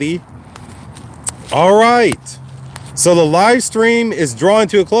 goodbye, buddy. All right. So the live stream is drawing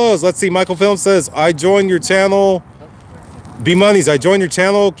to a close. Let's see. Michael Film says, I joined your channel. B Monies, I joined your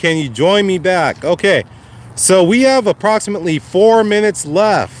channel. Can you join me back? Okay. So we have approximately 4 minutes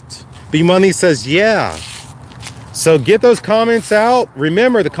left. B Money says, yeah. So get those comments out.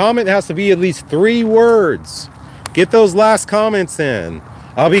 Remember, the comment has to be at least 3 words. Get those last comments in.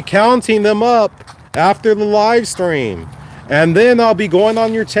 I'll be counting them up after the live stream. And then I'll be going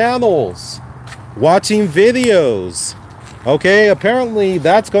on your channels, watching videos. Okay, apparently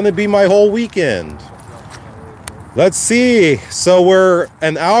that's going to be my whole weekend. Let's see. So we're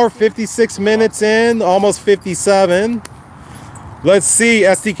an hour 56 minutes in, almost 57. Let's see.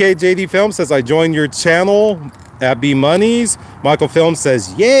 SDK JD Film says, I joined your channel at B Monies. Michael Film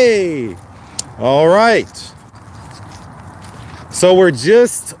says, yay. All right. So we're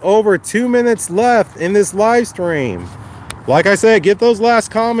just over 2 minutes left in this live stream. Like I said, get those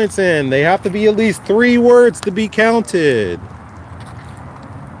last comments in. They have to be at least 3 words to be counted.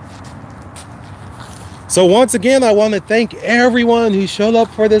 So once again, I want to thank everyone who showed up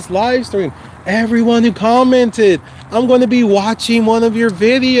for this live stream. Everyone who commented. I'm going to be watching one of your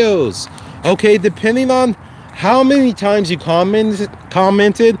videos. Okay, depending on how many times you commented,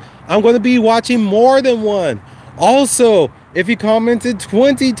 I'm going to be watching more than one. Also, if you commented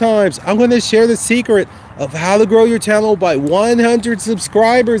 20 times, I'm going to share the secret of how to grow your channel by 100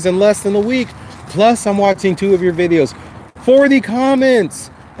 subscribers in less than a week. Plus, I'm watching 2 of your videos. 40 comments.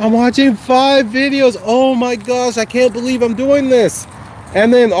 I'm watching 5 videos. Oh my gosh, I can't believe I'm doing this.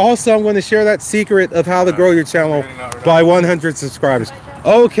 And then also, I'm going to share that secret of how to grow your channel by 100 subscribers.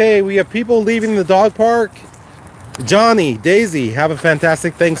 Okay, we have people leaving the dog park. Johnny, Daisy, have a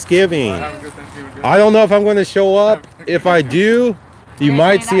fantastic Thanksgiving. I don't know if I'm going to show up. If I do, you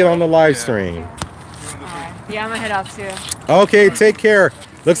might see it on the live stream. Yeah, I'm gonna head out too. Okay, take care.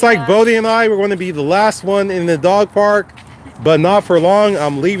 Looks like Bodie and I were going to be the last one in the dog park, but not for long.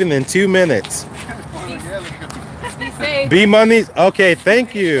 I'm leaving in 2 minutes. Be safe. B Money, okay,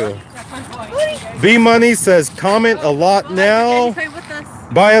 thank you. B Money says, comment a lot now.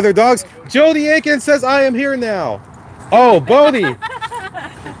 Buy other dogs. Jody Aiken says, I am here now. Oh, Bodie.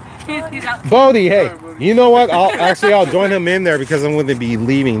 He's out. Bodie, hey, you know what? I'll join him in there because I'm going to be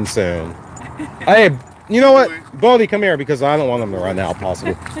leaving soon. Hey, you know what? Bodie, come here because I don't want him to run out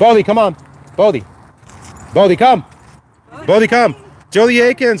possibly. Bodie, come on. Bodie. Bodie, come. Bodie, come. Jody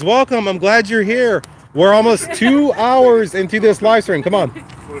Aikens, welcome. I'm glad you're here. We're almost 2 hours into this live stream. Come on.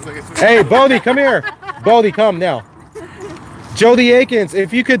 Hey, Bodie, come here. Bodie, come now. Jody Aikens,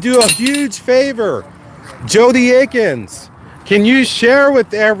 if you could do a huge favor. Jody Aikens, can you share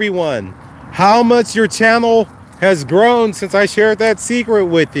with everyone how much your channel has grown since I shared that secret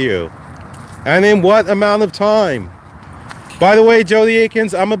with you? And in what amount of time? By the way, Jody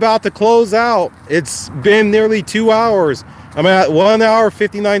Aikens, I'm about to close out. It's been nearly 2 hours. I'm at 1 hour,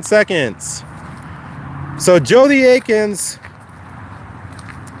 59 seconds. So Jody Aikens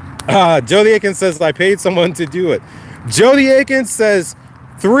says, I paid someone to do it. Jody Aikens says,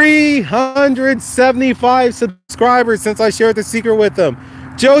 375 subscribers since I shared the secret with them.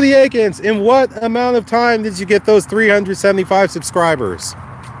 Jody Aikens, in what amount of time did you get those 375 subscribers?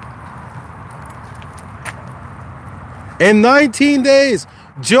 In 19 days.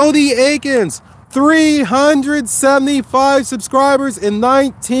 Jody Aikens, 375 subscribers in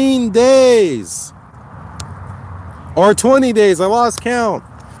 19 days. Or 20 days, I lost count.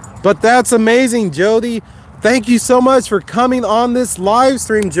 But that's amazing, Jody. Thank you so much for coming on this live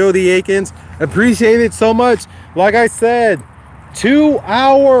stream, Jody Akins. Appreciate it so much. Like I said,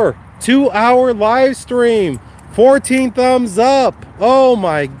 2-hour live stream. 14 thumbs up. Oh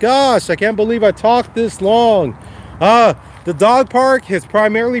my gosh, I can't believe I talked this long. The dog park has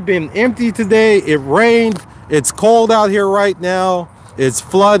primarily been empty today. It rained. It's cold out here right now. It's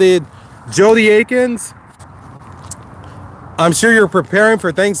flooded. Jody Akins, I'm sure you're preparing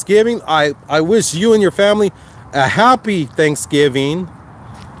for Thanksgiving. I wish you and your family a happy Thanksgiving.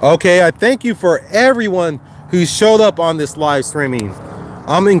 Okay, I thank you for everyone who showed up on this live streaming.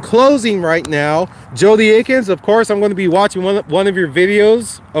 I'm in closing right now. Jody Akins, of course, I'm going to be watching one of your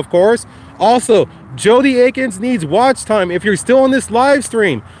videos, of course. Also, Jody Akins needs watch time. If you're still on this live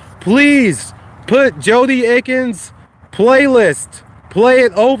stream, please put Jody Akins playlist. Play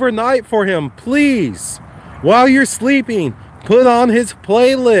it overnight for him, please. While you're sleeping, put on his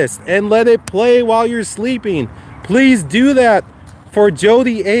playlist and let it play while you're sleeping. Please do that for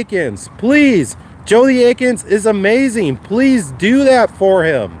Jody Akins. Please. Jody Akins is amazing. Please do that for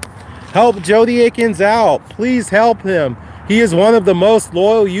him. Help Jody Akins out. Please help him. He is one of the most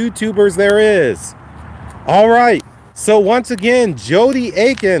loyal YouTubers there is. All right. So once again, Jody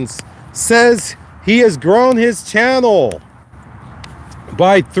Akins says he has grown his channel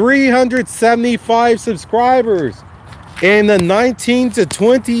by 375 subscribers in the 19 to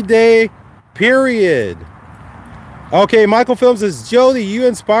 20 day period. Okay, Michael Films says, Jody, you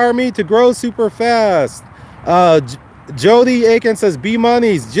inspire me to grow super fast. Jody Akins says, B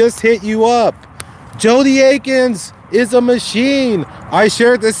Money's just hit you up. Jody Akins is a machine. I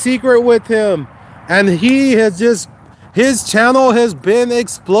shared the secret with him, and he has just, his channel has been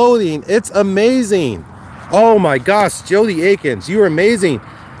exploding. It's amazing. Oh my gosh, Jody Akins, you're amazing.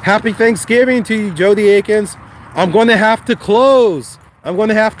 Happy Thanksgiving to you, Jody Akins. I'm going to have to close.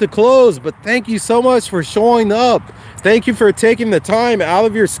 But thank you so much for showing up. Thank you for taking the time out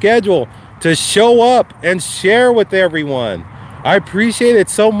of your schedule to show up and share with everyone. I appreciate it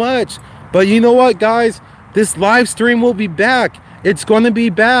so much. But you know what, guys? This live stream will be back. It's going to be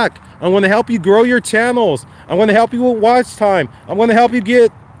back. I'm going to help you grow your channels. I'm going to help you with watch time. I'm going to help you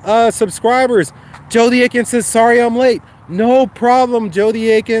get subscribers. Jody Akins says, sorry I'm late. No problem, Jody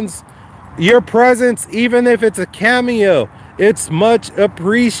Akins. Your presence, even if it's a cameo, it's much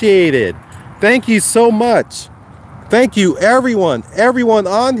appreciated. Thank you so much. Thank you, everyone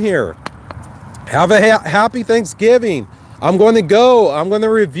on here. Have a happy Thanksgiving. I'm going to go. I'm going to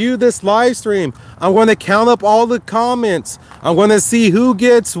review this live stream. I'm going to count up all the comments. I'm going to see who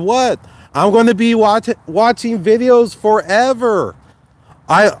gets what. I'm going to be watching videos forever.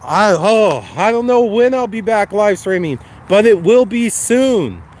 I don't know when I'll be back live streaming, but it will be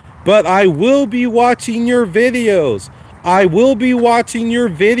soon. But I will be watching your videos.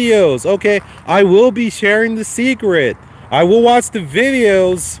 Okay? I will be sharing the secret. I will watch the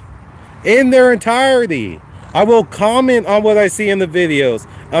videos in their entirety. I will comment on what I see in the videos,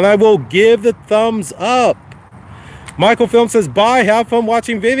 and I will give the thumbs up. Michael Film says, bye, have fun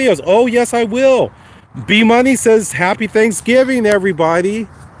watching videos. Oh, yes, I will. B Money says, happy Thanksgiving, everybody.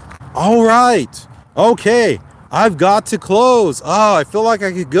 All right. Okay, I've got to close. Oh, I feel like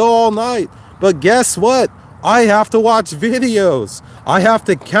I could go all night. But guess what? I have to watch videos. I have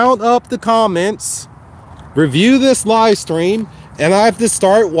to count up the comments, review this live stream, and I have to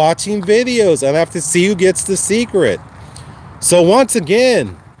start watching videos. And I have to see who gets the secret. So once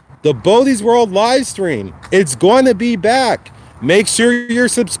again, the Bodie's World live stream, it's going to be back. Make sure you're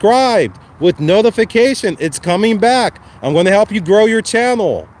subscribed with notification. It's coming back. I'm going to help you grow your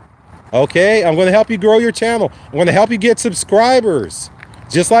channel. Okay? I'm going to help you grow your channel. I'm going to help you get subscribers.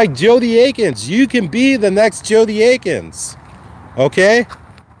 Just like Jody Akins. You can be the next Jody Akins. Okay?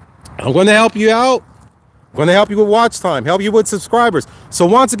 I'm going to help you out. I'm going to help you with watch time. Help you with subscribers. So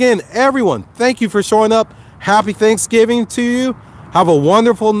once again, everyone, thank you for showing up. Happy Thanksgiving to you. Have a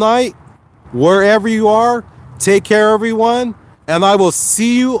wonderful night wherever you are. Take care, everyone. And I will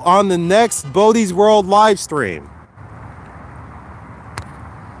see you on the next Bodie's World live stream.